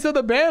the place of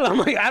the bell. I'm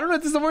like, I don't know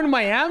if this is somewhere in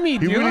Miami, You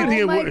dude. really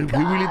think my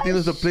we really think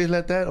there's a place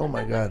like that? Oh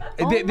my god.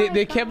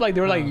 They kept like,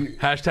 they were like,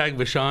 Hashtag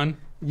Vishon.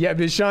 yeah,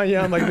 Bishan.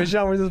 Yeah, I'm like,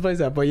 Bishan, where's this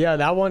place at? But yeah,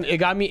 that one, it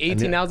got me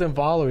 18,000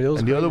 followers. It was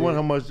And the other crazy. one,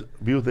 how much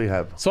views they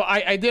have? So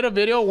I did a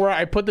video where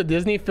I put the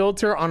Disney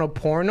filter on a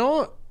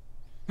porno.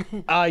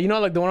 You know,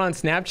 like the one on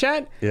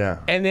Snapchat. Yeah.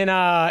 And then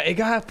it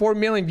got 4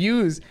 million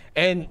views,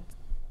 and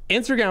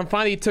Instagram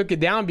finally took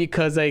it down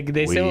because like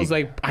they said it was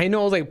Weak. like, I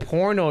know it was like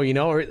porno, you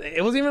know, or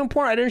it wasn't even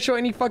porn. I didn't show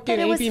any fucking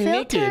But it was anything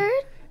naked. filtered?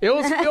 It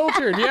was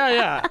filtered.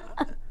 Yeah.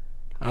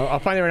 I'll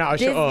find it right now. I'll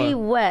show, Disney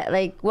what?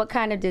 Like what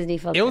kind of Disney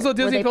filter? it was a Were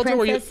Disney they filter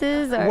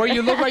princesses or? where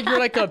you look like you're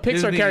like a Pixar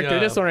Disney, character.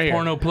 This one right here.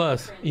 Porno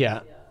Plus. Yeah.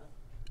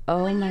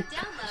 Oh my god.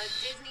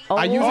 Oh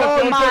I use a my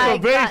filter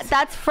god, for face.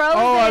 that's frozen.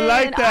 Oh, I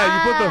like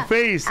that. You put the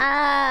face.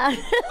 Ah.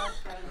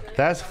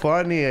 That's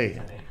funny.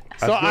 That's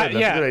So good. I, That's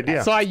yeah. a good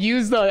idea. So I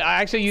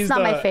actually used It's not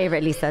the, my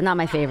favorite, Lisa. Not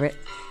my favorite.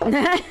 and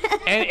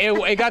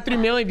it got 3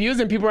 million views,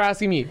 and people were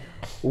asking me,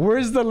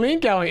 "Where's the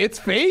link, Alan? It's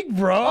fake,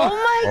 bro." Oh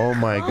my. Oh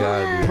my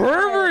god. Dude.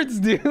 Perverts,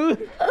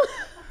 dude.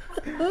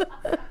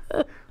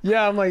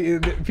 Yeah, I'm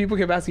like, people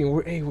kept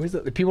asking, hey, where's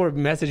the? People were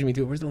messaging me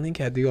too. Where's the link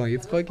at, dude? Like,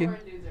 it's fucking.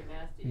 Porn dudes are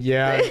nasty.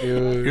 Yeah,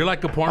 dude. You're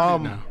like a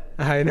porn dude now.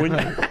 I know.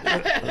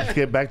 Let's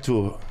get back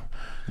to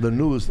the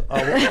news.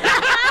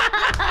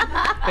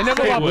 And then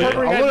Say about what?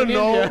 porn I want to guys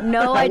know. ninja.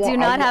 No, I do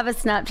not have a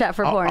Snapchat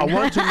for porn. I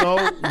want to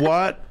know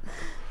what,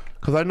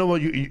 because I know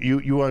what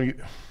you are.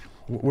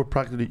 We're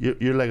practically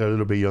you're like a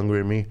little bit younger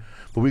than me,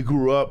 but we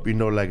grew up, you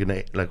know, like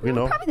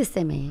Probably the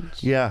same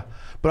age. Yeah,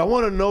 but I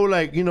want to know,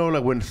 like, you know,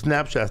 like when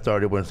Snapchat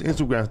started, when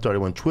Instagram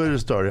started, when Twitter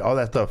started, all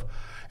that stuff,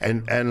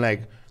 and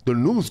like the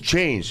news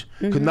changed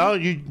because now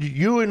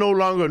you are no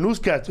longer a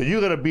newscaster.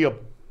 You gotta be a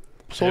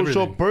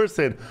social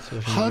person.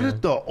 How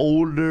did the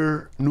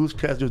older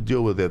newscasters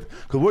deal with it?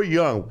 Because we're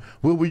young.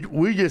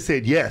 We just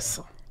said yes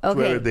to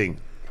everything.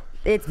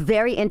 It's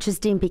very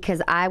interesting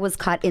because I was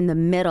caught in the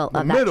middle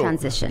of that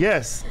transition.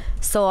 Yes.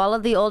 So all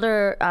of the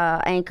older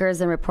anchors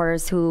and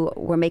reporters who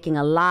were making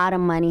a lot of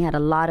money, had a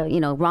lot of,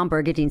 you know, Ron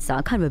Burgundy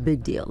style, kind of a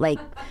big deal. Like,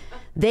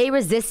 they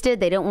resisted.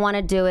 They didn't want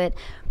to do it.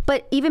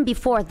 But even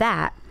before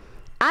that,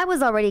 I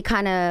was already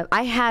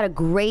I had a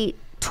great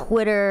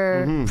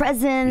Twitter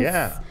presence.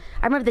 Yeah.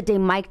 I remember the day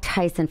Mike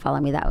Tyson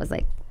followed me. That was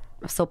like,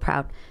 I'm so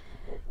proud.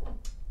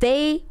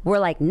 They were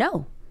like,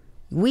 no.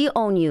 We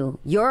own you.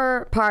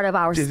 You're part of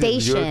our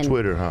station. Your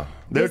Twitter, huh?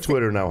 Their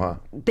Twitter now, huh?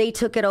 They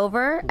took it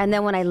over, and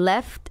then when I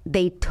left,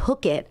 they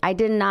took it. I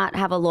did not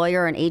have a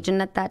lawyer or an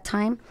agent at that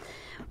time.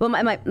 Well,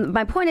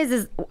 my point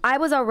is I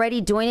was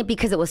already doing it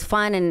because it was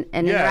fun and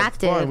interactive.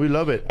 It's fun. We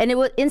love it. And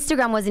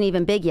Instagram wasn't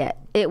even big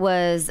yet. It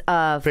was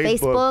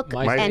Facebook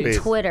and MySpace.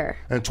 Twitter.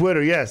 And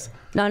Twitter, yes.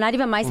 No, not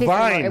even MySpace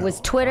Vine. anymore. It was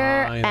Twitter,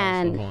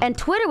 and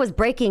Twitter was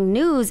breaking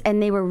news,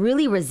 and they were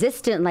really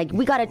resistant. Like,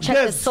 we got to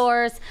check the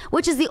source,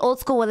 which is the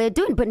old school way they're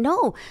doing. But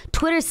no,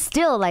 Twitter's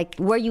still like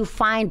where you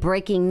find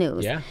breaking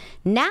news. Yeah.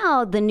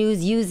 Now the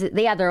news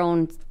they have their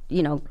own,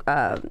 you know,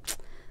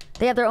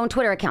 they have their own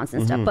Twitter accounts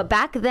and stuff. But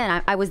back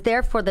then, I was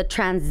there for the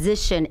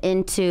transition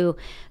into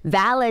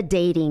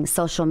validating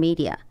social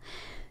media.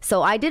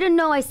 So I didn't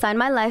know I signed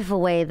my life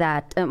away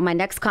that my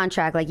next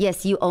contract, like,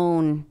 yes, you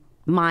own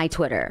my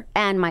Twitter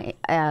and my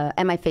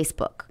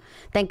Facebook.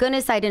 Thank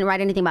goodness I didn't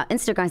write anything about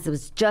Instagram because it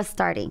was just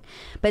starting.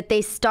 But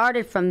they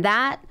started from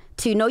that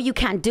to, no, you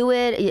can't do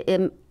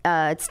it.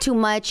 It's too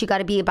much. You got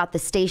to be about the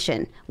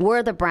station.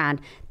 We're the brand.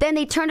 Then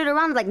they turned it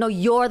around like, no,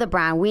 you're the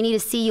brand. We need to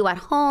see you at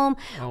home.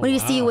 We need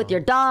to see you with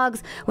your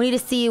dogs. We need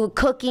to see you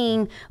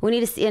cooking. We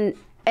need to see...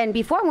 And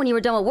before, when you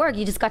were done with work,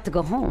 you just got to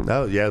go home.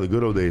 Oh, yeah, the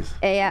good old days.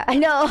 Yeah, I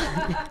know.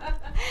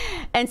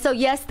 And so,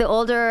 yes, the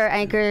older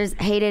anchors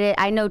hated it.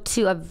 I know,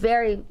 too, a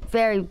very,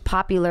 very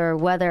popular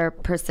weather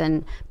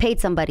person paid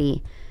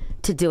somebody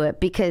to do it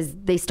because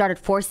they started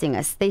forcing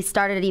us. They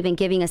started even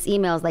giving us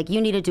emails like,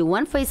 you need to do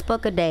one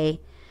Facebook a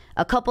day,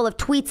 a couple of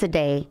tweets a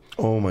day,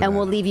 and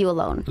we'll leave you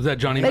alone. Was that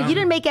Johnny But Mountain? you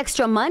didn't make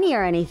extra money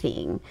or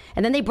anything.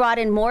 And then they brought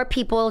in more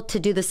people to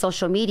do the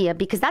social media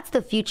because that's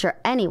the future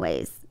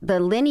anyways. The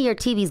linear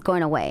TV is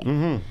going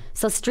away.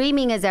 So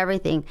streaming is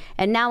everything.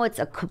 And now it's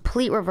a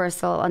complete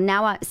reversal. And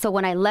now, so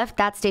when I left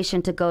that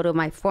station to go to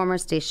my former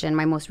station,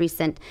 my most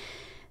recent,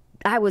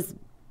 I was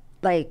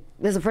like,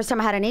 this is the first time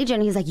I had an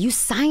agent. He's like, you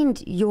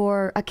signed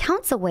your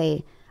accounts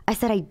away. I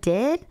said, I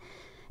did.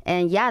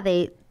 And yeah,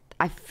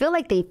 I feel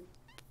like they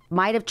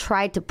might have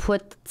tried to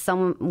put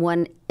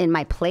someone in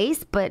my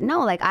place, but no,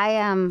 like I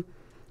am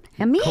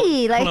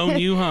me. Like, clone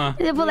you, huh?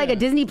 They put like a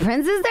Disney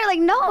princess there. Like,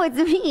 no, it's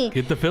me.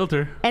 Get the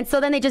filter. And so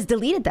then they just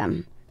deleted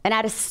them. And I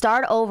had to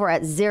start over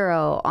at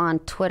zero on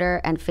Twitter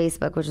and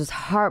Facebook, which was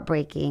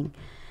heartbreaking.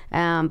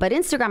 But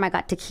Instagram I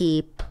got to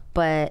keep,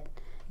 but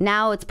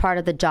now it's part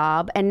of the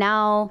job. And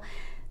now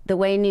the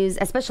way news,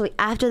 especially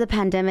after the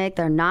pandemic,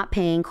 they're not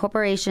paying.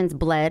 Corporations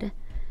bled.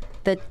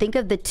 Think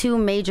of the two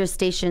major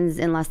stations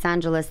in Los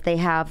Angeles. They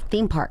have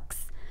theme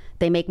parks.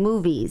 They make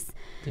movies.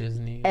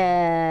 Disney.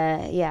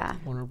 Yeah.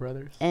 Warner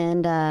Brothers.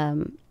 And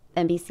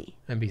NBC.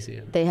 NBC.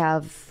 Yeah. They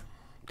have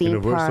theme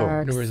Universal.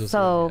 parks. Universal,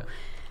 So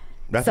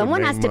That's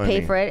someone what has made to money.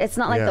 pay for it. It's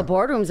not like Yeah. the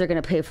boardrooms are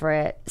going to pay for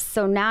it.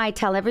 So now I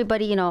tell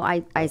everybody, you know,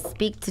 I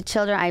speak to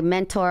children, I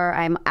mentor,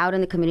 I'm out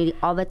in the community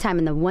all the time.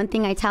 And the one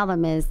thing I tell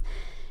them is,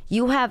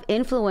 you have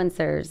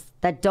influencers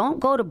that don't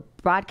go to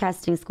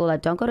broadcasting school,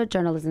 that don't go to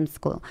journalism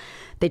school.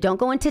 They don't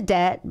go into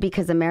debt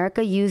because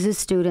America uses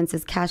students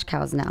as cash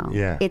cows now.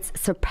 Yeah. It's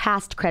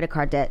surpassed credit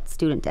card debt,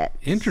 student debt.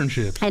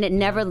 Internships. And it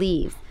never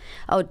leaves.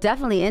 Oh,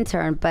 definitely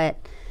intern, but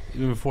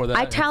Even before that.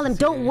 I tell them,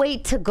 don't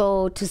wait to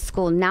go to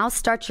school. Now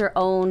start your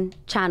own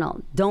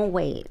channel. Don't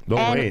wait.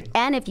 Don't wait.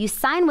 And if you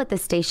sign with the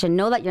station,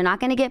 know that you're not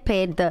going to get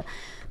paid. The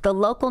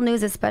local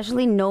news,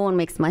 especially, no one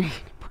makes money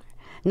anymore.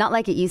 Not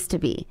like it used to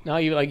be. No,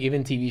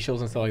 even TV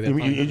shows and stuff like that. You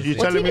Well,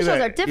 telling me TV shows that- are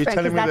you're different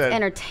telling because me that's that-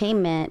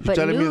 entertainment. you're But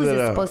telling me news that,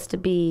 is supposed to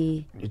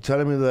be... You're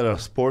telling me that a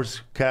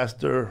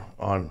sportscaster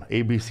on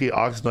ABC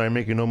Oxnard ain't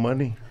making no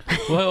money?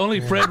 Well, only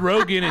Fred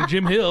Rogan and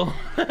Jim Hill.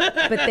 but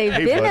they've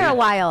been buddy. there a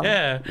while.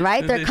 Yeah.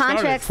 Right? Their They started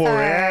contracts are.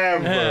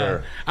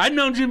 Forever. I've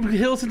known Jim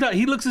Hill since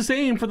he looks the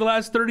same for the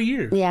last 30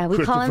 years. Yeah, we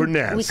call Christopher him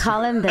Ness. we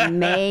call him the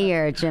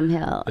mayor, Jim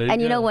Hill. There you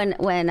And you know go.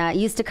 when I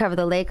used to cover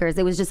the Lakers,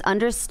 it was just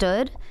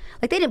understood.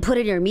 Like they didn't put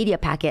it in your media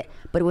packet,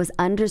 but it was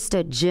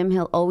understood. Jim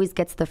Hill always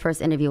gets the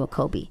first interview with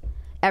Kobe.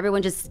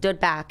 Everyone just stood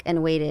back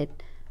and waited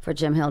for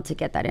Jim Hill to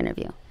get that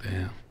interview.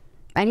 Damn.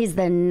 And he's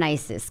the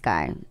nicest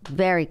guy.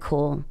 Very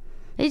cool.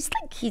 He's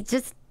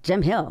just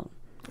Jim Hill.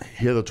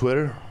 He has a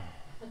Twitter.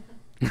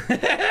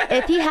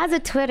 If he has a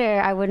Twitter,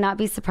 I would not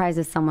be surprised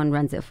if someone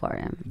runs it for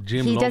him.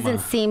 Jim he Loma. doesn't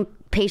seem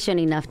patient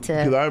enough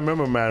Because to. I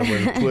remember, man,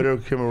 when Twitter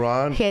came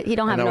around. He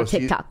don't have and I no would see-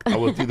 TikTok. I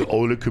would see the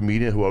older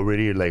comedians who are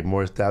already like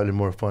more established,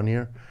 more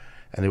funnier.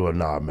 And they were,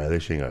 nah, man,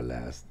 this shit ain't gonna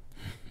last.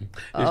 It's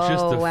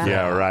just Oh, a wow.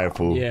 Yeah, right,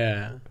 fool.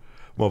 Yeah.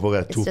 Motherfucker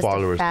got It's 2 just a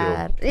followers still.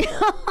 fad.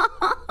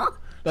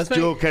 That's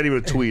Still funny. can't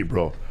even tweet,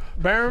 bro.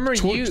 But I remember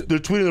you. They're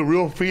tweeting the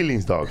real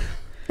feelings, dog.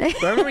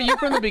 But I remember you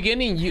from the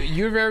beginning.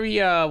 You're very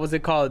what's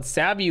it called,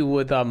 savvy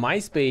with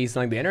MySpace and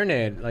like the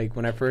internet. Like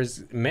when I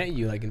first met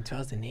you, like in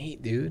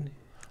 2008, dude.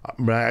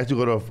 Man, I used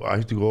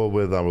to go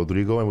with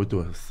Rodrigo, and we used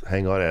to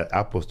hang out at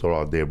Apple Store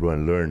all day, bro,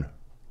 and learn.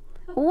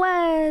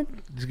 What?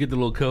 Just get the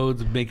little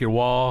codes, make your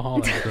wall, all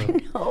that stuff.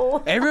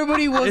 Oh.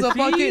 Everybody was It's a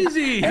fucking.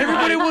 easy.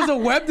 Everybody was a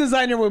web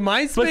designer with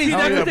MySpace. But see, Hell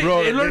that's yeah, the thing.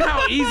 bro. And learn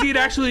how easy it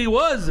actually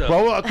was.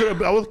 Bro,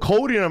 I was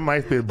coding on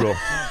MySpace, bro.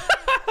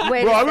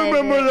 Wait Bro, a I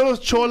remember second. those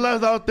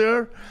cholas out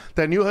there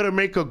that knew how to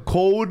make a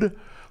code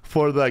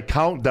for the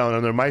countdown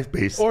on their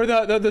MySpace. or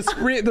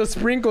the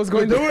sprinkles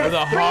going They through were-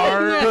 the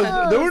heart.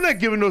 Because they were not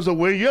giving those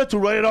away. You had to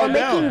write it all Or making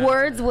down.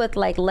 words with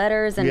like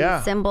letters and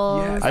Yeah.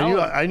 symbols. Yes.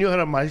 I knew how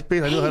to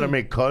MySpace. I knew how to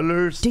make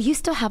colors. Do you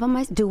still have a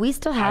MySpace? Do we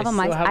still have a I,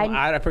 still have,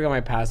 MySpace? I forgot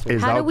my password.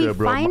 It's How do out we there,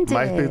 bro. find it?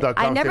 MySpace.com,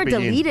 I never type it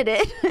in. deleted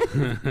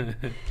it.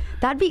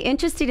 That'd be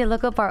interesting to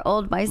look up our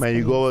old MySpace. Man,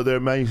 you go over there,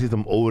 man. You see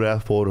some old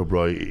ass photo,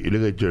 bro. You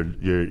look at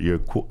your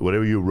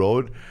whatever you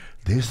wrote.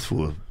 This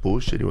was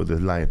bullshit with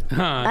this line.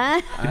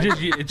 Huh.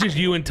 It's just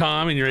you and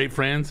Tom and your 8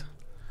 friends.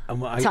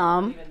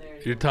 Tom.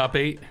 Your top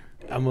 8.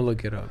 I'm gonna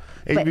look it up.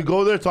 Hey, if you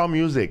go there, it's all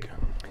music.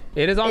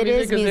 It is on It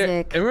music. is 'cause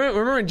music.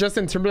 remember when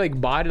Justin Timberlake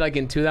bought it like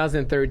in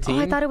 2013? Oh,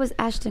 I thought it was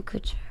Ashton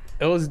Kutcher.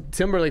 It was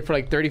Timberlake for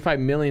like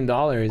 $35 million.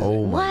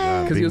 Oh my What?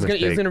 god! Because he was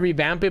big gonna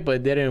revamp it,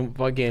 but didn't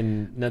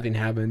fucking nothing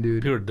happened,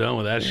 dude. People are done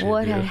with that shit.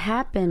 What dude. had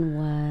happened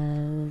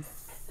was,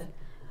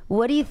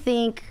 what do you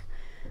think?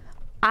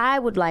 I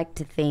would like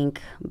to think,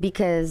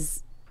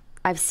 because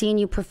I've seen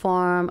you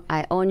perform,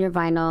 I own your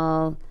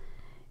vinyl.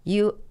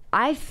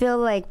 I feel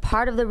like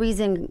part of the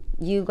reason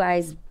you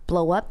guys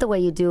blow up the way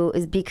you do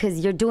is because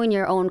you're doing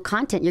your own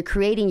content. You're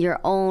creating your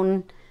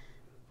own.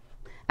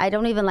 I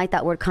don't even like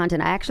that word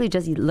content. I actually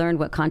just learned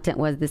what content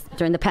was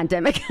during the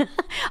pandemic.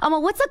 I'm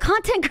like, what's a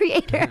content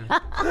creator?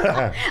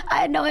 I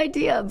had no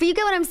idea. But you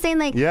get what I'm saying?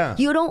 Like, Yeah.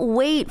 you don't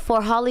wait for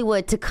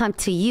Hollywood to come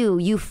to you.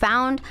 You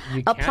found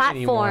You a can't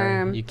platform.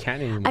 anymore. You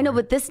can't anymore. I know,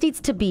 but this needs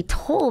to be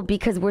told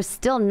because we're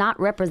still not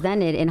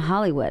represented in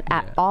Hollywood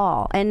at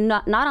all. And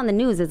not on the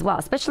news as well,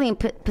 especially in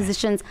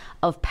positions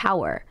of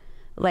power.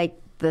 Like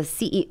the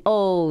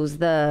CEOs,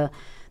 the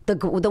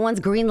ones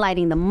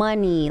greenlighting the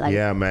money. Like,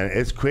 Yeah, man,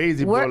 it's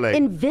crazy, we're bro. Like,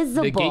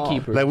 invisible. the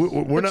gatekeepers. like we're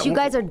What not. you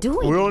guys are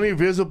doing. We're only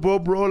visible,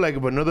 bro. Like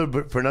if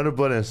another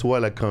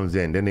Venezuela comes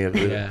in, then they're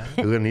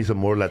gonna need some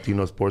more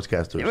Latino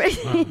sportscasters.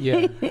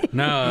 yeah.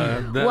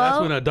 No, that's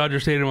Well- when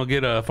Dodger Stadium will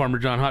get Farmer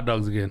John hot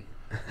dogs again.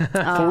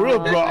 For real,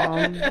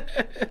 bro.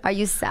 Are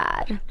you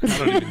sad? I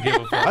don't even give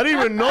a fuck. I didn't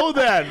even know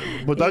that.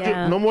 But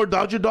Yeah. no more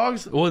Dodger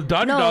dogs. Well,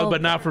 Dodger No. dogs,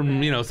 but not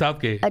from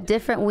Southgate. A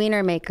different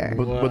wiener maker.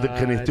 But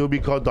can it still be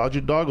called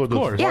Dodger dog? Or of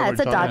course. Yeah, it's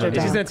a Dodger It's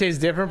dog. just gonna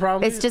taste different,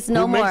 probably. It's just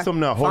no Who more. makes them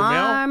now? Hormel?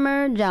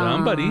 Farmer John.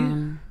 Somebody.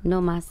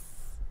 No mas.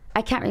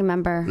 I can't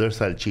remember. They're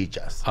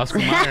salchichas. Oscar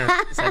Mayer.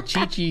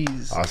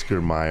 Chichis. Oscar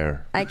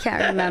Mayer. I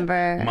can't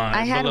remember. My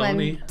I had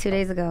baloney. one 2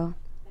 days ago.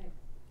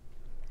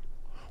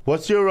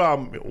 What's your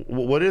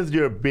what is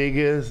your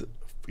biggest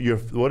your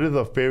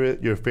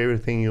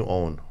favorite thing you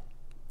own?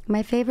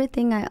 My favorite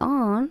thing I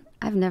own,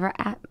 I've never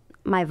at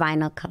my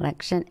vinyl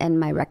collection and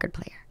my record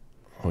player.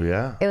 Oh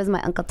yeah. It was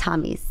my Uncle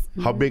Tommy's.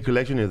 How big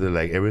collection is it?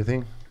 Like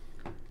everything?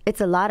 It's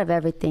a lot of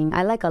everything.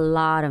 I like a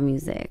lot of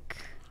music.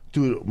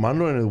 Dude,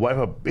 Mando and his wife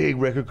have a big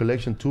record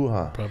collection too,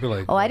 huh? Probably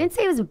like. Oh, I didn't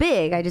say it was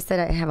big. I just said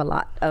I have a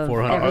lot of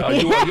 400.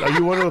 everything. Are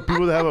you one of the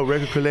people that have a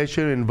record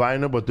collection in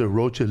vinyl, but the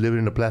roaches living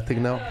in the plastic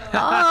now?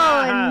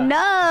 Oh,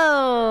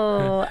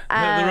 no.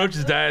 The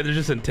roaches died. They're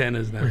just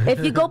antennas now.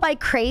 If you go by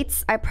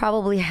crates, I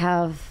probably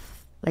have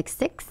like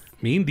 6.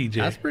 Mean DJ.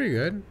 That's pretty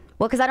good.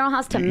 Well, because I don't know how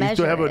else to You measure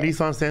still have a it.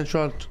 Nissan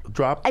Sentra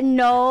drop?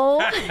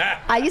 No.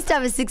 I used to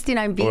have a 69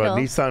 Or a Beetle.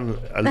 Nissan?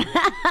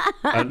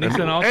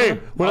 Nissan Altima? Hey,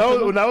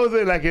 when I was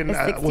in like in It's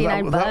when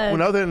I 69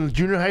 when I was in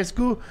junior high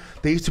school,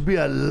 there used to be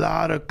a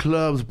lot of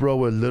clubs, bro,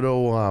 with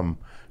little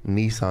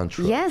Nissan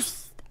trucks.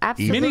 Yes,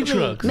 absolutely. Mini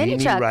trucks. Mini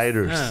Easy trucks.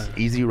 riders. Yeah.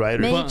 Easy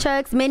riders. Mini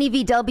trucks, mini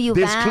VW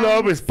This vans.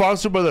 club is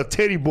sponsored by the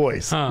Teddy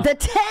Boys. Huh. The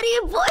Teddy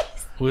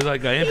Boys. With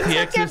like a He MPX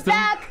took it system.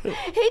 back.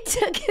 He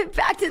took it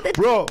back to the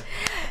Bro,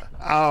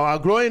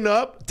 growing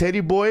up, Teddy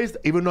Boys,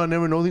 even though I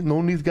never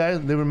known these guys,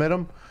 never met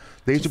them,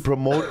 they used to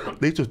promote,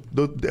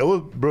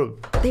 bro.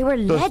 They were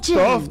The legends.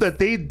 stuff that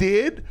they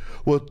did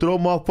will throw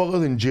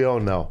motherfuckers in jail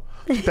now.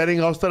 Standing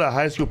outside of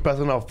high school,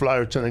 passing out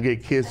flyers, trying to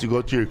get kids to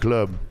go to your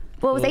club.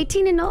 What was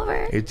 18 and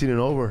over? 18 and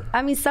over.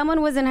 I mean,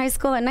 someone was in high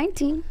school at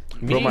 19.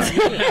 Me,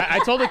 I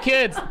told the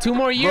kids 2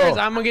 more years.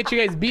 Bro. I'm gonna get you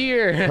guys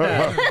beer.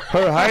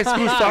 Her high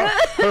school song.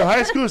 Her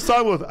high school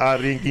song was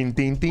 "Rinking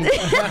Ting Ting."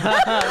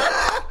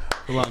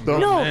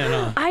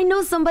 No, I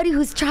know somebody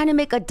who's trying to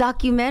make a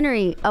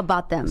documentary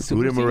about them.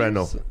 Rudy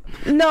Moreno.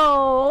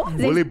 No.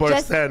 Willie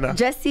Jess- Barcena.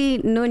 Jesse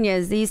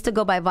Nunez. They used to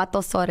go by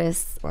Vato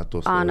Sores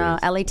Vato on Sores.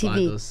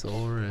 LATV.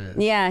 Dinosaurus.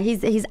 Yeah,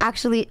 he's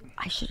actually.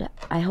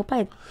 I hope I.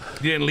 You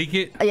didn't leak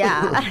it?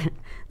 Yeah.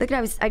 Look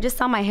at I just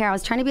saw my hair. I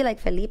was trying to be like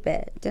Felipe.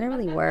 Didn't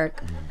really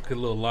work. Good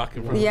little lock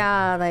in front of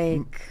Yeah,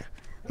 like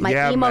my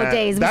Yeah, emo man.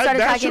 days. We that, started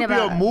that talking should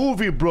about. be a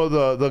movie, bro.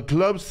 The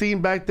club scene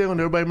back then when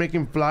everybody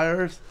making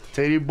flyers,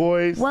 Teddy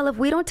Boys. Well, if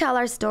we don't tell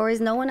our stories,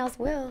 no one else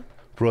will.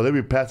 Bro, they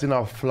be passing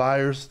out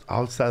flyers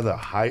outside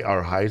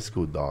our high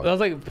school, dog. That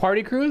was like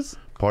party cruise.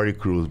 Party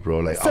crews, bro.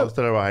 Like So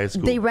outside of our high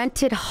school. They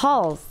rented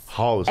halls.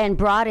 Halls. And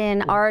brought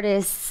in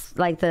artists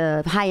like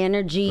the high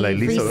energy, Like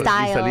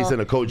freestyle. Lisa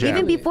and the Cold Jam.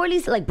 Even before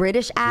Lisa, like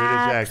British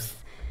acts. acts.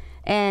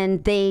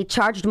 And they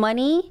charged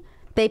money.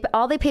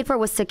 All they paid for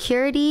was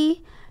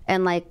security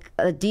and like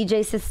a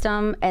DJ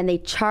system, and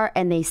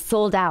they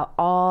sold out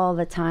all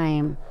the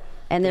time.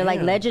 And they're like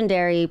Damn.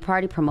 legendary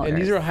party promoters.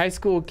 And these are high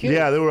school kids.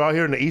 Yeah, they were out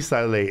here in the east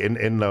side of LA.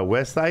 In the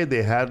west side,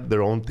 they had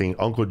their own thing,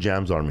 Uncle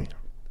Jam's Army.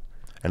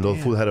 And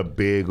those fools had a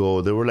big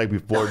old, they were like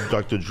before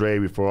Dr. Dre,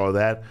 before all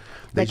that.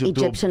 They Like used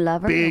to throw Egyptian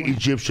Lover? Big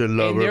Egyptian And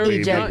lover, they were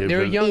baby. young, they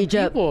were young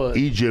Egypt. people.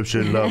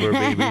 Egyptian lover,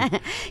 baby.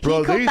 He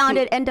Bro, they used to-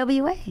 co-founded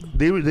NWA.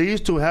 They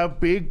used to have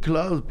big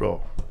clubs,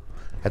 bro.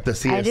 At the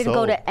CSO. I didn't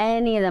go to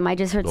any of them. I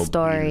just heard Don't be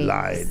stories.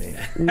 lying.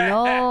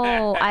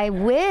 No, I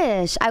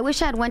wish I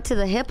had went to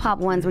the hip hop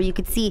ones where you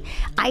could see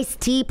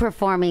Ice-T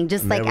performing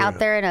just like Never. out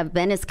there in a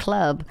Venice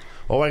club.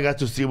 All I got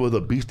to see was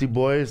the Beastie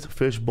Boys,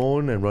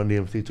 Fishbone, and Run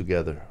DMC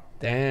together.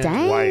 Damn.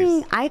 Dang,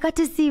 Twice. I got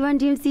to see Run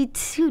DMC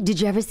too.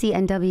 Did you ever see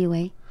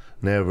NWA?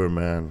 Never,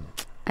 man.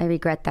 I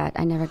regret that.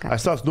 I never got I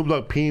saw Snoop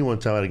Dogg peeing one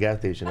time at a gas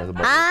station. As a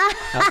buddy.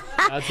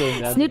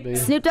 That's a big-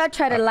 Snoop Dogg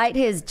tried to light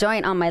his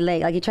joint on my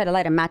leg. Like he tried to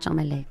light a match on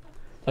my leg.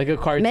 like a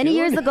cartoon. Many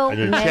years ago. And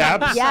your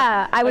chaps?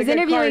 Yeah, I was Like a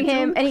interviewing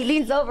him cartoon? and he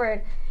leans over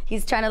and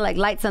he's trying to like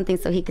light something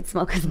so he could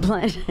smoke his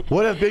blunt.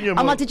 What has been your I'm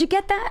like, most, did you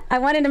get that? I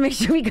wanted to make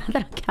sure we got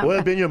that on camera. what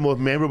has been your most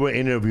memorable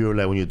interview?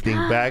 Like when you think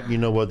back, you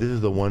know what? This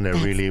is the one that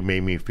really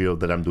made me feel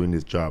that I'm doing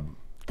this job.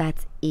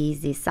 That's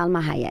easy.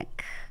 Salma Hayek.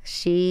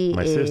 She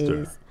My is.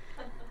 sister.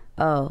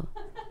 Oh.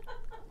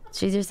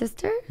 She's your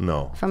sister?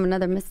 No. From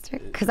another mister?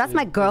 Because that's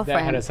my had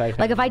girlfriend. a side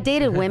Like if I family.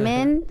 dated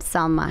women,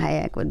 Salma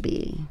Hayek would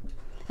be.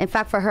 In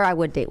fact, for her, I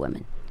would date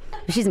women.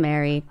 She's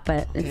married,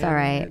 but it's all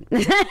right.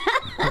 Like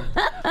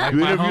You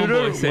my interviewed her?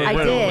 homeboy said, I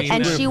Well, did, you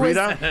and did she was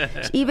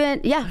Frida?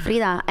 even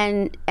Frida,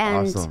 and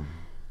Awesome.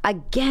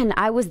 again,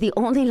 I was the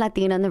only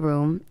Latina in the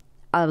room.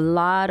 A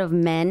lot of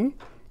men,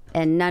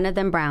 and none of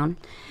them brown.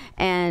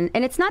 And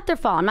it's not their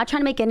fault. I'm not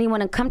trying to make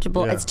anyone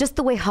uncomfortable. Yeah. It's just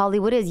the way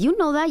Hollywood is. You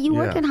know that. You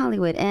work Yeah. in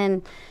Hollywood.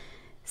 And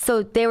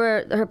so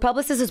her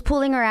publicist was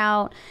pulling her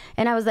out.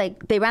 And I was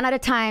like, they ran out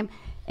of time.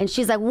 And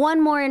she's like,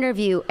 one more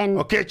interview. And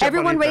Okay,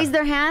 everyone Chaparrita. raised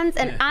their hands.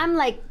 And I'm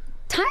like,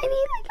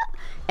 tiny.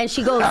 And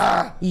she goes,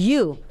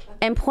 you.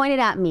 And pointed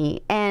at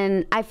me.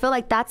 And I feel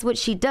like that's what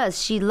she does.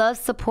 She loves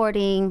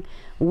supporting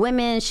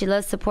women. She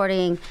loves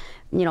supporting,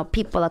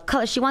 people of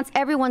color. She wants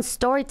everyone's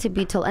story to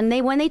be told. And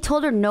when they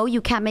told her, no,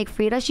 you can't make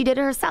Frida, she did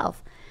it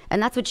herself.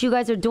 And that's what you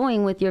guys are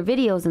doing with your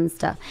videos and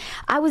stuff.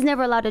 I was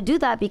never allowed to do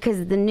that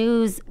because the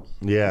news,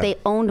 they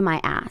owned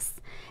my ass.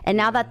 And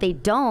now that they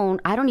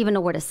don't, I don't even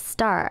know where to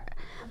start.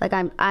 Like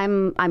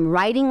I'm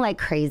writing like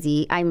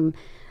crazy.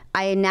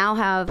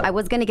 I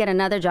was going to get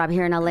another job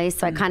here in LA,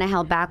 so I kind of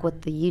held back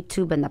with the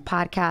YouTube and the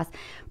podcast.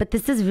 But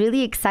this is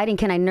really exciting.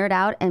 Can I nerd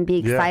out and be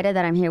excited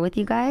that I'm here with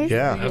you guys?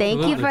 Yeah.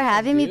 Thank you for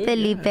having me,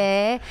 Felipe.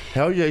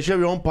 Hell yeah, you should have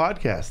your own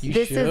podcast.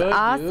 This is should,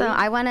 awesome. dude.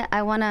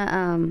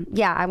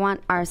 I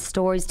want our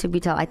stories to be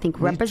told. I think Me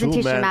too,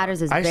 representation man.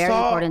 matters is I very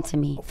saw- important to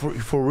me.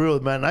 For real,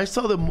 man. I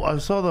saw the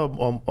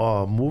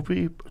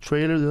movie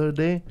trailer the other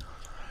day,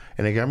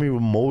 and it got me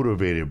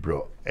motivated,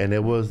 bro. And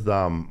it was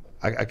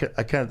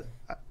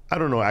I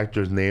don't know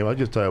actor's name. I'll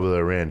just tell you what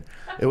they're in.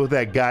 It was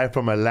that guy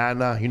from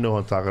Atlanta. You know what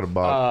I'm talking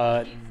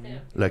about.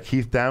 Like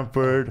Keith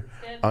Stanford,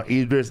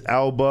 Idris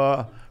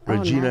Elba,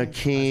 Regina nice.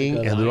 King,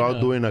 That's a good and they're all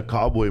lineup. doing a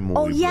cowboy movie.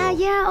 Oh, yeah, bro.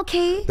 yeah,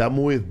 okay. That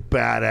movie is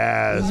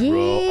badass,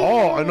 bro. Yeah.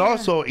 Oh, and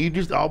also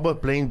Idris Elba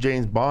playing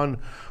James Bond,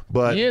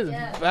 but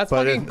That's but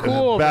fucking it's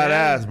cool,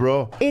 badass, man.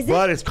 bro. Is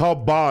but it? it's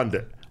called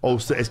Bond. Oh,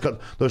 it's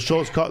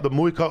called the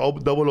movie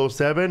called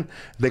 007.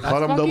 They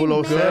call him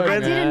fucking 007. good, I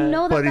didn't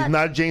know that. But he's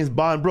not James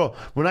Bond, bro.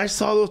 When I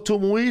saw those two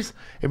movies,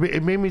 it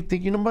made me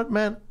think, you know what,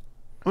 man?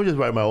 I'm just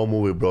write my own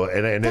movie, bro.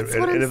 And That's if,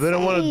 what and I'm if they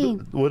don't want saying.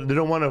 to, they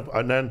don't want to,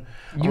 and then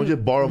I'm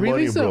just borrow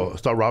really money, bro.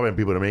 Start robbing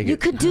people to make You it.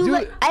 could do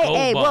like,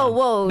 hey,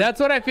 whoa. That's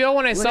what I feel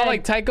when I saw When I-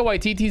 like Taika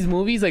Waititi's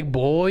movies, like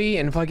Boy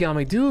and fucking. I'm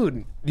like,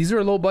 dude, these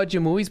are low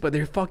budget movies, but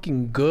they're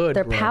fucking good.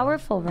 They're bro.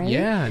 powerful, right?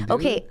 Yeah, dude.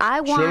 Okay, I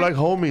want. Sure, like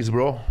homies,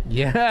 bro.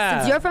 Yeah.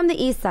 Since you're from the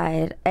East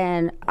Side,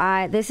 and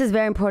this is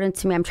very important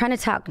to me. I'm trying to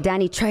talk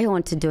Danny Trejo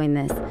into doing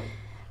this.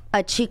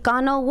 A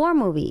Chicano war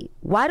movie.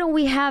 Why don't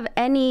we have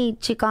any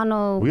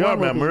Chicano We war are,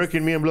 man. movies?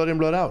 American me and blood in,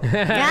 blood out.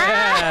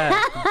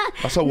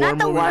 That's a war Not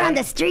the movie. war man. on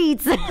the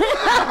streets. Not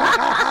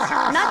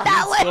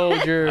that way.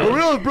 Soldier. For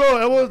real,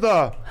 bro. It was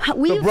the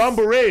We've- brown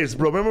berets,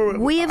 bro. Remember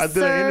We have I did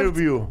an served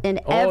interview. in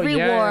Oh, every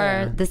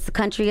yeah. war this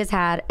country has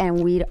had,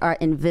 and we are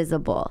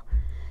invisible.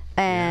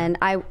 And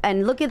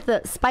look at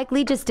the Spike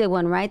Lee just did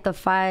one, right? The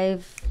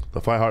 5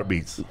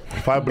 heartbeats.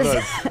 5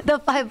 bloods. the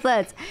 5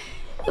 Bloods.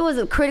 It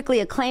was critically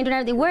acclaimed and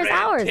everything. Where's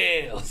ours?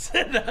 Tails.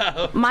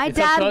 My It's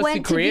up to dad us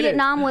went to to create it.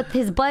 Vietnam with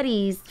his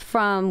buddies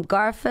from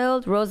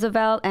Garfield,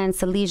 Roosevelt, and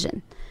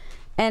Salesian.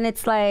 And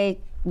it's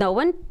like no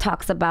one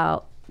talks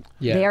about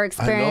Yeah. their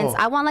experience. know.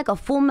 I want like a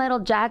Full Metal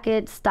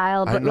Jacket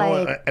style, I but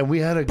know, like and we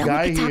had a then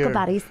guy we could here. talk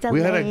about East LA,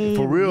 We had a,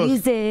 for real.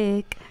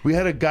 music. We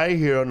had a guy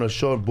here on the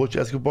show, Butch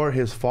Escobar.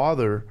 His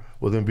father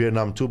was in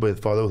Vietnam too, but his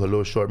father was a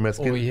little short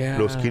Mexican, Oh, yeah.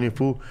 little skinny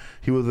fool.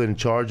 He was in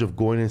charge of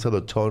going into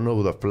the tunnel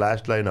with a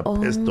flashlight and a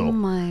pistol,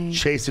 my.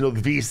 chasing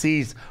those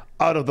VCs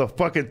out of the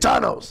fucking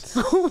tunnels.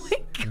 Oh my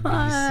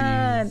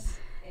god!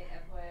 Hey,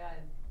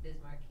 FYI, this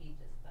Marquis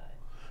just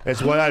died.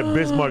 That's why I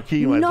Bismarck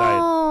died.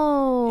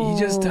 No, He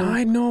just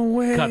died. No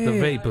way. Got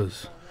the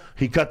vapors.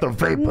 He got the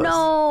vapors.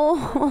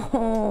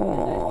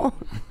 No.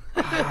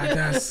 Ah,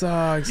 that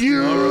sucks.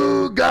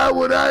 You got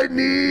what I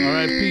need.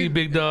 R.I.P.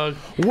 Big dog.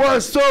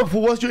 What's up?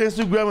 What's your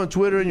Instagram and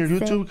Twitter and your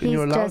YouTube? Can He's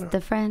you allow just a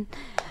friend.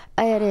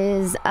 It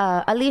is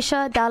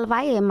Alysha Del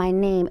Valle, my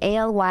name.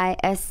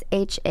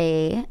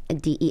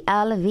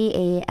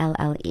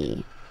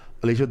 ALYSHADELVALLE.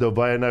 Alysha Del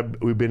Valle and I,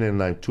 we've been in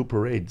like 2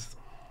 parades.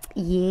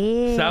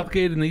 Yeah.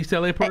 Southgate and East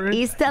LA parade.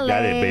 East LA.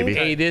 Got it, baby.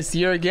 Hey, this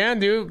year again,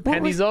 dude.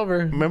 Penny's over.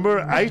 Remember,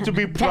 I used to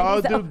be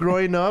proud, Penny's dude,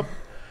 growing up,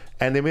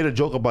 and they made a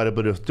joke about it,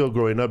 but it's still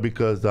growing up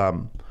because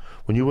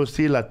when you would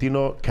see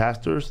Latino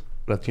casters,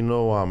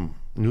 Latino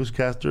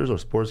newscasters or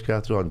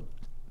sportscasters on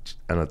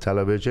a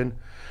television,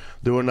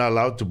 they were not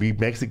allowed to be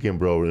Mexican,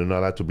 bro. They're not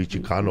allowed to be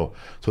Chicano.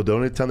 So the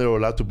only time they were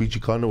allowed to be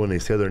Chicano when they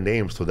say their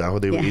names. So that's how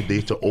they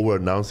used to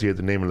over-enunciate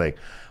the name, like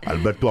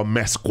Alberto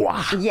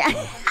Amezcua,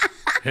 Yeah.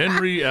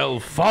 Henry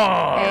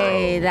Alfaro.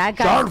 Hey, that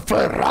guy. John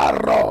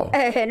Ferraro.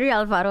 Henry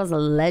Alfaro's a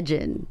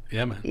legend.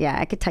 Yeah, man. Yeah,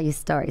 I could tell you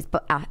stories,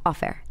 but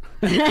off air.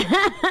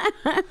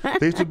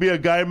 There used to be a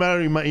guy,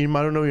 man, you might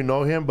don't know you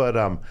know him, but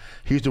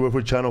he used to work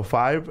for Channel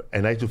 5,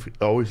 and I used to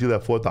always see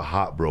that for the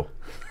hot, bro.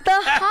 The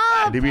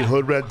hub. And they'd be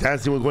hood rat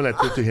dancing with one that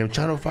said to him,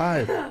 Channel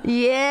 5.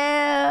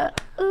 Yeah.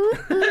 Ooh,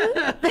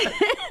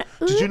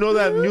 ooh. Did you know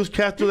that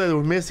newscaster that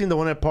was missing, the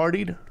one that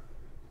partied?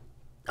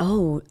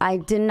 Oh, I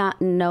did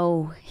not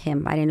know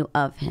him. I didn't know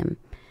of him.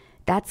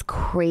 That's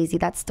crazy.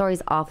 That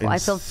story's awful. I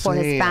feel for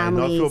his Insane.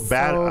 family. I feel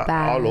bad, so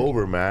bad. all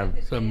over, man.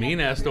 It's a mean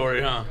ass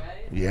story, huh?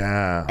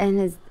 Yeah. And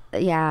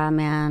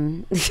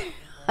man.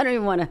 I don't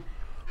even want to.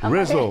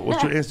 Rizo,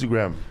 what's your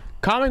Instagram?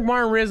 Comic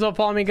Martin Rizzo.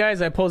 Follow me,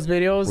 guys. I post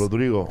videos.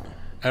 Rodrigo.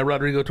 At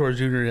Rodrigo Torres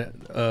Jr.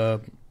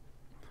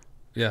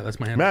 Yeah, that's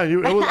my handle. Man,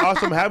 it was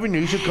awesome having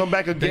you. You should come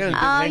back again. Oh,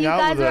 hang you out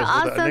guys with are us for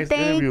the awesome. next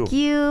Thank interview.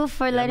 you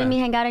for letting me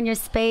hang out in your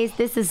space.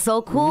 This is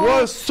so cool.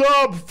 What's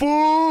up,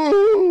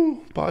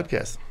 fool?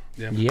 Podcast.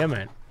 Yeah,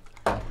 man.